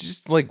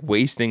just like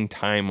wasting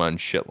time on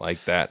shit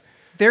like that.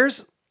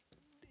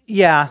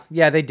 Yeah,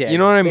 they did. You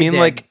know what I mean? Did.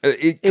 Like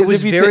it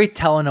was very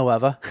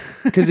telenovela.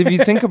 Because if you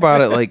think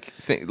about it, like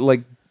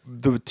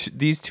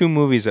these two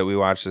movies that we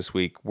watched this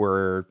week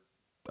were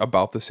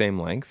about the same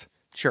length.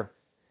 Sure.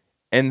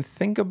 And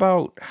think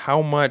about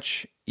how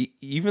much,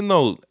 even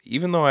though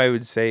I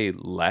would say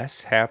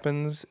less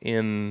happens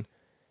in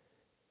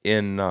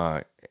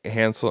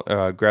Hansel,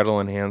 Gretel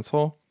and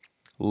Hansel,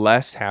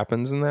 less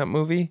happens in that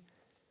movie.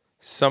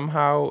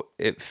 Somehow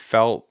it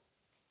felt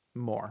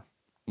more.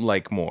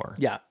 Like more.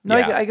 Yeah. No,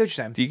 yeah. I get what you're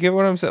saying. Do you get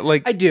what I'm saying?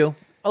 Like I do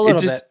a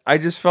little bit. I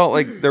just felt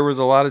like there was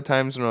a lot of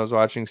times when I was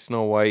watching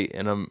Snow White,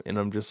 and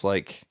I'm just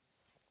like,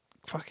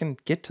 fucking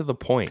get to the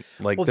point.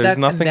 Like there's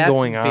nothing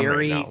going on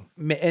right now.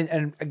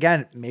 And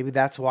again, maybe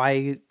that's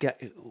why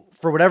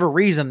for whatever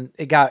reason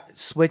it got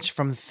switched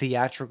from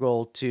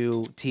theatrical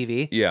to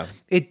TV. Yeah.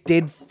 It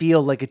did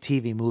feel like a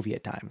TV movie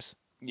at times.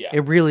 Yeah.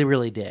 It really,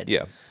 really did.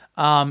 Yeah.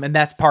 And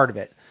that's part of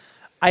it.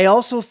 I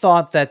also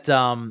thought that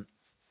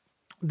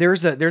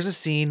there's a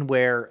scene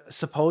where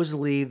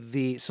supposedly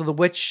the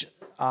witch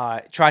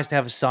tries to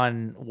have a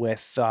son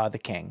with the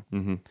king.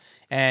 Mm-hmm.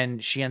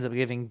 And she ends up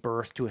giving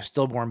birth to a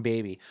stillborn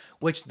baby,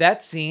 which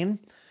that scene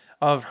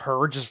of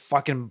her just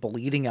fucking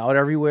bleeding out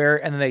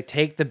everywhere, and then they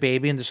take the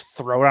baby and just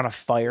throw it on a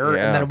fire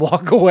and then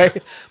walk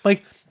away.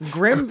 Like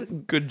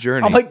Grimm, good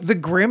journey. I'm like, the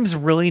Grimms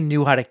really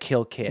knew how to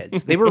kill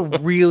kids. They were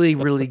really,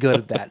 really good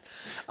at that.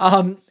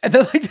 And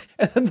then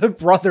the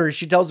brother,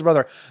 she tells the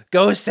brother,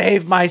 "Go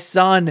save my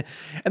son."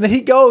 And then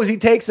he goes, he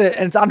takes it,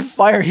 and it's on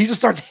fire. He just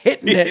starts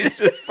hitting it. He's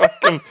just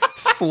fucking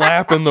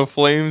slapping the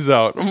flames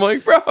out. I'm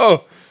like,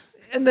 bro.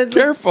 And then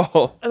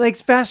careful. And like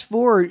fast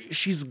forward,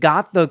 she's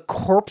got the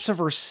corpse of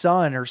her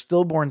son, her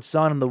stillborn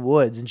son, in the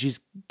woods, and she's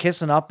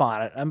kissing up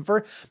on it.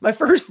 My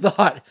first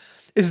thought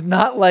is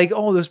not like,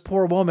 oh, this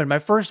poor woman. My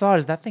first thought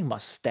is that thing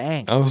must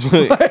stank. I was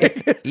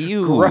like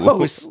ew,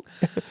 gross.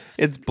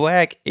 It's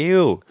black.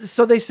 Ew.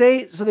 So they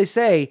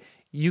say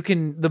you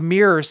can. The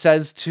mirror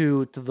says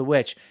to the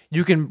witch,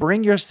 you can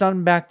bring your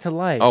son back to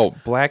life. Oh,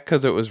 black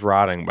because it was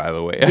rotting. By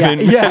the way,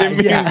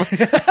 Yeah.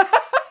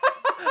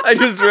 I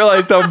just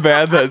realized how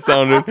bad that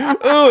sounded.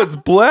 Oh, it's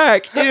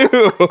black. Ew.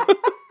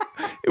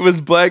 It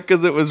was black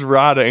because it was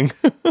rotting.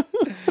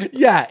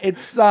 Yeah,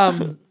 it's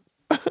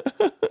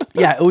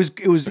yeah, it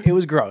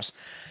was gross.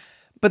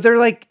 But they're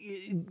like,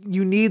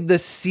 you need the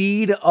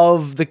seed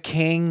of the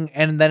king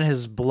and then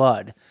his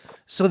blood.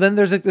 So then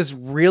there's like this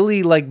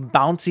really like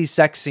bouncy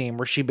sex scene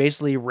where she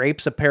basically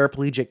rapes a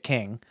paraplegic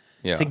king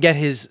to get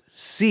his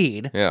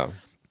seed. Yeah.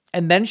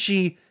 And then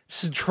she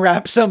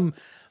straps him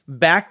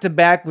back to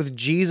back with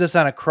Jesus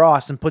on a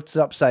cross and puts it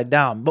upside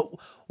down. But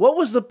What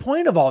was the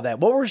point of all that?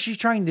 What was she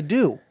trying to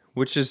do?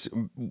 Which is,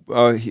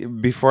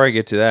 before I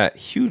get to that,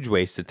 huge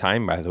waste of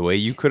time, by the way.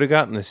 You could have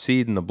gotten the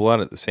seed and the blood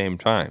at the same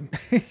time.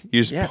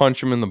 You just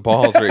punch him in the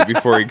balls right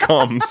before he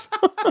comes.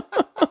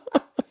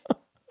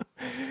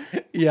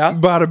 Yeah.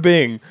 Bada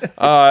bing.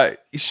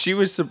 She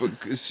was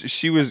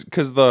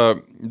because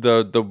the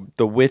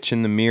witch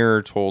in the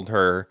mirror told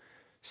her,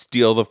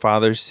 steal the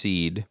father's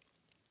seed,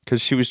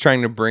 because she was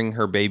trying to bring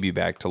her baby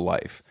back to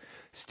life.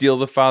 Steal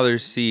the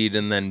father's seed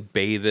and then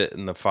bathe it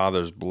in the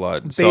father's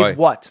blood.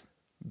 What?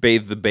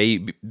 Bathe the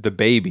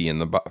baby in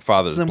the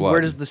father's then blood.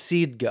 Where does the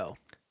seed go?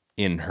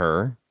 In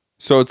her.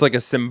 So it's like a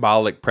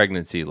symbolic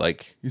pregnancy.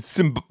 Like it's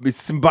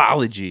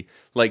symbology.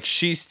 Like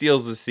she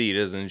steals the seed,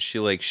 isn't she?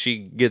 Like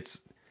she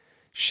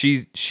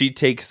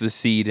takes the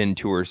seed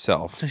into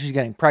herself. So she's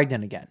getting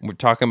pregnant again. We're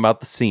talking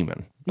about the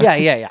semen.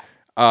 Yeah.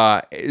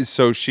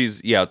 So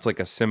it's like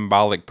a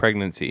symbolic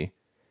pregnancy.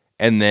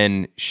 And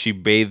then she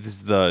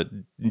bathes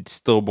the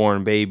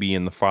stillborn baby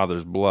in the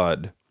father's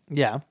blood.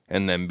 Yeah.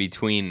 And then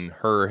between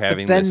her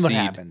having then the seed, what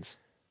happens?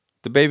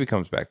 The baby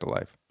comes back to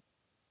life.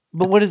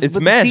 But it's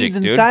magic, the seed's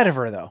dude. inside of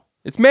her, though.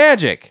 It's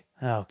magic.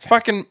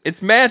 Okay.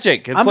 It's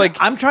magic. It's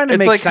I'm trying to it's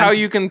make like sense. how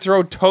you can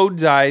throw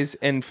toad's eyes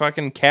and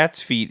fucking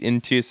cat's feet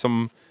into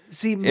some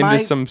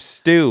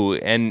stew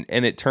and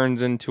it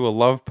turns into a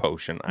love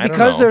potion. I don't know.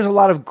 Because there's a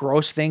lot of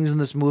gross things in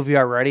this movie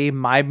already,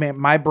 my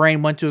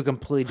brain went to a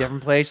completely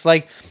different place.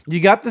 Like, you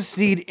got the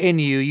seed in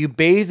you, you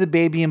bathe the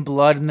baby in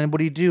blood, and then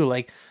what do?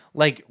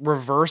 Like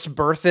reverse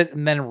birth it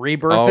and then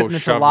rebirth it and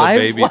it's shove alive?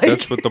 the baby.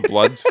 That's what the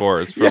blood's for.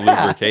 It's for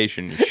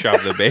lubrication. You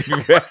shove the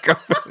baby back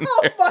up in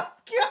there. Oh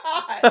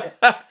my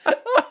God.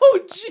 Oh,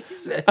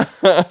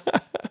 Jesus.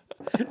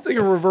 It's like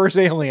a reverse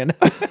alien.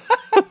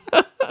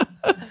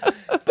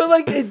 But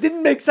like, it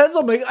didn't make sense.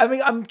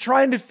 I'm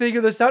trying to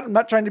figure this out. I'm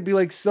not trying to be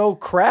like so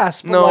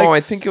crass. But No, like,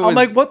 I think it was. I'm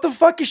like, what the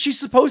fuck is she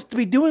supposed to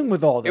be doing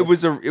with all this?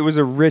 It was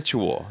a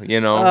ritual, you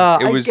know.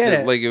 I get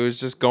it. Like it was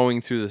just going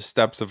through the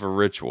steps of a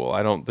ritual.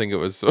 I don't think it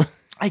was.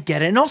 I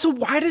get it. And also,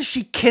 why does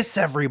she kiss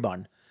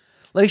everyone?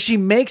 Like, she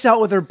makes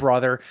out with her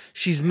brother.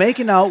 She's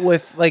making out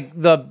with like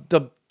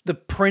the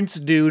prince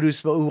dude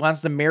who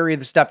wants to marry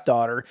the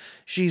stepdaughter.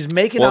 She's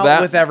making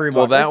out with everyone.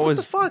 Well, that like,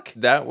 was what the fuck?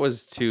 That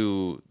was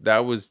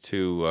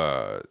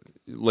to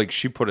like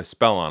she put a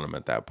spell on him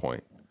at that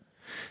point.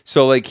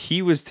 So like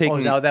he was taking. Oh,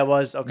 is that what that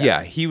was? Okay.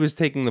 Yeah, he was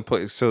taking the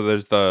place. So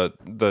there's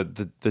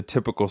the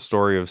typical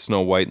story of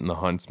Snow White and the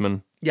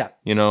Huntsman. Yeah.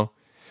 You know.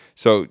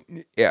 So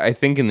yeah, I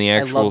think in the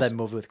actual. I love that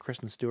movie with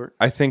Kristen Stewart.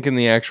 I think in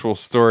the actual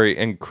story,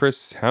 and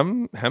Chris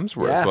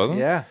Hemsworth, wasn't?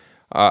 Yeah.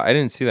 I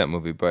didn't see that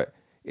movie, but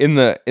in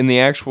the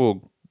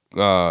actual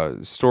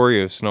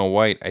story of Snow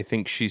White, I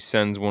think she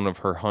sends one of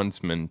her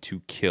huntsmen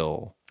to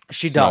kill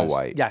Snow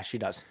White. Yeah, she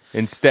does.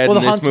 Instead,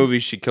 in this movie,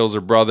 she kills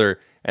her brother,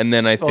 and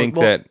then I think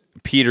that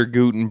Peter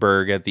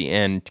Gutenberg at the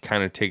end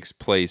kind of takes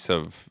place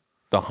of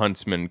the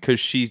huntsman because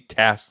she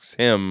tasks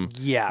him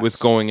with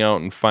going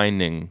out and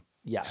finding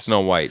Snow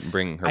White and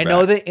bringing her back. I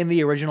know that in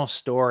the original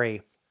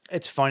story,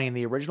 it's funny, in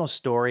the original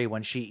story,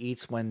 when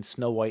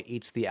Snow White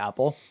eats the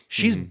apple,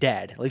 she's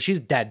dead. Like, she's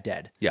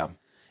dead. Yeah.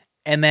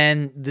 And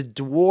then the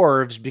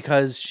dwarves,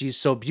 because she's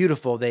so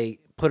beautiful, they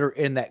put her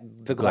in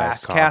the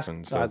glass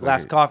coffin.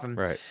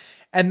 Right.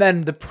 And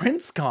then the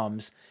prince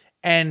comes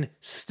and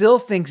still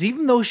thinks,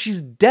 even though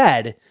she's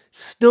dead,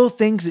 still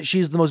thinks that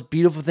she's the most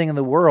beautiful thing in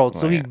the world.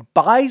 So he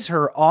buys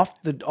her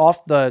off the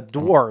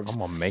dwarves. I'm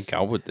gonna make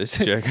out with this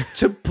chick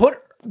to put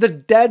the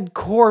dead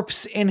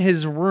corpse in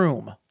his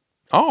room.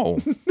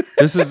 Oh,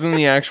 this is in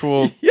the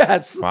actual.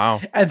 Yes. Wow.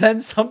 And then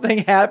something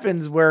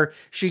happens where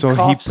she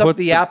coughs up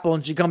the apple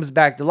and she comes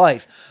back to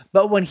life.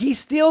 But when he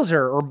steals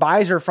her or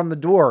buys her from the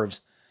dwarves,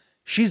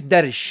 she's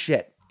dead as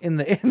shit.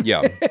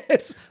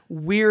 It's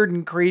weird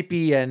and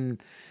creepy and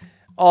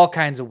all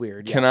kinds of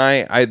weird. Can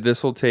I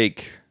this will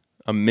take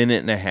a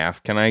minute and a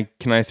half. Can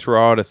I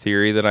throw out a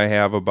theory that I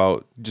have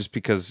about, just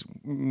because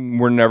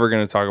we're never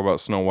going to talk about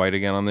Snow White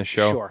again on this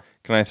show? Sure.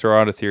 Can I throw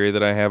out a theory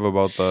that I have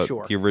about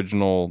the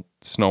original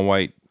Snow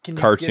White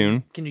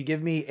cartoon? Can you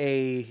give me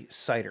a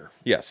cider?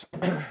 Yes.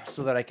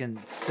 So that I can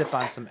sip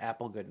on some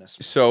apple goodness.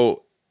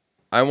 So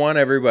I want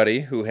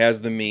everybody who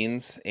has the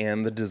means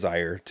and the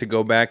desire to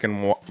go back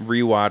and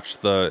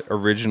rewatch the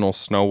original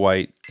Snow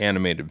White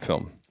animated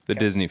film, the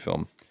Disney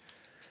film.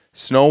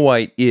 Snow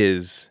White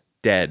is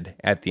dead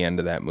at the end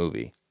of that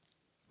movie.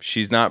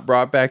 She's not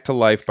brought back to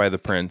life by the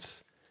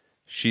prince.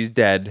 She's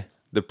dead.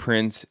 The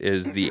prince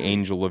is the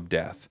angel of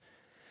death.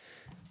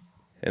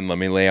 And let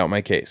me lay out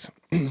my case.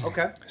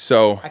 Okay.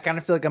 So I kind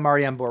of feel like I'm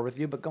already on board with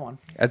you, but go on.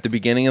 At the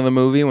beginning of the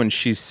movie, when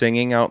she's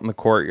singing out in the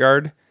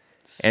courtyard,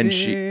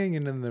 Singing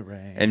in the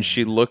rain, and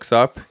she looks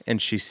up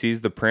and she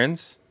sees the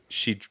prince,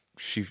 she's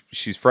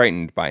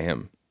frightened by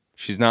him.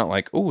 She's not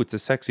like, oh, it's a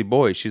sexy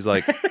boy. She's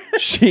like,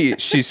 she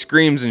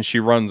screams and she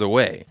runs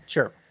away.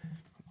 Sure.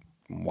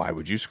 Why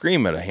would you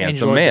scream at a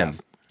handsome man?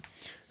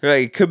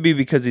 Like, it could be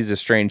because he's a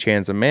strange,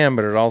 handsome man,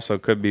 but it also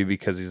could be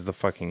because he's the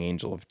fucking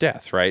angel of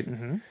death, right?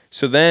 Mm-hmm.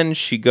 So then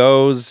she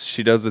goes,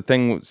 she does the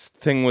thing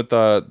with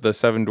the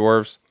seven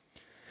dwarves.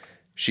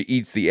 She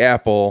eats the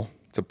apple.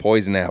 It's a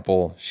poison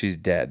apple. She's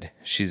dead.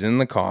 She's in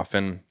the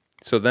coffin.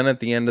 So then at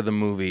the end of the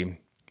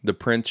movie, the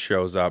prince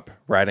shows up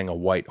riding a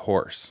white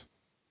horse.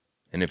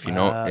 And if you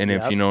know,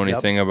 if you know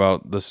anything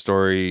about the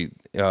story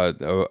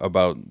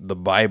about the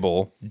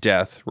Bible,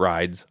 death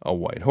rides a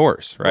white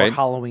horse, right? Or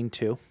Halloween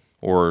 2.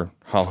 Or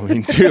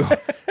Halloween 2.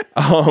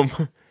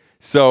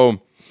 So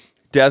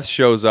death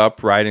shows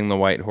up riding the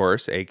white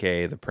horse,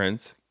 aka the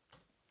prince.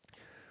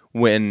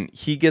 When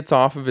he gets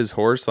off of his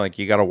horse, like,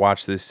 you got to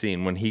watch this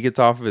scene. When he gets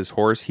off of his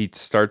horse, he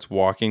starts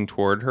walking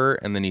toward her,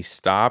 and then he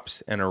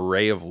stops, and a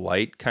ray of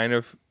light kind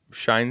of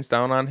shines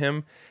down on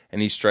him, and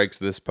he strikes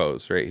this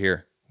pose right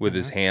here with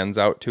his hands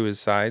out to his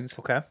sides.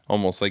 Okay.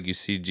 Almost like you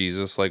see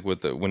Jesus, like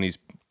when he's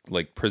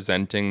like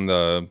presenting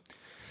the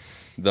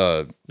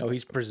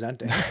he's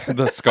presenting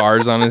the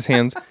scars on his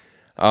hands,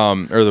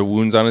 or the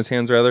wounds on his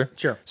hands rather.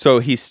 Sure. So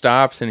he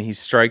stops and he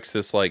strikes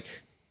this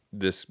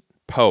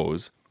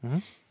pose. Mm-hmm.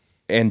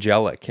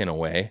 Angelic in a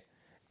way,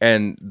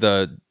 and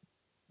the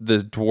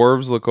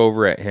dwarves look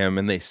over at him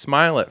and they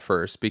smile at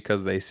first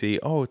because they see,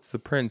 oh, it's the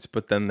prince,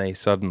 but then they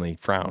suddenly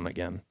frown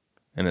again,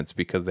 and it's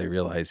because they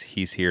realize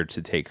he's here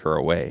to take her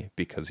away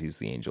because he's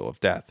the angel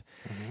of death.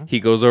 Mm-hmm. He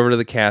goes over to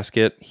the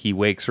casket, he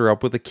wakes her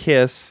up with a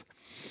kiss.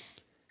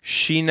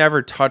 She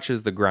never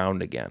touches the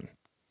ground again.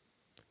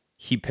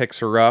 He picks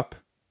her up,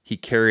 he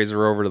carries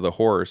her over to the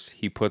horse,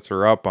 he puts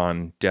her up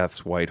on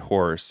Death's white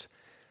horse,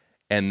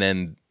 and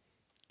then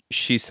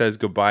she says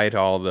goodbye to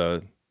all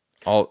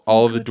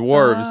of the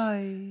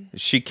dwarves.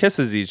 She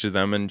kisses each of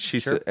them, and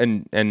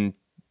and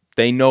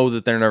they know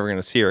that they're never going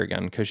to see her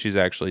again because she's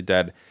actually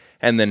dead.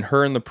 And then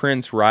her and the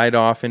prince ride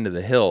off into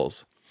the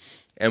hills.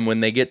 And when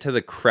they get to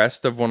the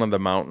crest of one of the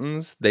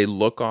mountains, they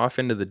look off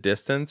into the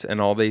distance,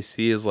 and all they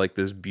see is like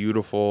this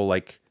beautiful,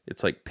 like,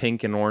 it's like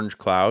pink and orange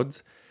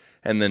clouds.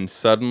 And then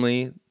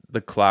suddenly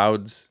the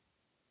clouds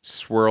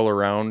swirl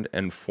around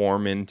and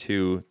form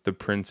into the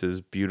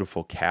prince's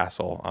beautiful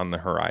castle on the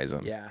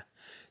horizon. Yeah.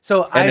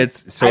 So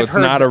it's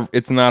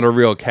not a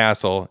real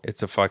castle.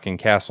 It's a fucking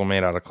castle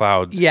made out of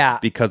clouds. Yeah.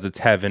 Because it's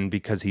heaven,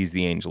 because he's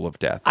the angel of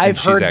death.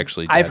 She's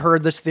actually dead. I've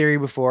heard this theory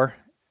before.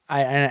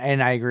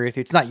 And I agree with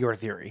you. It's not your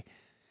theory.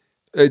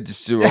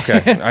 It's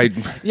okay.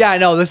 Yeah, I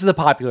know. This is a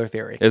popular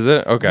theory. Is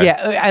it? Okay.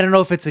 Yeah, I don't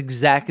know if it's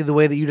exactly the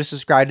way that you just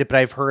described it, but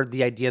I've heard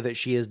the idea that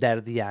she is dead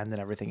at the end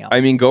and everything else. I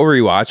mean, go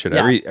rewatch it.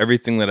 Yeah.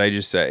 Everything that I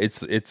just said,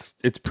 it's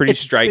pretty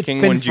striking.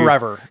 It's been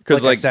forever.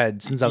 Because I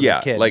said, since I was a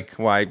kid. Like,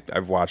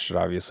 I've watched it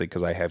obviously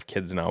because I have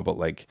kids now. But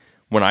like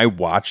when I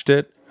watched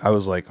it, I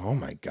was like, oh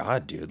my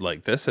god, dude!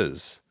 Like, this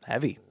is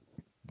heavy.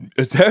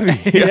 It's heavy.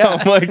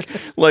 Yeah. I'm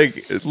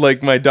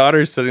like my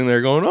daughter's sitting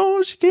there going,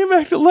 oh, she came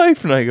back to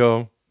life, and I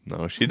go,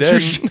 no, she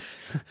didn't.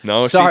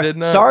 No, she did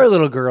not. Sorry,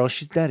 little girl.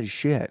 She's dead as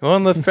shit. Well,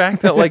 and the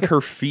fact that like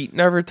her feet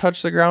never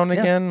touch the ground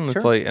again,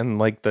 it's like, and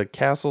like the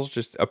castle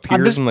just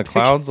appears in the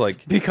clouds,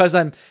 like because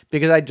I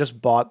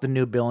just bought the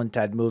new Bill and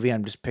Ted movie.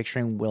 I'm just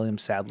picturing William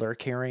Sadler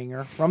carrying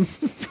her from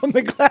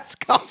the glass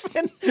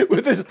coffin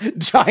with his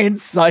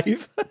giant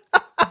scythe.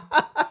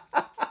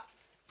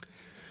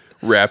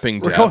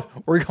 Wrapping death.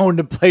 We're going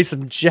to play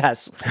some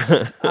chess.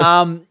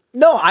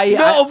 No,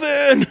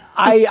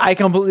 I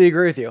completely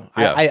agree with you.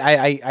 Yeah.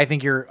 I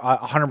think you're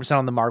 100%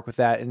 on the mark with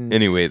that. And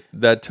anyway,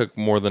 that took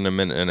more than a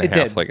minute and a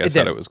half, like I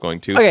said it was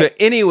going to. Okay. So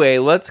anyway,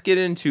 let's get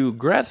into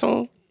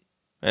Gretel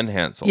and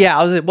Hansel. Yeah,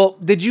 I was like, well,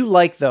 did you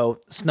like though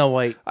Snow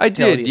White? I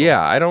did.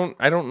 Yeah, I don't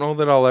know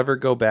that I'll ever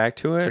go back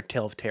to it. Or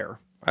Tale of Terror.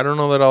 I don't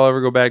know that I'll ever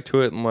go back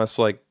to it unless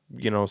like,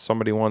 you know,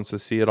 somebody wants to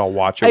see it. I'll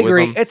watch it. I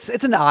agree. With them.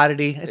 It's an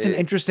oddity. It's an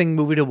interesting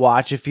movie to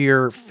watch if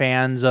you're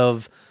fans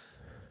of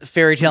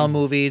fairy tale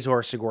movies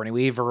or Sigourney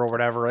Weaver or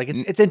whatever. Like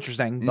it's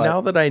interesting. But now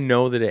that I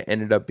know that it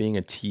ended up being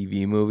a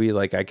TV movie,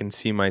 like I can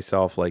see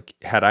myself, like,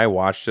 had I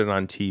watched it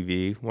on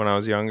TV when I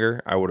was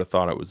younger, I would have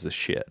thought it was the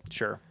shit.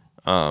 Sure.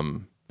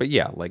 But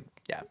yeah,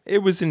 it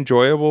was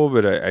enjoyable,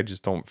 but I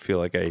just don't feel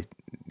like I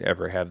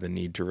ever have the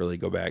need to really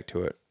go back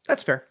to it.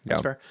 That's fair.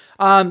 That's fair.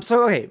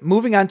 Okay,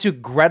 moving on to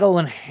Gretel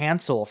and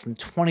Hansel from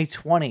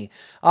 2020,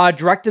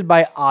 directed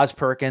by Oz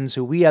Perkins,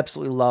 who we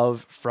absolutely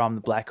love from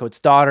The Black Coat's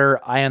Daughter,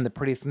 I Am the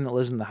Pretty Thing That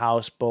Lives in the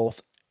House,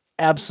 both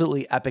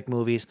absolutely epic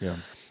movies. Yeah.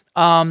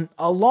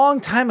 A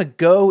long time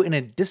ago in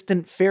a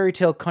distant fairy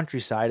tale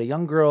countryside, a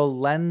young girl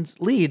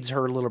leads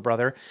her little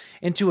brother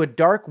into a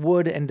dark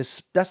wood and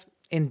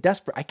in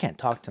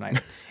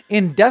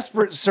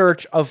desperate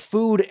search of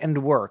food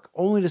and work,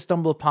 only to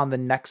stumble upon the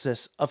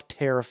nexus of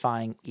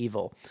terrifying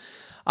evil.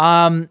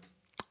 I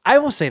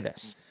will say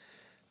this.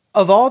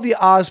 Of all the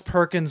Oz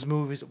Perkins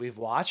movies that we've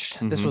watched,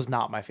 this was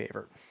not my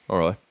favorite. Oh,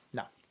 really?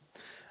 No.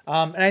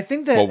 And I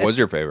think that... What was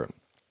your favorite?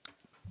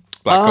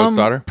 Black Coat's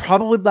Daughter?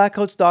 Probably Black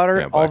Coat's Daughter,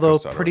 Yeah, Black although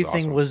Coat's Daughter Pretty was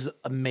Thing awesome. was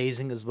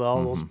amazing as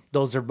well.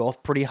 Those are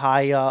both pretty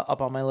high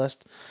up on my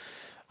list.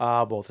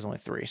 Both, there's only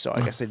 3, so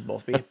I guess they'd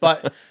both be.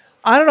 But...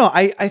 I don't know.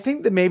 I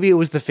think that maybe it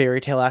was the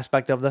fairy tale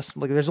aspect of this.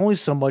 Like, there's only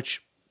so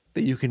much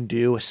that you can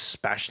do,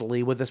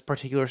 especially with this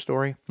particular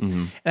story.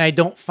 And I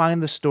don't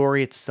find the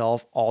story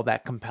itself all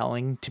that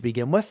compelling to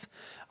begin with.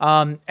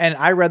 And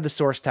I read the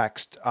source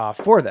text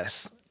for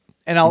this.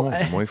 And I'll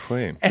muy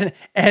fue.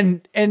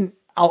 and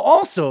I'll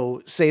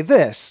also say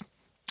this.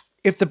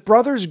 If the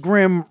Brothers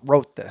Grimm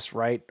wrote this,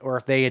 right, or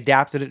if they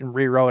adapted it and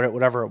rewrote it,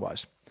 whatever it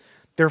was,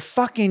 they're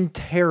fucking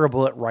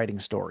terrible at writing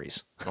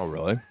stories. Oh,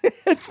 really?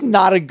 It's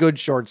not a good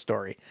short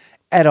story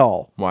at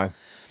all. Why?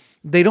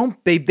 They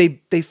don't.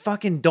 They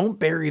fucking don't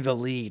bury the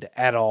lead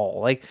at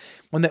all. Like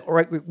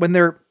when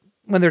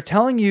they're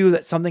telling you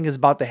that something is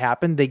about to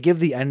happen, they give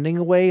the ending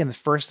away in the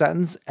first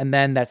sentence, and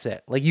then that's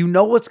it. Like you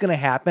know what's gonna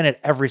happen at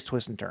every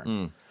twist and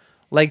turn.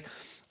 Like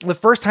the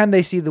first time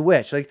they see the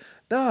witch, like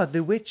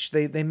the witch,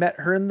 they met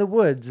her in the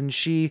woods, and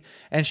she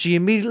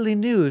immediately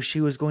knew she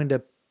was going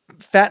to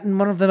fatten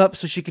one of them up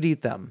so she could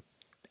eat them.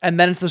 And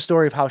then it's the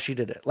story of how she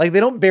did it. Like they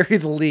don't bury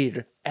the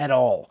lead at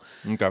all.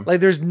 Okay. Like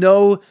there's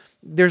no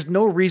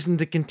reason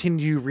to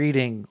continue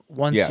reading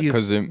once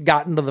you've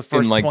gotten to the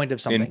first point of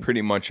something. In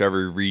pretty much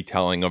every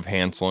retelling of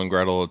Hansel and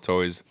Gretel, it's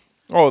always,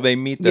 they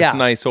meet this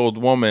nice old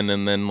woman,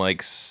 and then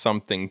like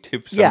something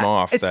tips them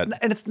off. And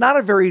it's not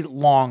a very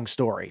long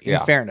story, in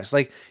fairness.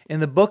 Like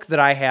in the book that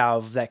I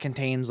have that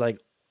contains like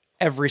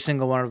every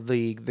single one of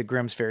the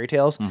Grimm's fairy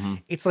tales,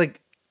 it's like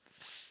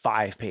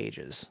 5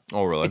 pages.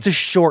 Oh, really? It's a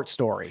short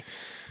story.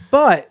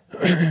 But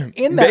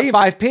in that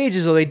 5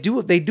 pages, though,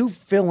 they do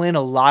fill in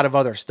a lot of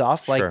other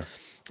stuff. Like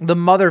the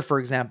mother, for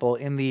example,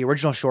 in the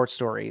original short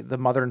story, the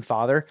mother and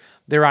father,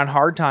 they're on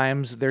hard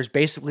times. There's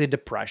basically a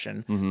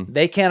depression.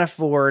 They can't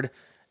afford.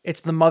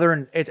 It's the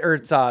mother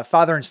it's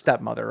father and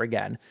stepmother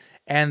again,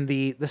 and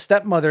the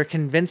stepmother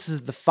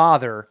convinces the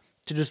father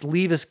to just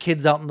leave his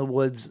kids out in the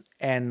woods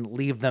and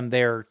leave them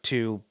there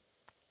to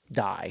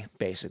die,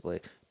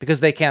 basically, because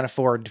they can't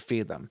afford to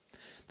feed them.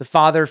 The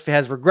father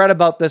has regret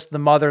about this. The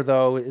mother,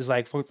 though, is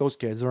like, fuck those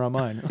kids, they're not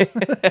mine.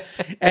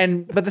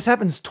 But this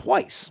happens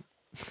twice.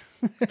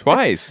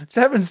 Twice? This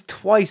happens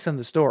twice in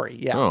the story,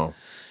 yeah. Oh.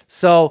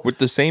 So with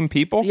the same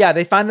people? Yeah,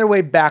 they find their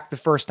way back the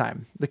first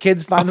time. The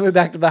kids find their way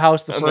back to the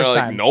house the first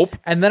time. Nope.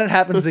 And then it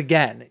happens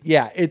again.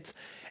 Yeah,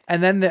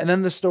 and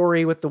then the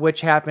story with the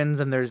witch happens,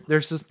 and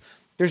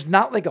there's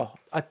not like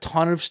a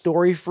ton of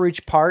story for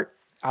each part,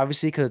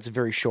 obviously, because it's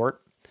very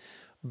short.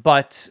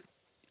 But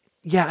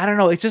yeah, I don't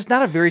know. It's just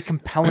not a very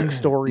compelling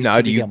story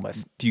to begin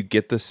with. Do you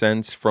get the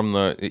sense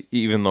from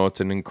even though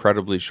it's an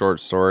incredibly short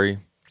story,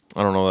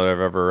 I don't know that I've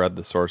ever read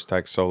the source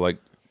text, so like,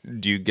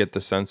 do you get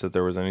the sense that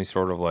there was any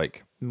sort of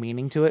like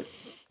meaning to it?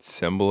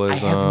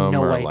 Symbolism? I have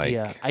no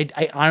idea. Like,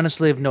 I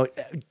honestly have no.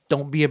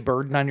 Don't be a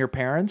burden on your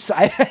parents.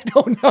 I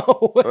don't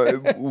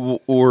know.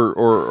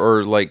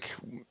 or like,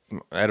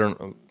 I don't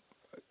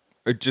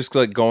know. Just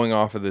like going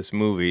off of this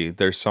movie,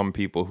 there's some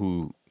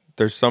people,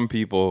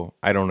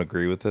 I don't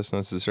agree with this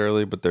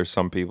necessarily, but there's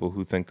some people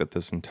who think that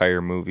this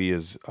entire movie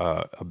is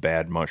a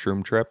bad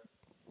mushroom trip.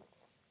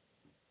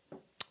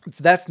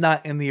 That's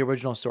not in the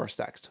original source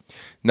text.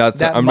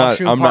 I'm not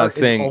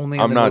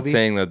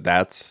saying that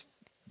that's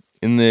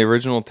in the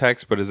original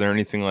text, but is there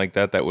anything like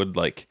that would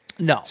like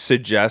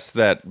suggest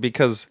that,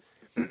 because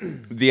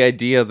the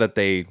idea that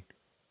they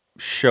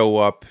show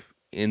up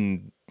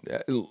in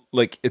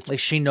like it's like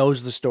she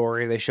knows the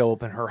story, they show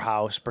up in her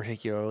house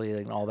particularly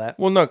and all that.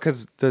 Well, no,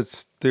 because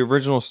that's the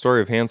original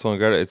story of Hansel and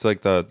Gretel. It's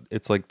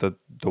like the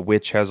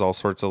witch has all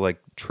sorts of like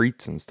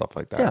treats and stuff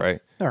like that, right?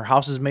 Her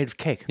house is made of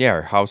cake. Yeah,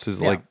 her house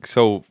is like,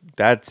 so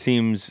that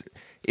seems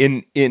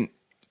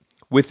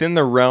within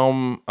the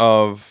realm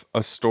of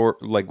a story,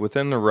 like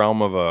within the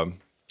realm of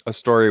a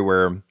story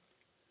where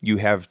you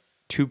have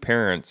two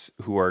parents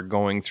who are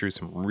going through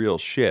some real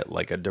shit,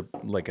 like a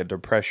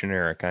depression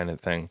era kind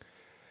of thing,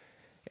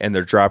 and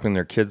they're dropping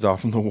their kids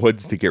off in the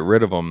woods to get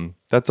rid of them.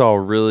 That's all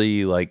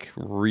really like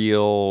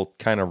real,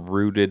 kind of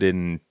rooted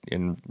in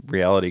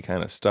reality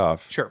kind of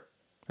stuff. Sure.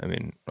 I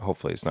mean,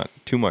 hopefully it's not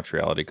too much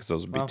reality, because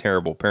those would be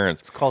terrible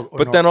parents. It's called.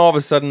 But then all of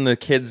a sudden the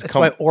kids That's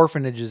why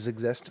orphanages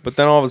exist. But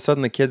then all of a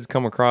sudden the kids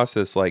come across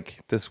this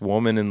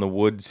woman in the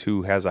woods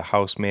who has a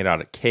house made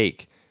out of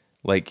cake.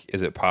 Like,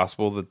 is it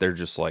possible that they're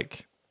just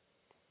like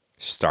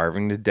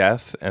starving to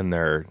death and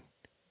they're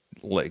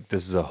like,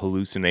 this is a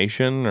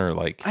hallucination? Or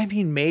like, I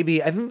mean,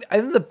 maybe. I think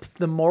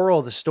the moral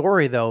of the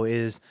story, though,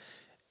 is,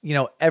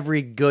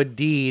 every good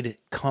deed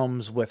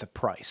comes with a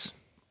price.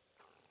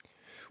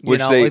 Which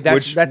they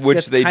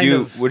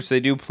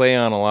do play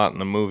on a lot in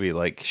the movie.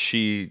 Like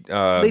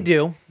they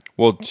do.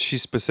 Well, she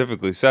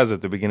specifically says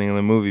at the beginning of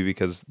the movie,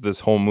 because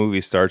this whole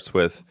movie starts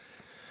with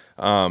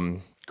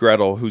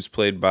Gretel, who's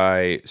played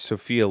by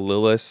Sophia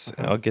Lillis.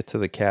 I'll get to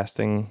the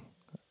casting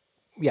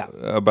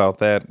about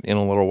that in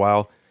a little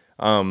while.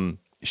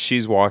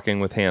 She's walking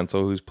with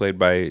Hansel, who's played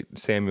by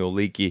Samuel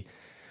Leakey.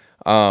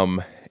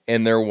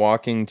 And they're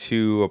walking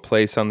to a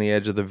place on the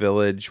edge of the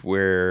village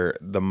where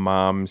the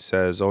mom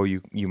says, "Oh,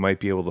 you might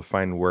be able to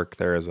find work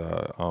there as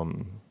a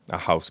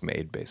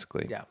housemaid,"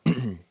 basically. Yeah.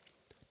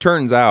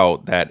 Turns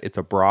out that it's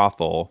a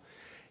brothel,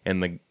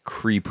 and the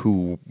creep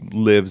who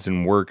lives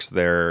and works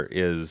there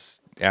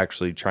is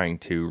actually trying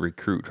to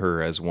recruit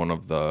her as one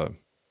of the.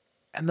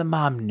 And the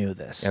mom knew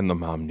this. Yeah,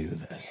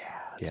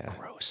 That's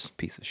gross.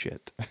 Piece of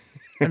shit.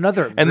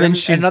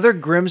 another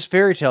Grimm's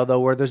fairy tale though,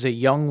 where there's a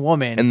young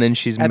woman, and then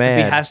she's at mad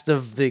the behest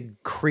of the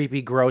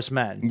creepy, gross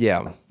men.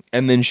 Yeah,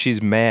 and then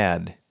she's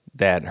mad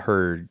that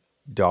her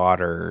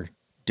daughter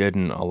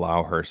didn't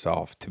allow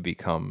herself to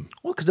become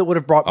because it would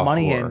have brought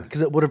money whore. in.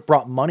 Because it would have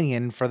brought money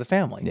in for the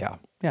family. Yeah.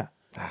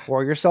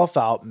 Whore yourself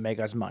out, make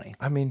us money.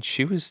 I mean,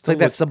 she was It's still like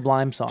that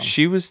Sublime song.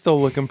 She was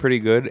still looking pretty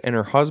good, and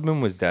her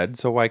husband was dead.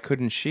 So why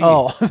couldn't she?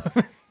 Oh,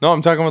 no,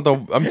 I'm talking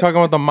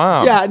about the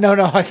mom. yeah, no,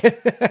 I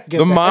get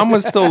The mom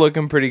was still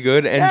looking pretty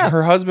good, and Yeah.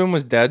 her husband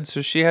was dead,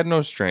 so she had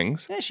no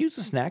strings. Yeah, she was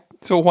a snack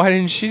So why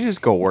didn't she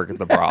just go work at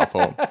the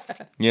brothel?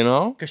 You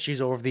know? because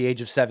she's over the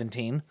age of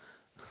 17.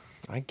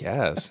 I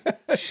guess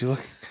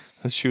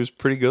she was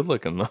pretty good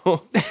looking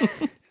though.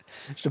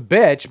 She's a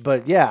bitch,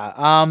 but yeah.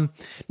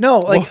 No,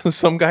 like Well,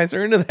 some guys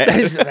are into that.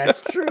 that's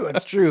true.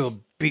 That's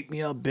true. Beat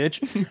me up, bitch.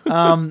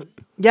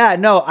 Yeah,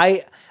 no,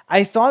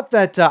 I thought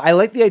that I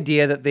like the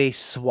idea that they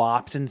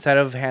swapped instead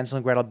of Hansel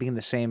and Gretel being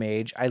the same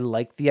age. I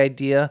like the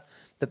idea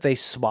that they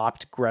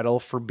swapped Gretel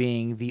for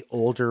being the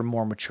older,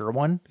 more mature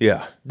one.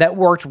 Yeah. That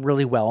worked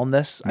really well in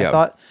this, I Yeah.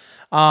 thought.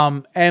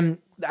 And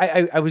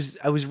I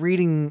was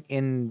reading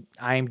in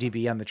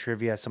IMDb on the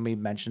trivia, somebody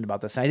mentioned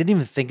about this, and I didn't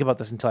even think about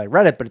this until I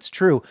read it, but it's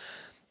true.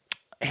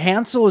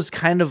 Hansel is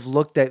kind of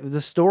looked at, the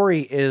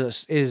story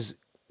is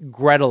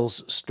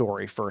Gretel's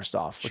story first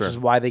off, which is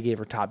why they gave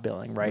her top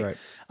billing, right?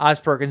 Oz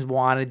Perkins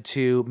wanted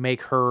to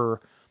make her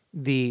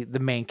the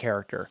main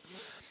character.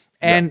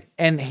 And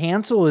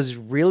Hansel is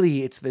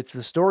really it's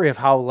the story of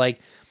how like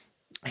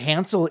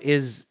Hansel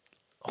is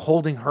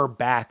holding her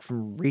back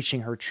from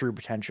reaching her true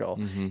potential.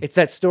 It's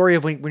that story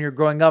of when you're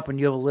growing up and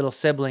you have a little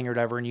sibling or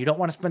whatever and you don't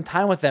want to spend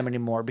time with them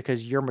anymore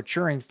because you're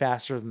maturing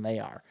faster than they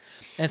are.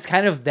 And it's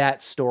kind of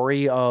that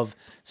story of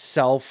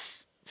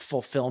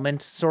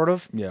self-fulfillment sort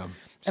of. Yeah.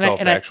 And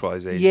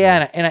Self-actualization.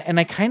 and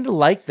I kind of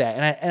like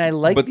that. And I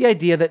like the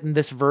idea that in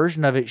this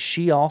version of it,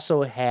 she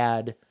also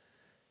had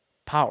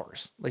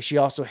powers. Like she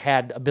also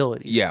had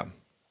abilities. Yeah.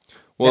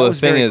 Well, the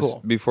thing is,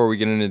 cool. before we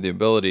get into the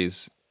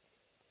abilities,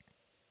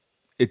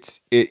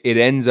 it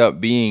ends up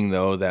being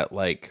though that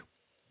like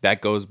that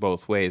goes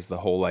both ways. The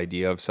whole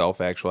idea of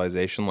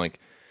self-actualization, like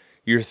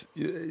you're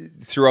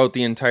throughout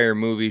the entire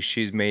movie,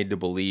 she's made to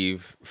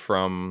believe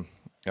from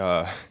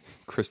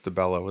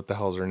Christabella. What the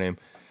hell's her name?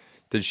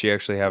 Did she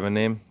actually have a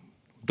name?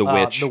 The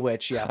witch. The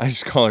witch, yeah. I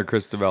just call her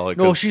Christabella.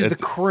 No, she's the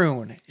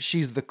croon.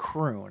 She's the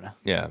croon.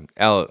 Yeah,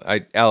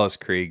 Alice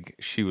Krieg.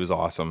 She was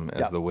awesome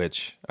as the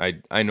witch.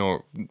 I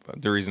know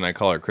the reason I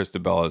call her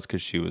Christabella is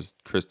because she was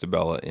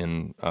Christabella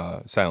in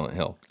Silent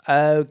Hill.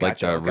 Oh,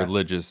 gotcha. Like the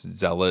religious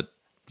zealot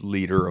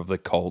leader of the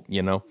cult.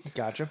 You know.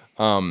 Gotcha.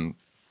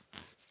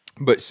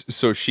 But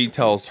so she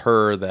tells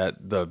her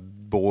that the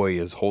boy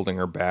is holding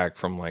her back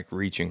from like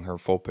reaching her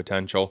full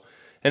potential,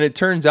 and it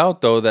turns out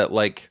though that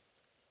like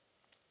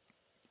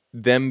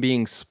them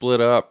being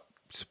split up,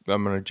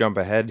 I'm going to jump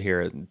ahead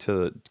here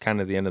to kind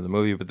of the end of the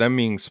movie, but them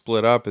being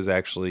split up is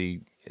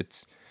actually,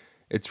 it's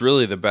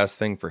really the best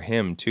thing for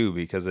him too,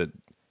 because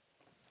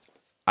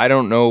I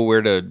don't know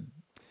where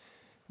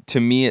to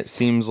me, it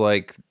seems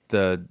like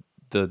the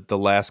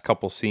last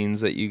couple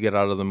scenes that you get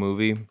out of the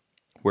movie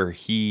where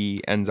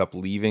he ends up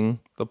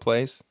leaving the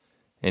place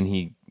and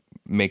he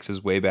makes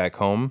his way back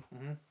home.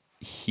 Mm-hmm.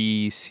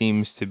 He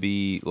seems to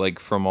be like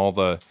from all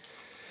the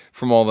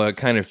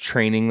kind of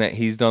training that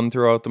he's done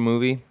throughout the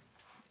movie,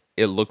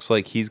 it looks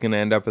like he's going to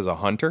end up as a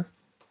hunter.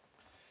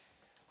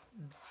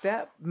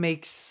 That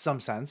makes some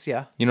sense,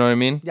 yeah. You know what I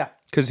mean? Yeah.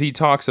 Because he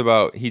talks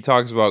about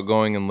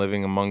going and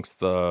living amongst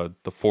the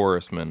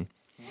forestmen,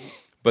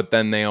 but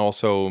then they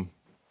also,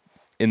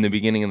 in the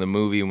beginning of the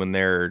movie, when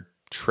they're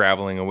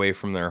traveling away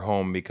from their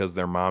home because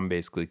their mom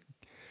basically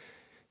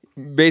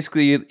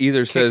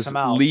either says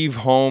leave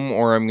home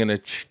or I'm gonna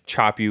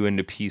chop you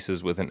into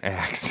pieces with an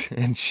axe,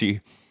 and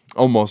she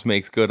almost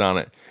makes good on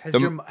it.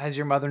 Has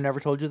your mother never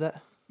told you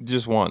that?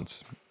 Just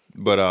once,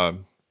 but I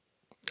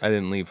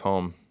didn't leave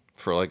home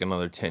for like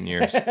another 10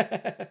 years.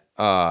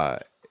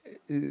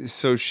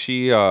 So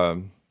she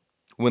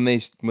when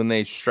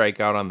they strike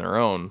out on their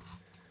own,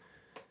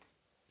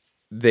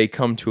 they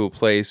come to a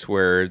place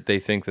where they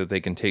think that they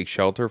can take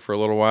shelter for a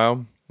little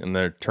while, and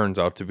there turns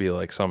out to be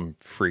like some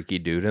freaky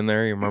dude in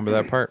there. You remember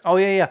that part? Oh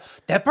yeah.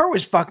 That part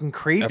was fucking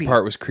creepy. That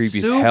part was creepy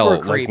as Super hell.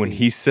 creepy. Like when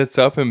he sits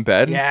up in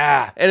bed.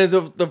 Yeah. And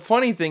the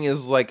funny thing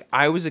is, like,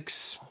 I was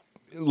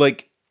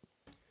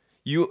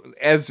you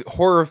as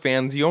horror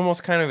fans, you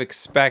almost kind of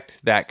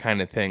expect that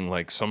kind of thing.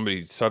 Like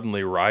somebody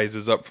suddenly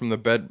rises up from the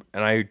bed,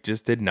 and I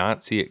just did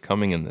not see it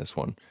coming in this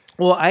one.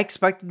 Well, I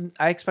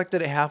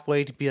expected it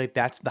halfway to be like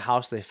that's the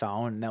house they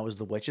found, and that was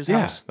the witch's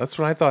house. That's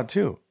what I thought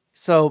too.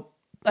 So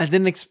I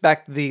didn't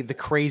expect the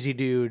crazy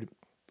dude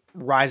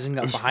rising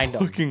up behind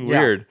him. Fucking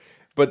weird.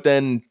 But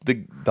then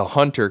the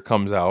hunter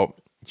comes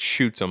out,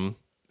 shoots him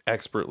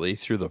expertly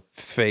through the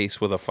face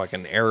with a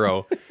fucking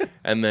arrow,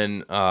 and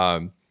then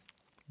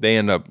they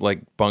end up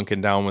like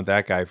bunking down with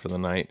that guy for the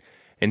night.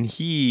 And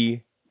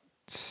he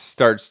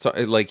starts to,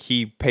 like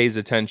he pays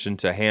attention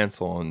to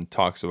Hansel and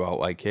talks about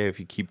like, hey, if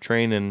you keep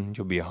training,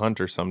 you'll be a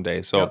hunter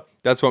someday. So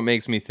that's what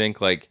makes me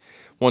think like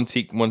once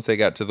they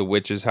got to the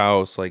witch's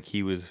house, like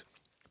he was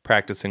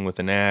practicing with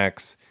an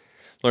axe,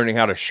 learning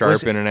how to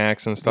sharpen an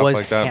axe and stuff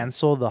like that. Was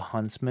Hansel the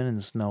huntsman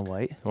in Snow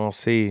White? Well,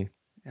 see,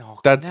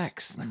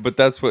 that's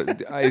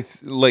what I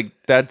like.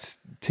 That's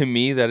to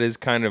me, that is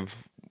kind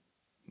of.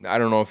 I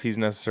don't know if he's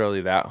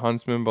necessarily that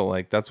huntsman, but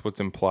like that's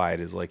what's implied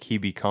is like he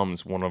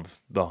becomes one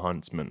of the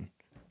huntsmen.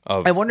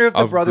 I wonder if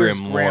the brothers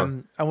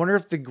Grimm. I wonder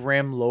if the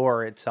Grimm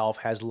lore itself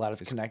has a lot of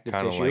connective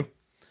tissue.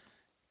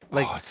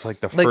 It's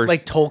like the first,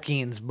 like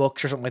Tolkien's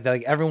books or something like that.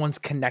 Like everyone's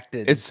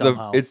connected. It's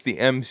somehow. the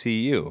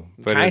MCU,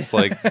 but it's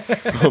like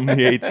from the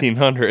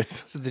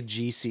 1800s. This is the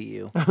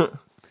GCU.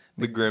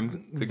 the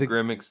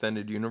Grimm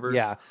extended universe.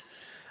 Yeah.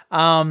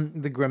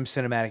 The Grimm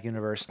cinematic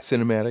universe.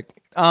 Cinematic.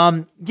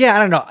 Yeah, I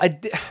don't know.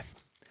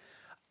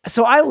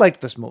 So I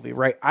liked this movie,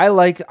 right? I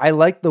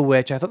liked the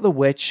witch. I thought the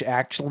witch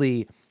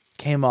actually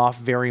came off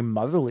very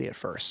motherly at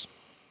first.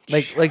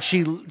 Like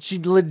she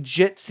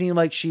legit seemed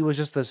like she was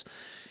just this.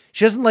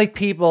 She doesn't like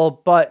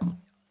people, but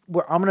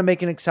I'm gonna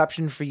make an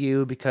exception for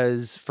you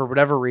because for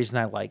whatever reason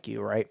I like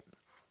you, right?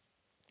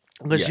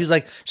 Because she's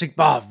like,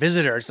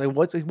 visitors. Like,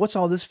 what's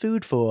all this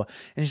food for?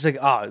 And she's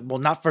like, well,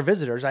 not for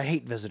visitors. I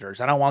hate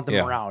visitors. I don't want them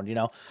around, you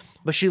know?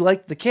 But she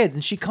liked the kids,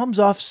 and she comes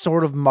off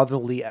sort of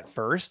motherly at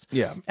first.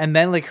 Yeah. And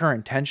then, like, her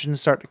intentions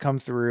start to come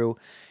through,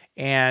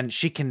 and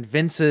she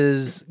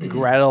convinces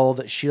Gretel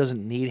that she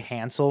doesn't need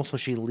Hansel, so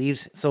she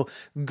leaves. So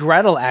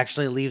Gretel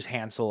actually leaves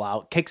Hansel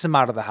out, kicks him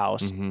out of the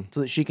house so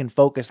that she can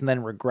focus, and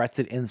then regrets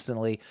it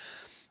instantly.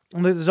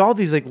 And there's all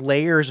these, like,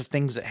 layers of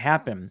things that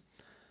happen.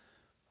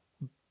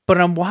 But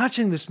I'm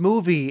watching this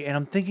movie and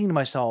I'm thinking to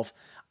myself,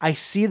 I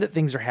see that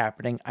things are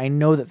happening. I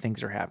know that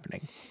things are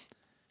happening.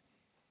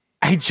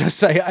 I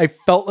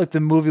felt like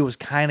the movie was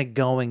kind of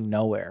going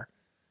nowhere.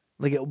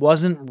 Like it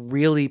wasn't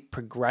really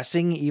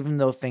progressing even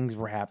though things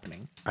were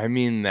happening. I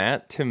mean,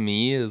 that to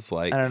me is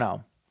like, I don't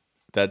know.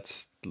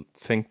 That's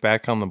think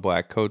back on the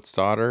Black Coat's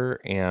Daughter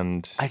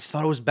and I just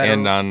thought it was better.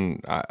 And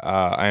on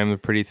I Am the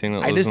Pretty Thing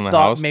That Lives in the House.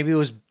 I just thought maybe it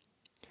was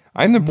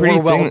I'm the pretty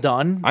more well thing,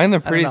 done. I'm the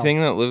Pretty Thing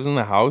That Lives in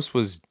the House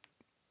was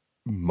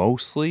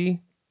mostly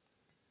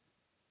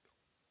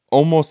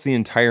almost the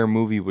entire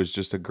movie was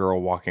just a girl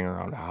walking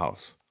around a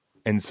house,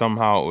 and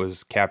somehow it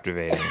was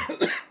captivating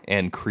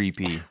and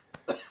creepy.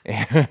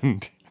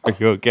 And are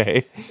you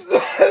okay?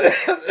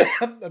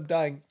 I'm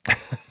dying.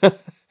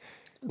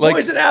 Like,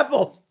 poison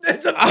apple.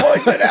 It's a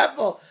poison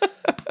apple.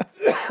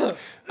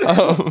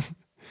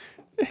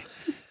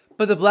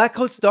 But the Black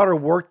Coat's Daughter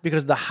worked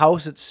because the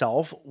house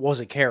itself was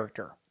a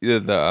character.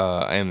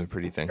 I Am the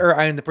Pretty Thing. Or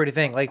I Am the Pretty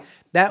Thing. Like,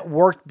 that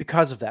worked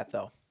because of that,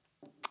 though.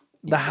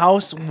 The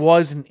house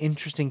was an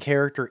interesting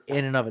character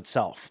in and of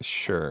itself.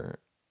 Sure.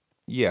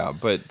 Yeah,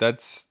 but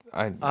that's...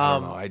 I don't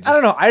know. I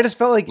don't know. I just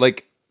felt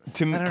like...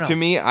 to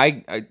me,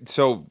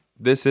 so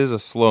this is a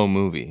slow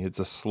movie. It's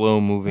a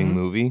slow-moving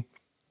movie.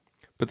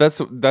 But that's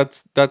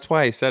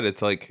why I said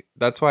it's like...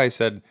 That's why I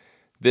said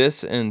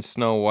this and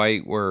Snow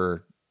White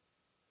were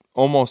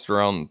almost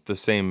around the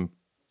same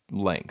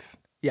length.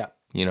 Yeah.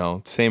 You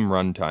know, same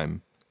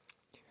runtime.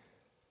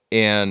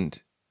 And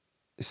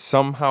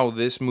somehow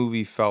this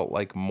movie felt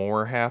like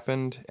more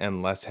happened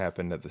and less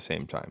happened at the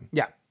same time.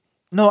 Yeah.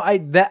 No, I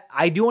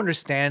do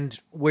understand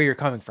where you're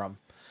coming from.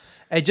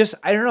 I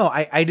don't know.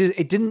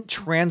 It didn't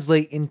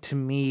translate into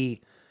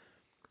me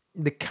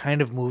the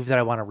kind of movie that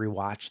I want to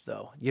rewatch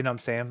though. You know what I'm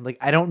saying? Like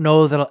I don't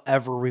know that I'll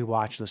ever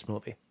rewatch this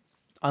movie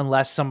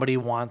unless somebody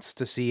wants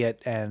to see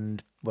it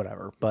and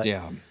whatever. But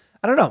yeah.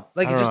 I don't know.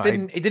 Like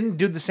it didn't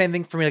do the same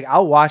thing for me. Like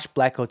I'll watch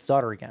Black Coat's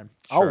Daughter again.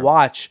 Sure. I'll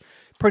watch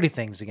Pretty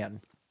Things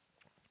again.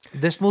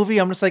 This movie,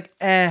 I'm just like,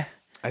 I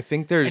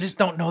just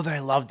don't know that I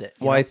loved it.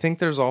 Well, I think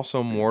there's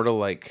also more to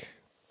like.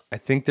 I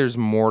think there's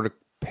more to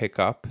pick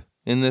up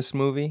in this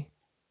movie.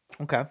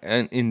 Okay.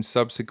 And in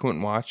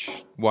subsequent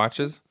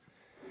watches,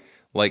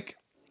 like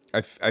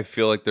I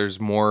feel like there's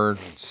more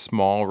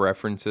small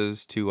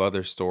references to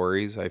other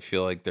stories. I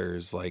feel like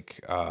there's like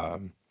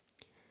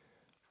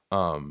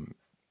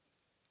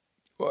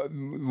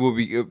will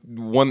be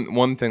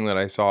one thing that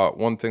I saw.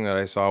 One thing that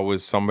I saw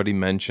was somebody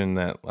mention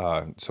that.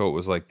 So it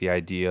was like the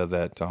idea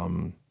that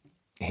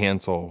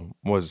Hansel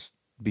was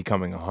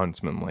becoming a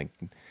huntsman. Like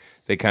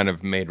they kind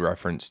of made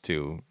reference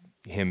to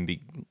him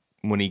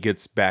when he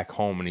gets back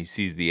home and he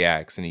sees the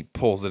axe and he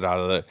pulls it out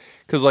of the.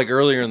 Because like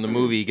earlier in the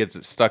movie, he gets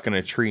it stuck in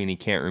a tree and he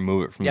can't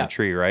remove it from the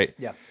tree, right?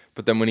 Yeah.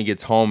 But then when he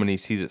gets home and he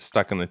sees it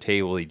stuck on the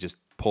table, he just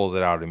pulls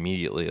it out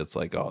immediately. It's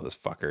like, oh, this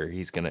fucker,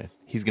 he's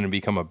gonna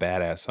become a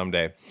badass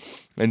someday.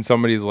 And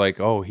somebody's like,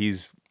 oh,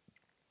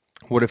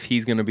 what if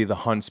he's gonna be the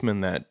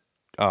huntsman that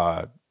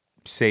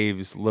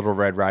saves Little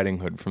Red Riding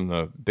Hood from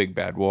the big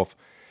bad wolf?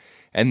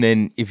 And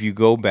then if you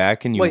go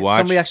back and you watch,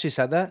 somebody actually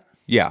said that?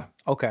 Yeah.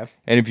 Okay.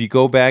 And if you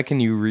go back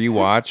and you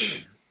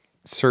rewatch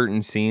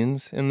certain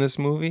scenes in this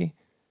movie,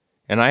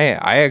 and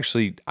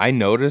I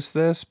noticed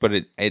this, but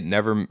I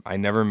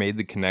never made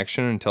the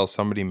connection until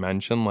somebody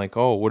mentioned like,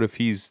 oh, what if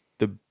he's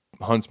the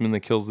huntsman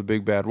that kills the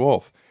big bad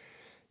wolf.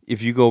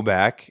 If you go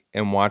back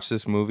and watch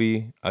this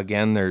movie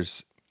again,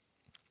 there's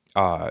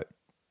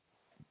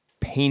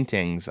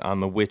paintings on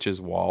the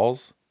witch's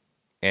walls,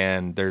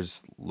 and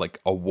there's like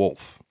a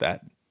wolf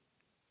that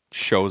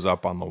shows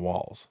up on the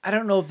walls. I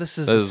don't know if this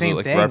is the same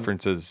like thing.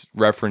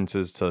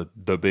 References to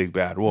the big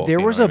bad wolf. There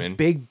was a I mean?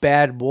 big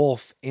bad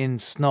wolf in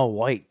Snow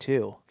White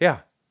too. Yeah.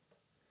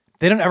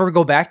 They don't ever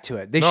go back to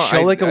it. They No,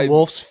 show I- a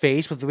wolf's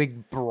face with the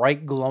big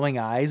bright glowing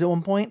eyes at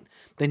one point.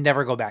 They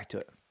never go back to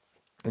it.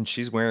 And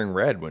she's wearing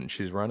red when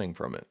she's running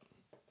from it.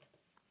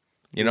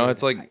 You know,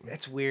 it's like...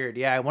 It's weird.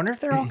 Yeah, I wonder if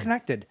they're all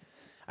connected.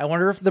 I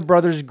wonder if the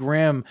brothers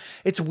Grimm...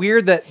 It's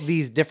weird that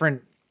these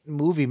different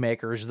movie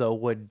makers, though,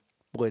 would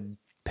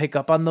pick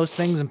up on those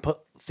things and put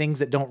things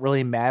that don't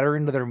really matter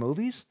into their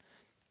movies.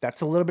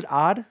 That's a little bit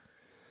odd.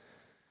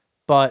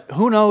 But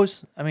who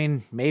knows? I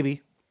mean,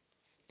 maybe.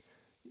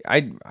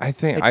 I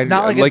think... It's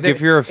not like if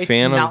you're a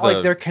fan it's of not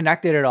like they're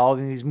connected at all.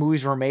 These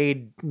movies were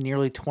made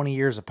nearly 20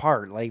 years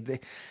apart.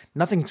 Like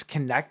nothing's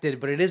connected,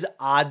 but it is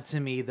odd to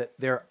me that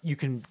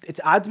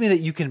it's odd to me that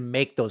you can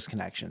make those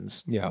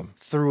connections. Yeah.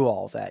 Through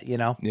all that, you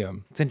know? Yeah.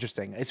 It's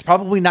interesting. It's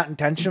probably not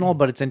intentional,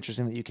 but it's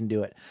interesting that you can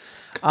do it.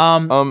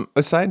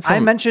 Aside from... I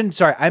mentioned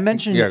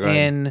Yeah, go ahead.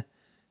 in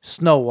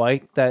Snow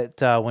White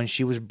that when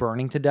she was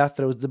burning to death,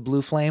 that it was the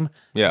blue flame.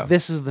 Yeah.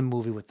 This is the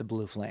movie with the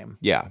blue flame.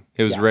 Yeah,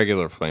 it was Yeah.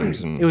 regular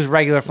flames. It was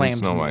regular flames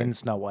in Snow White. in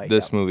Snow White,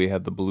 This yeah. movie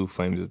had the blue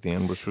flames at the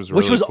end, which was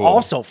really cool.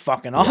 Also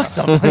fucking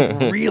awesome.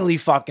 Like, really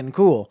fucking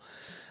cool.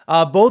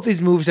 Both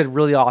these movies had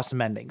really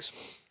awesome endings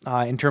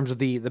in terms of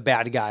the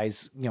bad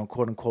guys, you know,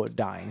 quote unquote,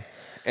 dying.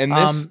 And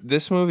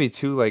this movie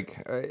too,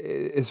 like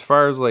as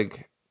far as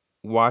like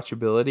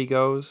watchability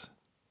goes,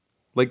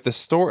 like the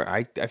story,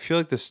 I feel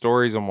like the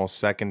story is almost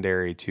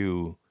secondary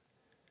to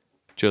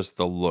just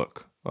the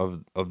look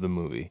of the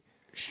movie.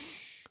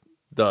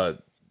 The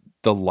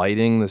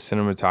lighting, the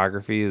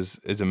cinematography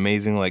is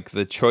amazing. Like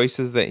the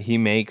choices that he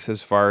makes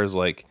as far as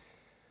like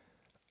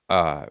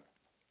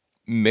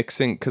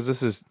mixing,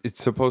 because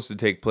it's supposed to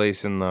take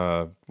place in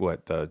the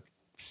 1800s,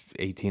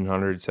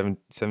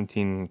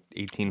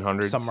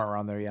 1800s, Somewhere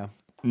around there, yeah.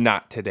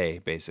 Not today,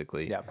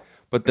 basically. Yeah.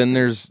 But then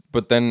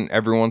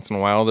every once in a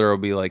while there will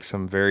be like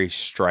some very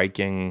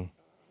striking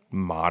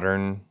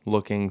modern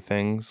looking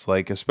things,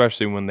 like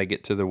especially when they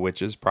get to the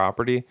witch's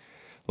property,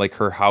 like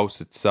her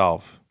house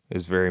itself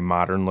is very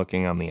modern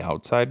looking on the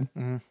outside,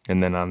 and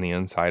then on the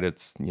inside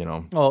it's, you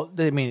know, Well,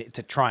 I mean, it's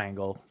a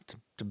triangle. It's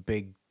a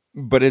big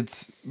but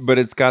it's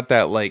got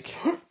that like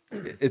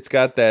it's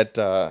got that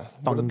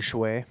feng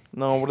shui.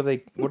 No, what do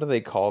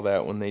they call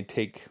that when they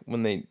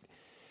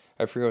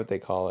I forget what they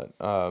call it.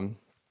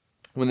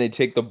 When they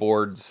take the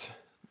boards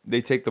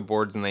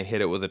and they hit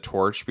it with a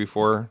torch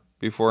beforehand.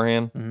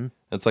 Mm-hmm.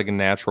 It's like a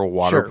natural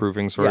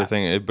waterproofing sort of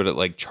thing, but it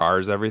like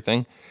chars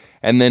everything.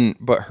 And then,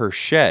 but her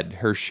shed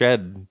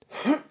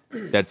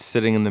that's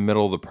sitting in the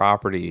middle of the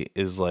property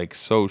is like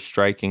so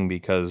striking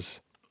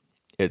because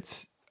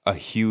it's a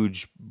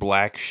huge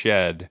black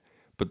shed,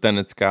 but then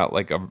it's got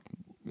like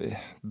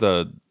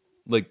the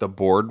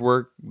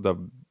boardwork, the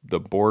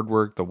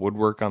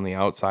woodwork on the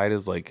outside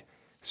is like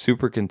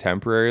super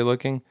contemporary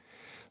looking.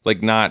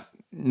 Like not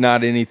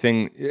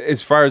anything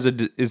as far as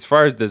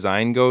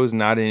design goes,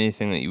 not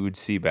anything that you would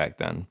see back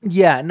then.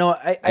 Yeah, no,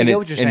 I get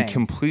what you're saying. And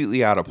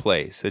completely out of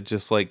place. It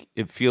just like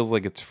it feels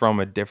like it's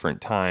from a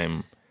different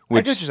time,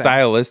 which get what you're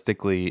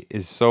stylistically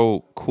is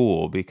so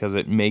cool because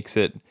it makes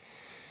it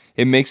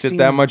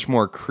that much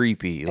more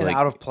creepy and like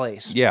out of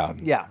place. Yeah.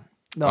 Yeah.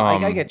 No,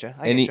 I get you.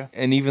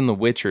 And even the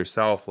witch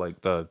herself, like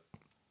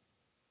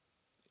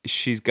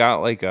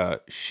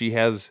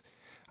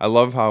I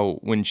love how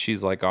when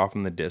she's like off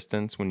in the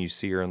distance, when you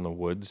see her in the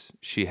woods,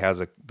 she has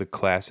the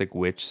classic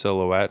witch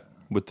silhouette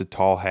with the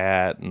tall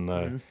hat and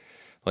the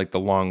like the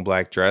long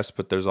black dress,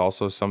 but there's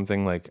also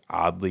something like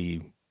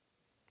oddly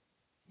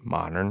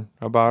modern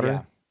about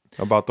her,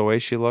 about the way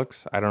she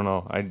looks. I don't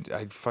know. I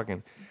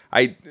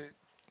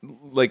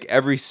like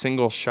every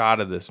single shot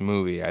of this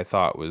movie I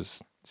thought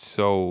was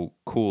so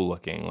cool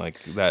looking,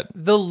 like that.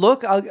 The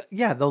look,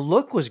 the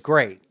look was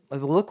great. Like,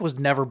 the look was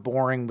never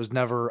boring, was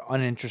never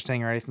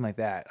uninteresting or anything like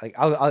that. Like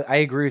I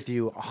agree with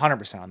you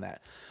 100% on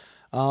that.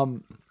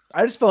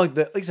 I just felt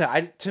like like I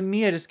said, to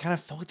me, I just kind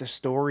of felt like the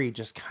story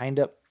just kind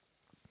of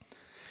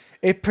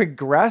it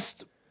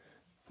progressed,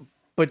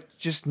 but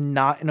just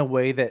not in a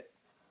way that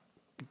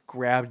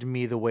grabbed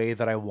me the way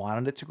that I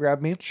wanted it to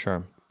grab me.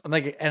 Sure. And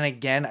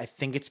again, I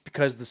think it's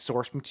because the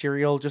source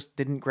material just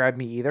didn't grab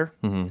me either.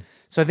 Mm-hmm.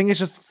 So I think it's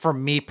just, for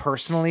me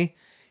personally,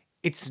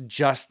 it's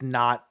just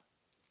not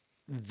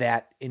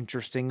that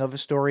interesting of a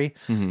story.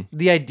 Mm-hmm.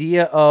 The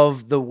idea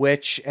of the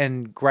witch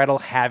and Gretel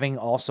having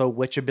also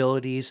witch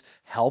abilities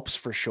helps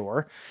for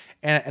sure.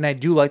 And I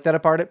do like that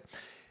about it.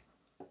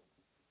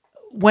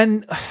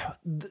 When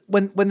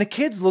the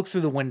kids look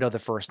through the window the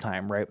first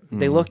time, right?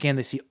 They look in,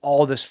 they see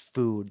all this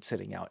food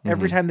sitting out.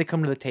 Every time they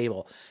come to the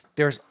table,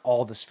 there's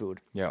all this food.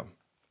 Yeah.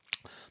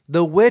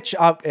 The witch,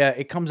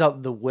 it comes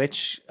out the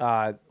witch,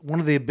 one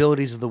of the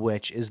abilities of the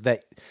witch is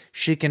that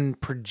she can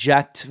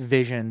project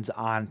visions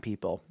on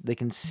people. They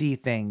can see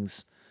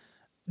things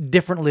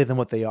differently than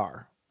what they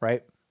are,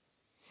 right?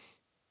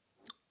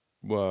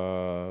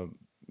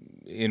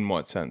 In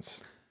what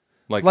sense?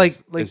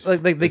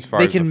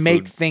 They can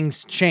make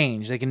things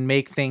change. They can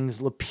make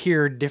things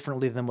appear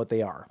differently than what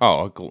they are.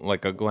 Oh,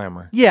 like a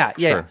glamour. Yeah.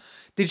 Sure.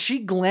 Did she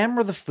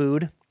glamour the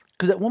food?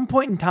 Because at one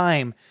point in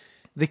time,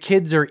 the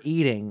kids are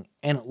eating,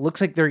 and it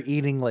looks like they're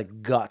eating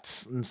like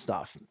guts and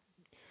stuff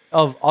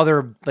of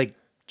other like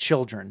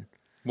children.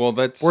 Well,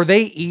 were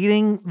they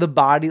eating the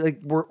body?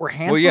 Like were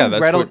Hansel and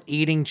Gretel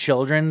eating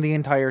children the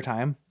entire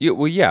time? Yeah,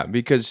 well, yeah,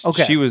 because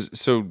she was.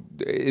 So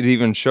it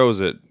even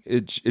shows it.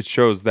 It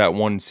shows that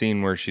one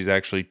scene where she's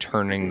actually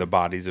turning the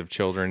bodies of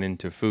children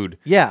into food.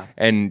 Yeah,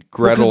 and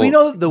Gretel. We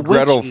know that the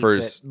witch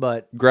eats it,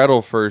 but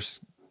Gretel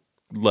first,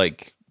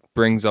 like,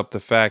 brings up the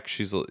fact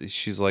she's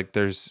like,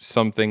 there's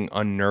something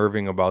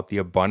unnerving about the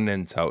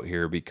abundance out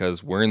here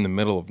because we're in the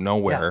middle of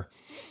nowhere.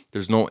 Yeah.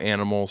 There's no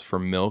animals for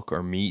milk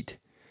or meat.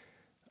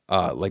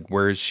 Like,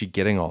 where is she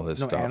getting all this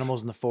stuff? No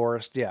animals in the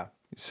forest, yeah.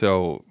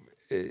 So,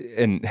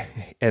 and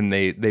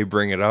they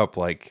bring it up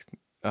like,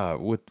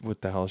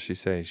 what the hell does she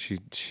say?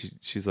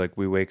 She's like,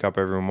 we wake up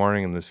every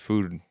morning and this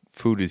food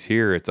is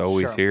here. It's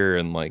always here,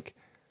 and like,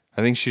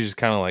 I think she just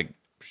kind of like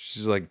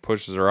she's like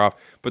pushes her off.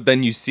 But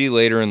then you see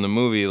later in the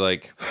movie,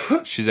 like,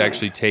 she's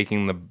actually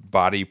taking the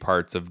body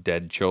parts of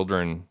dead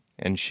children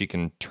and she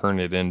can turn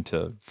it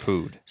into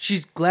food.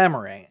 She's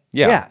glamoring.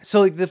 Yeah. So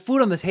like the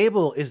food on the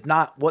table is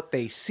not what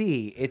they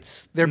see.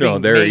 It's they're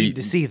being made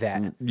to see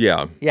that.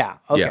 Yeah. Yeah.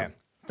 Okay. Yeah.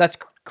 That's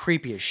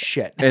creepy as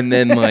shit. And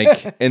then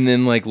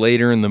like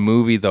later in the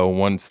movie though,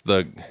 once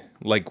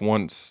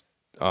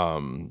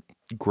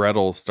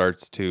Gretel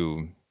starts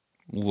to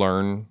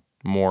learn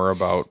more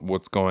about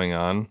what's going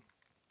on,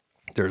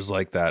 there's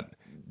like that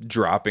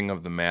dropping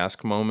of the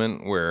mask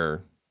moment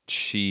where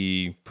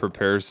she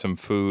prepares some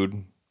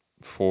food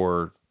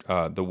for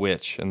the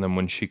witch, and then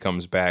when she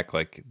comes back,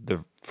 like,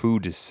 the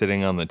food is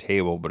sitting on the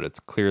table but it's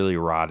clearly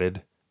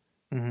rotted.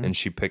 Mm-hmm. And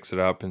she picks it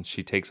up and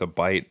she takes a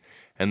bite,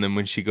 and then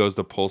when she goes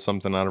to pull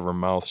something out of her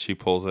mouth, she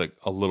pulls a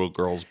little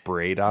girl's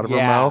braid out of her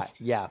mouth.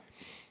 Yeah.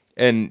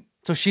 And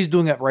so she's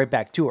doing it right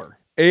back to her.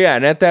 Yeah,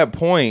 and at that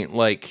point,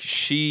 like,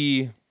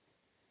 she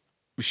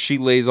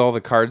lays all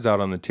the cards out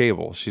on the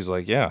table. She's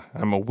like, yeah,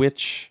 I'm a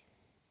witch.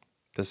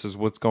 This is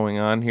what's going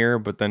on here.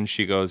 But then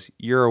she goes,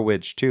 you're a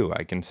witch too.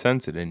 I can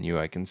sense it in you.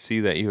 I can see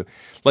that you...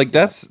 Like,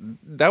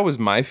 that was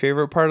my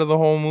favorite part of the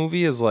whole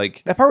movie, is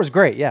like... That part was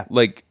great, yeah.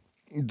 Like,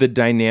 the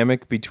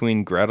dynamic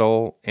between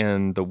Gretel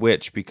and the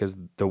witch, because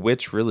the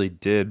witch really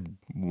did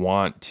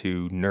want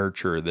to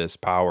nurture this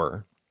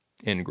power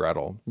in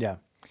Gretel. Yeah.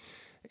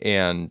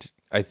 And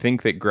I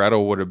think that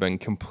Gretel would have been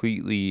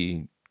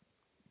completely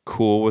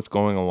cool with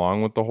going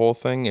along with the whole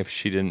thing if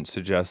she didn't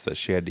suggest that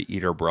she had to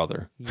eat her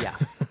brother. Yeah.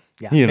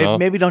 Yeah. You know?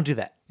 Maybe don't do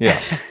that.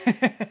 Yeah.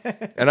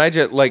 And I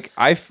just, like,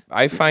 I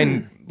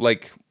find,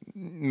 like,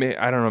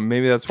 I don't know,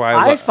 maybe that's why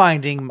I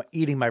find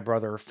eating my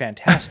brother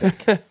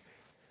fantastic.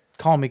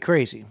 Call me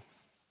crazy.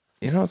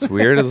 You know what's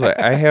weird is, like,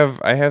 I have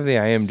the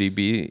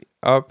IMDb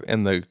up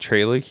and the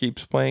trailer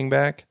keeps playing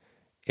back,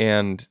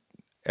 and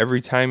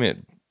every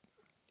time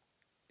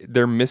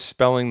they're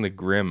misspelling the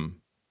Grimm.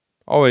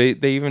 Oh,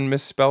 they even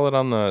misspell it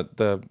on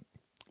the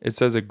it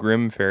says a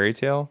Grimm fairy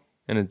tale,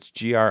 and it's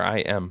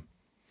Grim.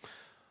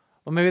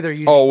 Well, maybe they're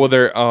using...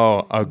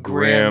 a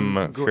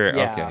Grimm fairy...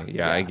 yeah, okay,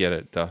 yeah, I get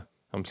it.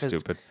 I'm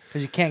stupid.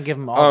 Because you can't give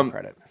them all the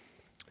credit.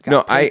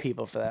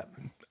 People for that.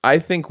 I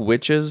think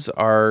witches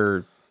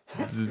are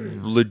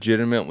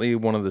legitimately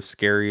one of the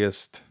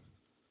scariest,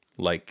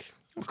 like...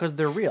 Because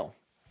they're real.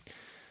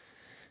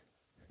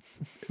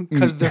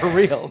 Because they're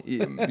real.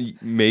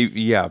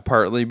 Maybe, yeah,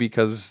 partly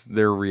because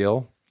they're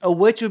real. A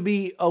witch would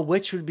be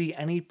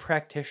any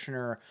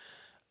practitioner,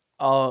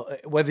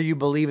 whether you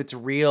believe it's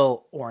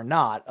real or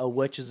not. A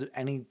witch is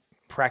any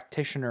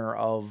practitioner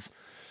of,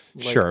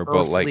 like, sure, earthly,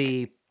 but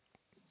like,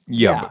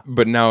 yeah.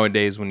 But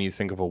nowadays, when you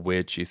think of a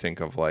witch, you think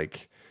of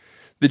like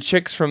the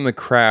chicks from The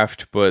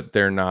Craft, but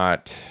they're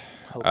not.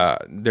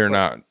 They're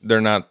not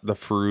the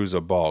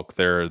Firuza Balk.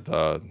 They're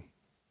the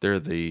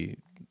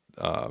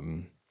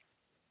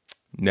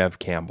Nev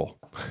Campbell.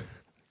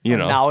 You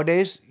know,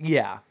 nowadays,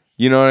 yeah.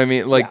 You know what I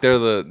mean? Like, they're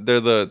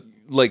the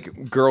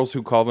like girls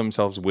who call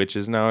themselves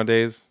witches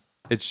nowadays.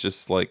 It's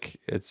just like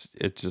it's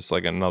just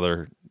like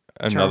another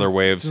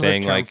way of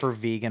saying, like, for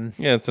vegan.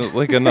 Yeah, it's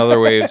like another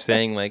way of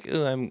saying, like,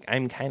 oh,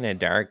 I'm kind of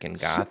dark and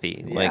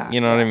gothy. Yeah, like, you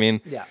know what I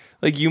mean? Yeah.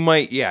 Like, you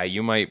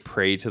might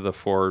pray to the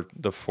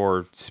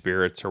four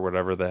spirits or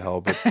whatever the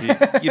hell, but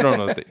you don't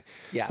know.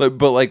 Yeah.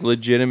 But like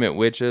legitimate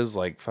witches,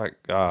 like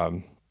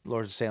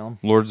Lords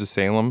of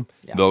Salem.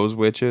 Yeah. Those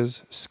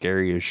witches,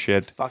 scary as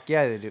shit. Fuck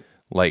yeah, they do.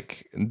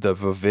 Like the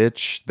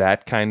Vavitch,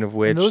 that kind of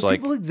witch. And those like,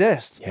 people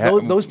exist. Yeah.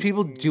 Those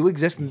people do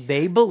exist, and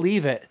they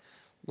believe it.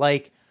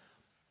 Like,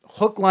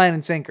 hook, line,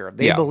 and sinker.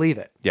 They believe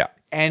it. Yeah.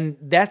 And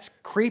that's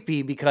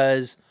creepy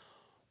because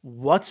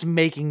what's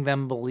making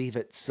them believe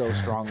it so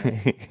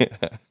strongly?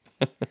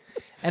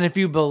 And if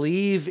you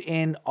believe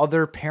in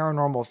other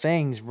paranormal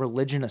things,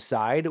 religion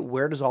aside,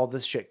 where does all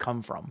this shit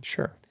come from?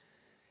 Sure.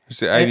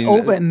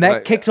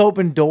 That kicks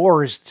open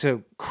doors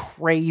to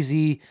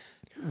crazy,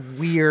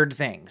 weird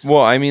things.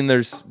 Well, I mean,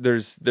 there's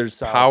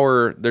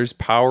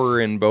power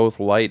in both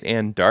light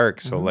and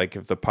dark. So like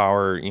if the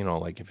power,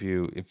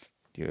 if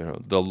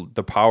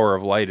the power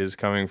of light is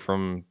coming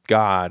from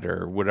God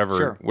or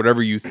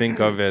whatever you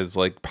think of as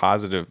like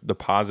the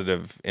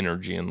positive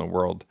energy in the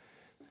world,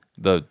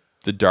 the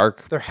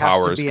dark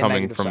power is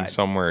coming from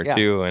somewhere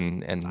too,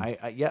 and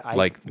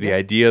the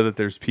idea that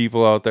there's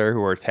people out there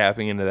who are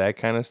tapping into that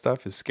kind of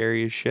stuff is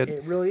scary as shit.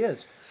 It really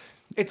is.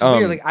 It's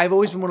weird. Like I've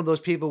always been one of those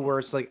people where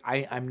it's like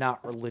I'm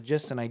not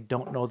religious, and I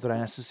don't know that I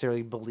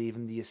necessarily believe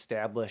in the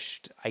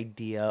established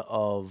idea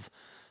of,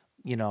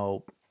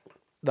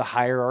 the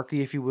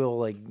hierarchy, if you will,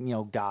 like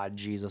God,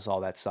 Jesus,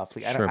 all that stuff.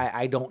 Like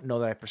I don't know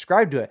that I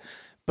prescribe to it,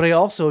 but I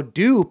also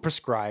do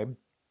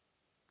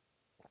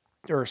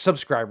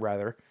subscribe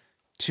rather,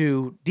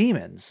 to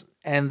demons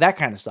and that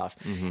kind of stuff.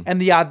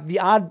 And the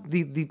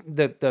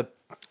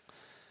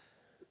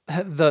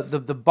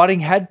butting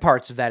head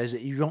parts of that is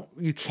that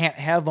you can't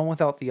have one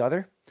without the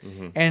other.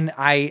 And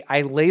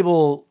I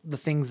label the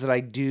things that I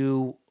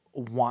do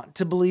want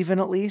to believe in,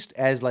 at least,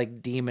 as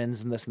like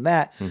demons and this and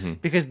that,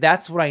 because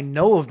that's what I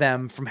know of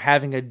them from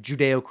having a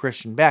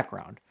Judeo-Christian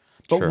background.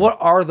 But what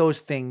are those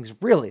things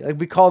really? Like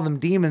we call them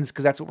demons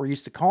because that's what we're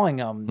used to calling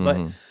them. But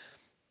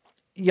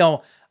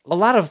a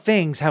lot of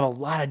things have a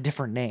lot of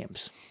different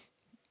names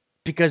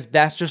because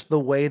that's just the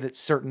way that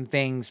certain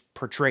things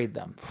portrayed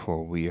them.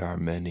 For we are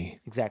many.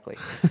 Exactly.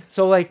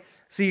 So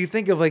you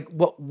think of like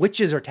what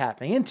witches are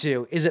tapping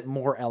into. Is it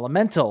more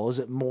elemental? Is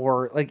it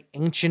more like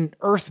ancient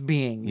earth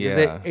beings?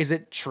 Yeah. Is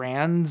it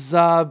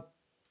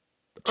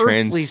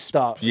earthly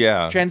stuff?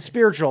 Yeah.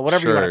 Trans-spiritual,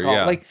 whatever you want to call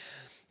it. Like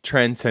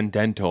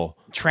transcendental.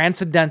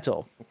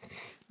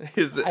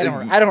 I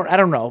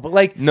don't know, but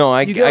like, no,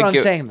 you get what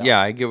I'm saying, though. Yeah,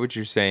 I get what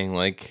you're saying.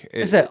 Like,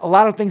 I said, a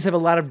lot of things have a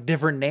lot of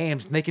different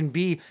names. And it could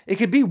be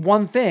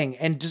one thing,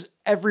 and just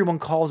everyone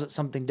calls it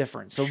something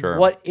different. So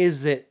what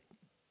is it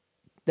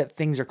that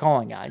things are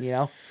calling on?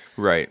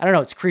 Right? I don't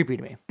know. It's creepy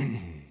to me,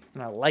 and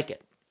I like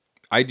it.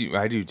 I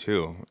do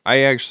too.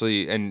 I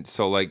actually, and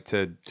so like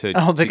to I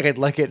don't think I'd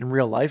like it in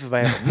real life if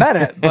I ever met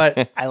it,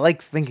 but I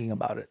like thinking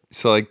about it.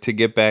 So like to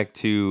get back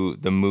to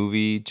the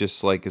movie,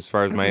 just like as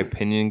far as my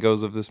opinion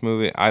goes of this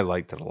movie, I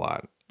liked it a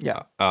lot.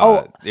 Yeah.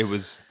 It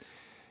was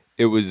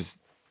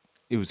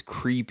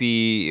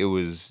creepy. It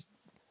was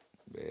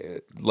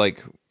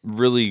like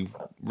really,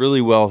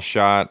 really well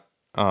shot.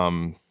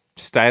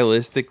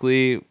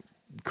 Stylistically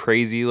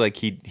crazy. Like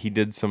he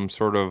did some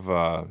sort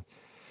of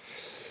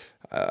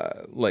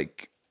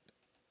like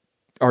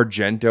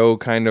Argento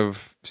kind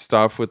of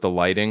stuff with the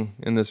lighting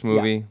in this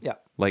movie. Yeah.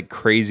 Like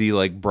crazy,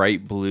 like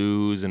bright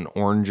blues and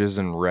oranges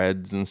and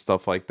reds and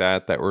stuff like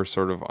that were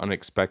sort of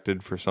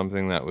unexpected for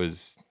something that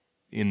was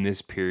in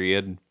this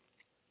period.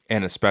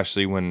 And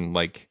especially when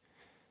like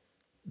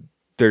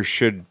there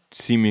should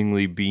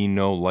seemingly be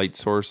no light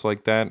source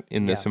like that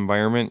in this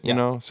environment, you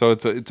know? So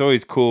it's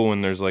always cool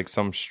when there's like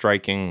some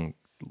striking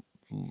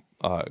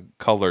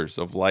colors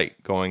of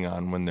light going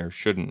on when there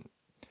shouldn't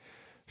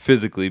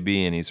physically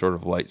be any sort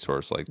of light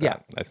source like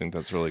that. I think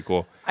that's really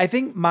cool. I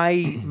think my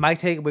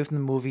takeaway from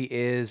the movie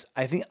is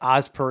I think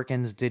Oz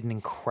Perkins did an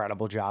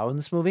incredible job in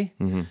this movie.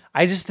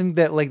 I just think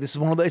that like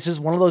it's just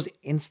one of those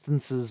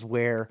instances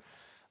where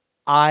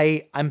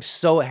I'm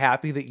so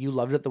happy that you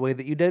loved it the way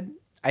that you did.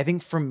 I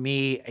think for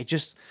me, it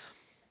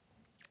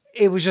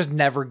was just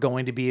never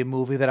going to be a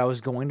movie that I was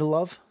going to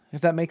love,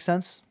 if that makes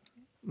sense.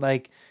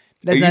 Like,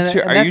 are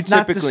you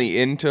typically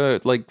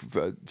into like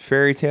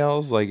fairy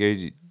tales? Like,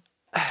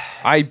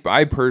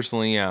 I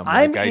personally am.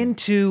 I'm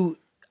into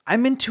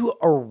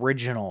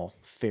original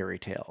fairy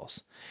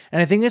tales,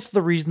 and I think it's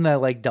the reason that I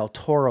like Del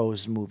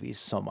Toro's movies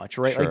so much.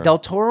 Right, like Del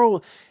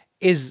Toro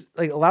is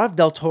like a lot of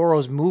Del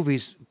Toro's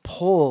movies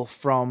pull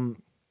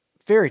from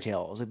fairy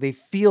tales. Like they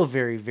feel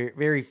very, very,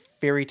 very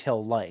fairy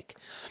tale like,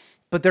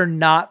 but they're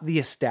not the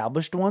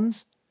established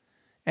ones.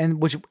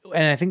 And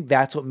I think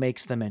that's what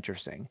makes them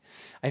interesting.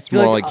 I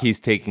feel more like he's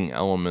taking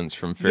elements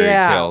from fairy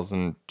tales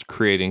and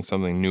creating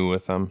something new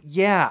with them.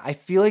 Yeah, I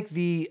feel like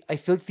the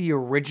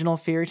original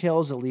fairy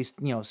tales, at least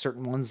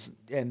certain ones,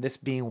 and this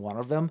being one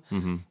of them,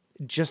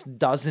 just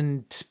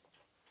doesn't.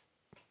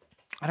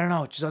 I don't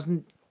know. It just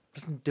doesn't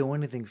do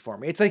anything for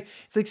me. It's like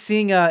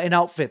seeing an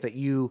outfit that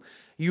you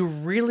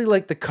really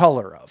like the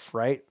color of,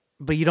 right?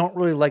 But you don't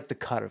really like the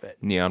cut of it.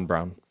 Neon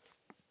brown.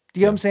 Do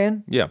you know what I'm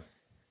saying? Yeah.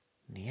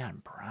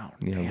 Neon brown.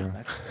 Damn,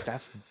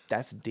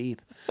 that's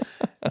deep.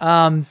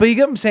 But you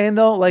get what I'm saying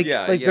though? Like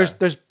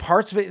there's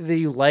parts of it that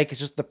you like. It's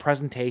just the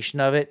presentation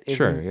of it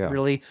isn't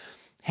really.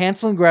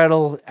 Hansel and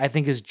Gretel, I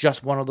think, is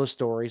just one of those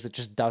stories that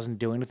just doesn't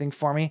do anything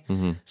for me.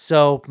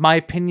 So my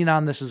opinion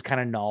on this is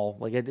kind of null.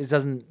 Like it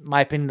doesn't.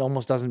 My opinion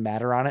almost doesn't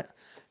matter on it.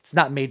 It's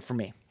not made for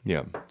me.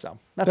 Yeah. So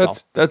that's all.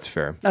 That's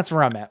fair. That's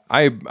where I'm at.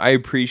 I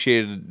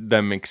appreciated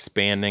them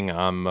expanding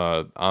on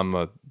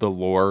the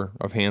lore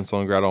of Hansel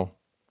and Gretel,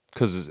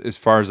 because as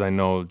far as I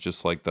know,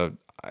 just like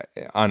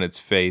on its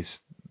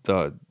face,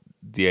 the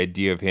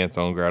idea of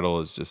Hansel and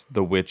Gretel is just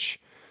the witch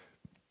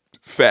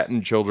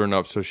fattened children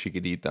up so she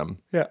could eat them.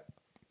 Yeah.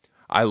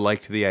 I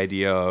liked the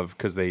idea of,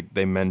 because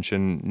they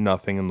mention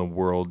nothing in the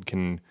world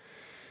can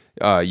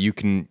you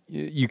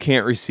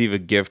can't receive a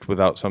gift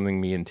without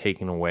something being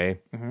taken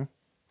away. Mm-hmm.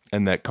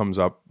 And that comes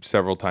up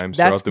several times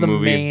throughout the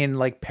movie. That's the main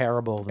like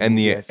parable of the and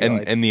movie,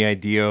 and the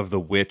idea of the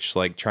witch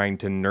like trying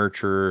to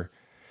nurture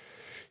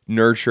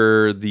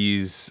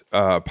these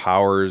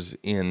powers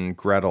in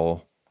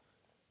Gretel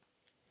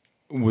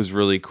was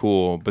really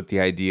cool. But the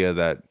idea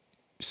that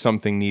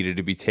something needed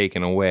to be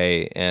taken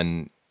away,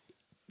 and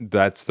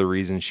that's the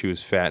reason she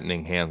was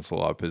fattening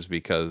Hansel up, is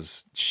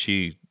because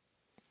she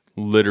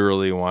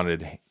literally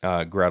wanted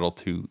Gretel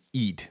to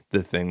eat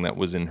the thing that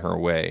was in her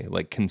way,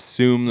 like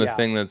consume the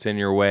thing that's in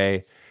your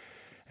way,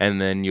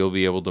 and then you'll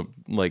be able to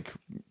like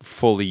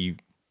fully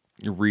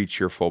reach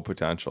your full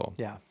potential.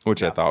 Yeah,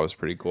 which I thought was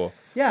pretty cool.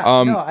 Yeah.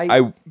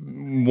 I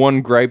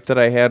one gripe that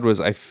I had was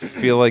I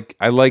feel like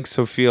I like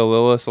Sophia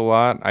Lillis a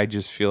lot. I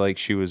just feel like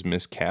she was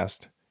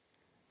miscast.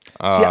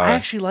 I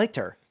actually liked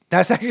her.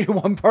 That's actually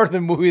one part of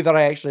the movie that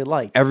I actually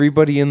liked.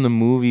 Everybody in the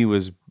movie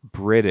was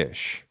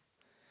British.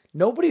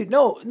 No.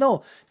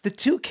 The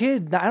two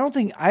kids, I don't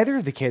think either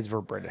of the kids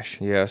were British.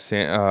 Yes,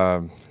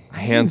 Hansel.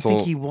 I didn't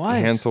think he was.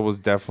 Hansel was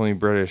definitely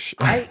British.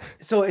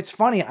 So it's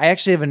funny. I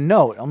actually have a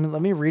note.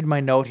 Let me read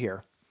my note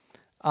here.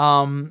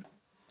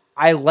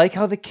 I like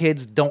how the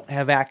kids don't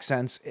have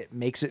accents. It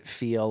makes it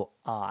feel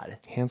odd.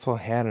 Hansel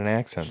had an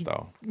accent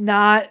though.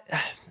 Not.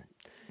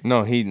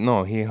 No, he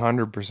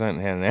 100%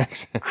 had an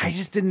accent. I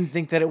just didn't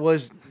think that it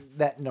was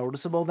that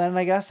noticeable then,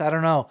 I guess. I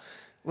don't know.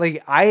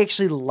 Like, I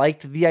actually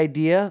liked the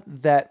idea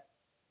that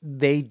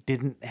they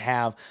didn't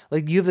have,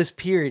 like, you have this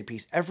period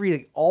piece.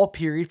 All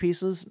period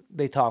pieces,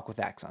 they talk with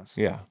accents.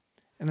 Yeah.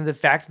 And then the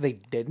fact that they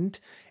didn't,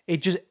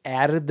 it just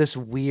added this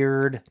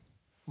weird,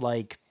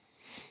 like,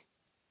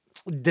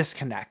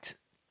 disconnect.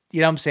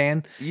 You know what I'm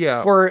saying?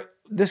 Yeah. For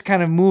this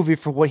kind of movie,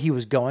 for what he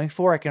was going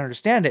for, I can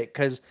understand it,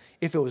 because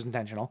if it was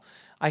intentional,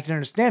 I can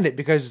understand it,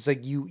 because it's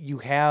like you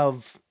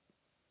have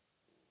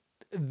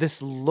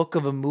this look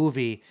of a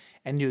movie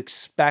and you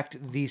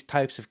expect these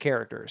types of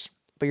characters,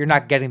 but you're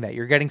not getting that.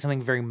 You're getting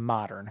something very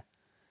modern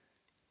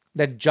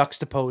that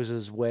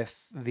juxtaposes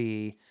with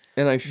the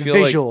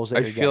visuals.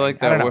 I feel like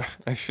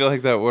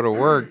that would have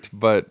worked,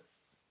 but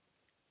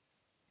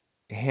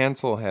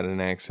Hansel had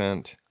an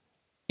accent,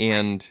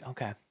 and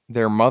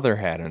their mother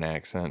had an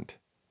accent,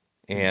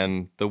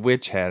 and the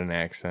witch had an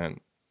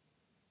accent.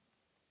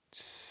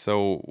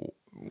 So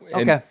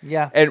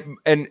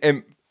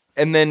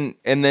and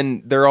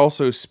then they're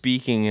also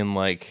speaking in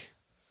like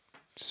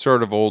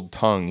sort of old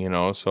tongue, you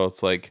know. So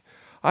it's like,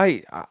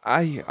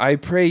 I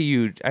pray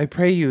you,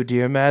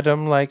 dear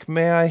madam, like,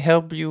 may I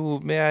help you,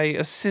 may I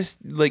assist,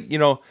 like, you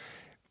know.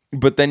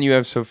 But then you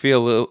have Sophia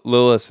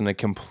Lillis in a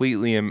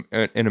completely an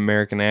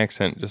American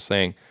accent, just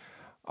saying,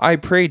 I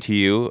pray to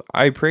you.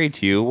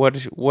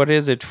 What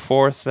is it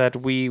forth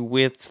that we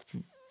with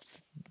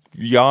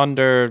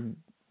yonder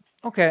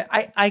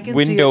I can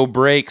window see it.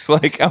 Breaks?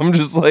 Like, I'm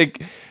just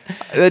like,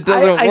 that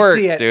doesn't work,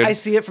 see it. dude. I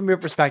see it from your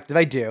perspective.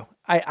 I do.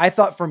 I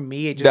thought for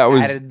me it just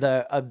added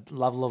a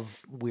level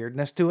of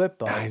weirdness to it,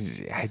 but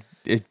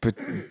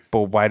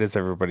but why does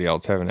everybody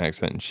else have an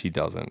accent and she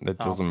doesn't? That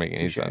doesn't make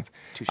any sense.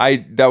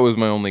 That was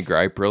my only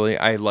gripe, really.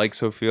 I like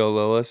Sophia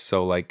Lillis,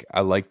 so like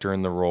I liked her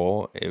in the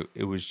role.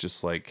 It was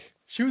just like,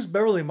 she was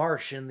Beverly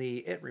Marsh in the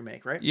It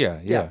remake, right?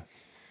 Yeah.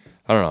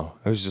 I don't know.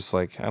 It was just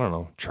like, I don't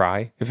know.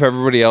 Try. If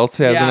everybody else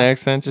has an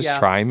accent, just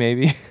try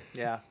maybe.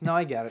 Yeah. No,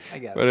 I get it.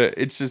 But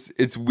it's just,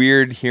 it's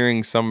weird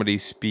hearing somebody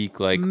speak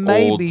like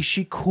maybe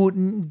she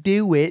couldn't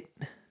do it.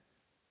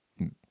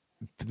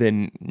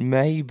 Then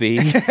maybe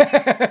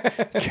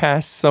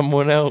cast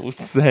someone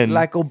else then.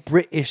 Like a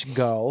British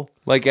girl.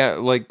 Like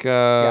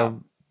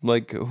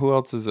who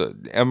else is it?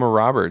 Emma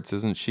Roberts.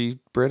 Isn't she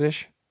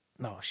British?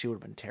 No, she would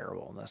have been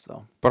terrible in this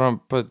though.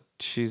 But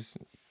she's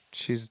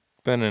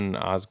been in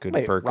Osgood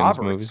Perkins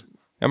movies.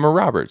 Emma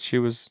Roberts. She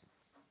was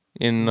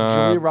in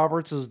Julia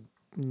Roberts'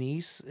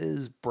 niece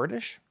is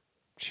British.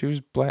 She was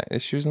black.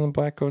 She was in The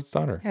Black Coat's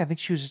Daughter. Yeah, I think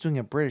she was just doing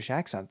a British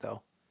accent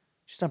though.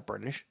 She's not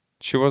British.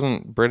 She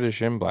wasn't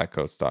British in Black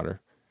Coat's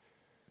Daughter.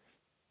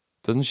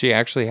 Doesn't she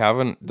actually have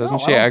an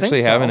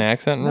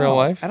accent in real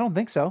life? I don't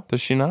think so. Does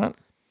she not?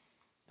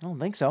 I don't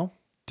think so.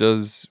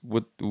 What's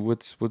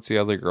the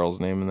other girl's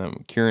name in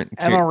them?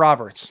 Emma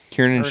Roberts.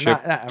 Kiernan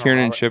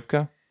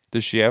Shipka.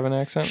 Does she have an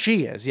accent?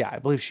 She is, yeah, I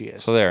believe she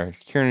is. So there,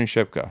 Kiernan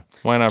Shipka.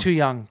 Why not? Too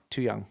young.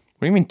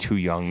 What do you mean too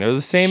young? They're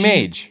the same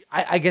age.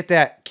 I get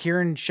that.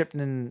 Kieran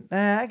Shipman,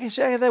 I guess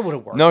that would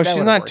have worked. No,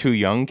 she's not too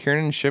young.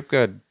 Kiernan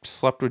Shipka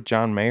slept with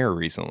John Mayer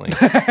recently.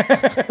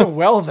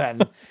 Well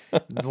then,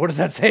 what does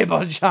that say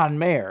about John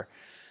Mayer?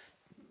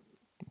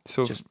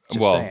 So, Just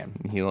well,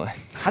 saying.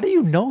 How do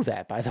you know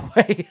that, by the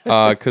way?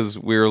 Because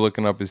we were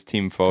looking up his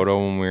team photo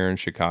when we were in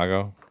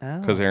Chicago.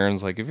 Because Oh.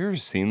 Aaron's like, have you ever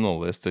seen the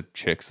list of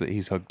chicks that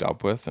he's hooked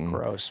up with? And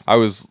Gross. I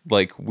was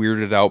like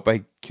weirded out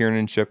by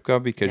Kieran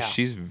Shipka because Yeah.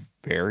 she's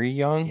very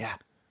young. Yeah.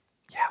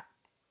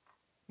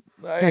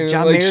 I-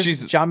 John like,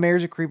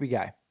 Mayer's a creepy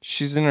guy.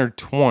 She's in her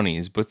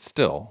 20s, but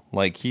still,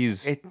 like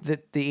The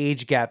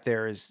age gap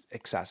there is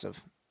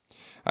excessive.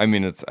 I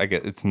mean,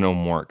 it's no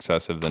more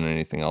excessive than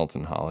anything else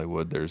in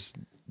Hollywood. There's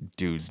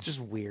dudes. It's just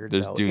weird.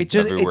 There's though. dudes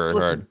Listen,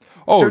 everywhere.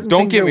 Oh, certain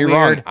don't things get are me weird.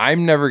 wrong.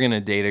 I'm never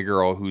gonna date a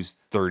girl who's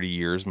 30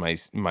 years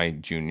my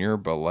junior,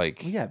 but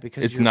like, Yeah,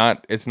 because it's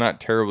not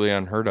terribly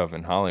unheard of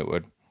in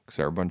Hollywood because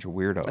they're a bunch of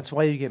weirdos. That's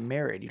why you get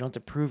married. You don't have to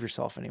prove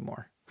yourself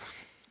anymore.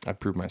 I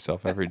prove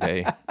myself every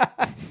day.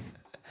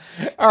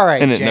 All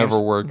right, and it James. never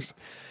works.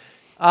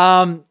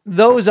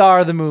 Those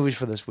are the movies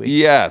for this week.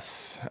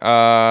 Yes.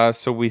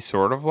 So we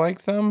sort of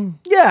like them.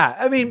 Yeah,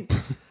 I mean,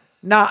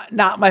 not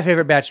my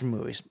favorite batch of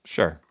movies.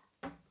 Sure.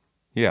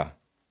 Yeah.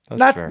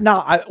 That's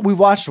fair. We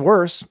watched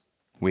worse.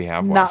 We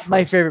have watched Not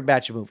my worse. favorite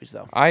batch of movies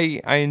though. I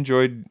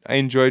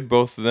enjoyed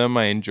both of them.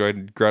 I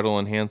enjoyed Gretel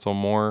and Hansel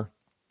more.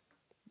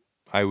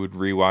 I would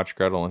rewatch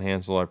Gretel and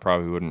Hansel. I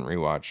probably wouldn't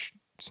rewatch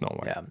Snow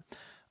White.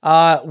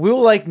 Yeah.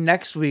 We'll like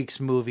next week's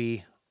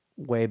movie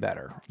way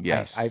better.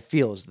 Yes. I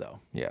feel as though.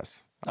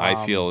 Yes.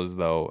 I feel as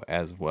though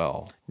as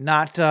well.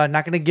 Not going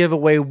to give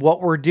away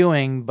what we're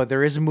doing, but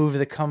there is a movie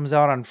that comes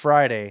out on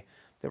Friday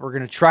that we're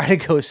going to try to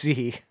go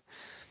see.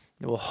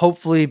 It will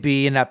hopefully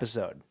be an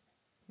episode.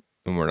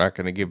 And we're not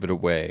going to give it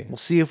away. We'll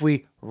see if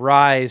we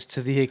rise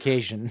to the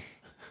occasion.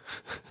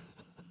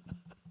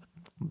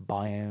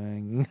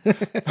 Bang.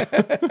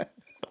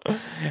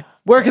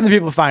 Where can the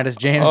people find us,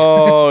 James?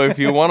 Oh, if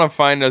you want to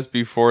find us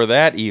before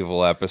that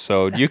evil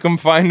episode, you can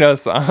find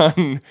us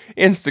on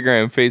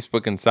Instagram,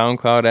 Facebook, and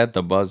SoundCloud at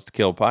the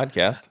Buzzkill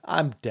Podcast.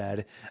 I'm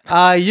dead.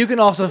 You can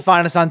also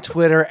find us on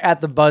Twitter at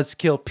the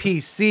Buzzkill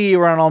PC.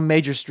 We're on all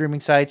major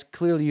streaming sites.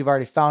 Clearly, you've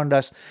already found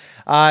us.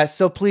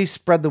 So please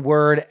spread the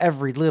word.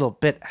 Every little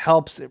bit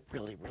helps. It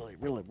really, really,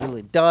 really,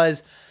 really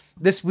does.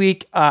 This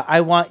week,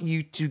 I want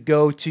you to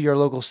go to your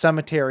local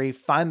cemetery,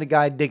 find the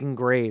guy digging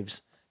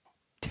graves.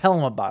 Tell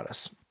him about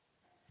us.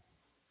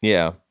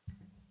 Yeah,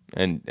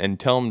 and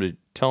tell him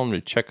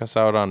to check us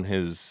out on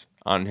his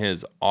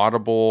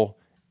Audible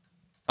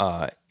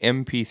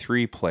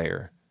MP3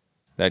 player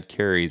that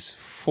carries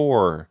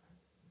 4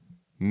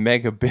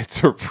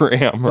 megabits of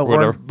RAM or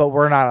whatever. But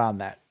we're not on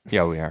that.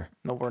 Yeah, we are.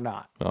 No, we're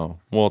not. Oh,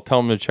 well,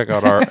 tell him to check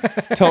out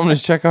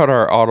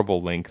our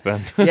Audible link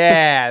then.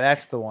 Yeah,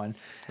 that's the one.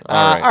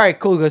 All right,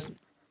 cool goose.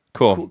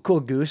 Cool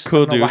Goose.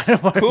 Cool I don't know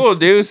Deuce. why- Cool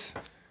Deuce.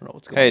 I don't know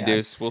what's going Hey, on.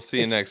 Deuce. We'll see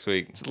you next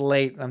week. It's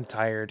late. I'm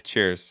tired.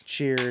 Cheers.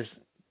 Cheers.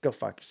 Go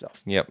fuck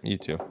yourself. Yep, you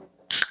too.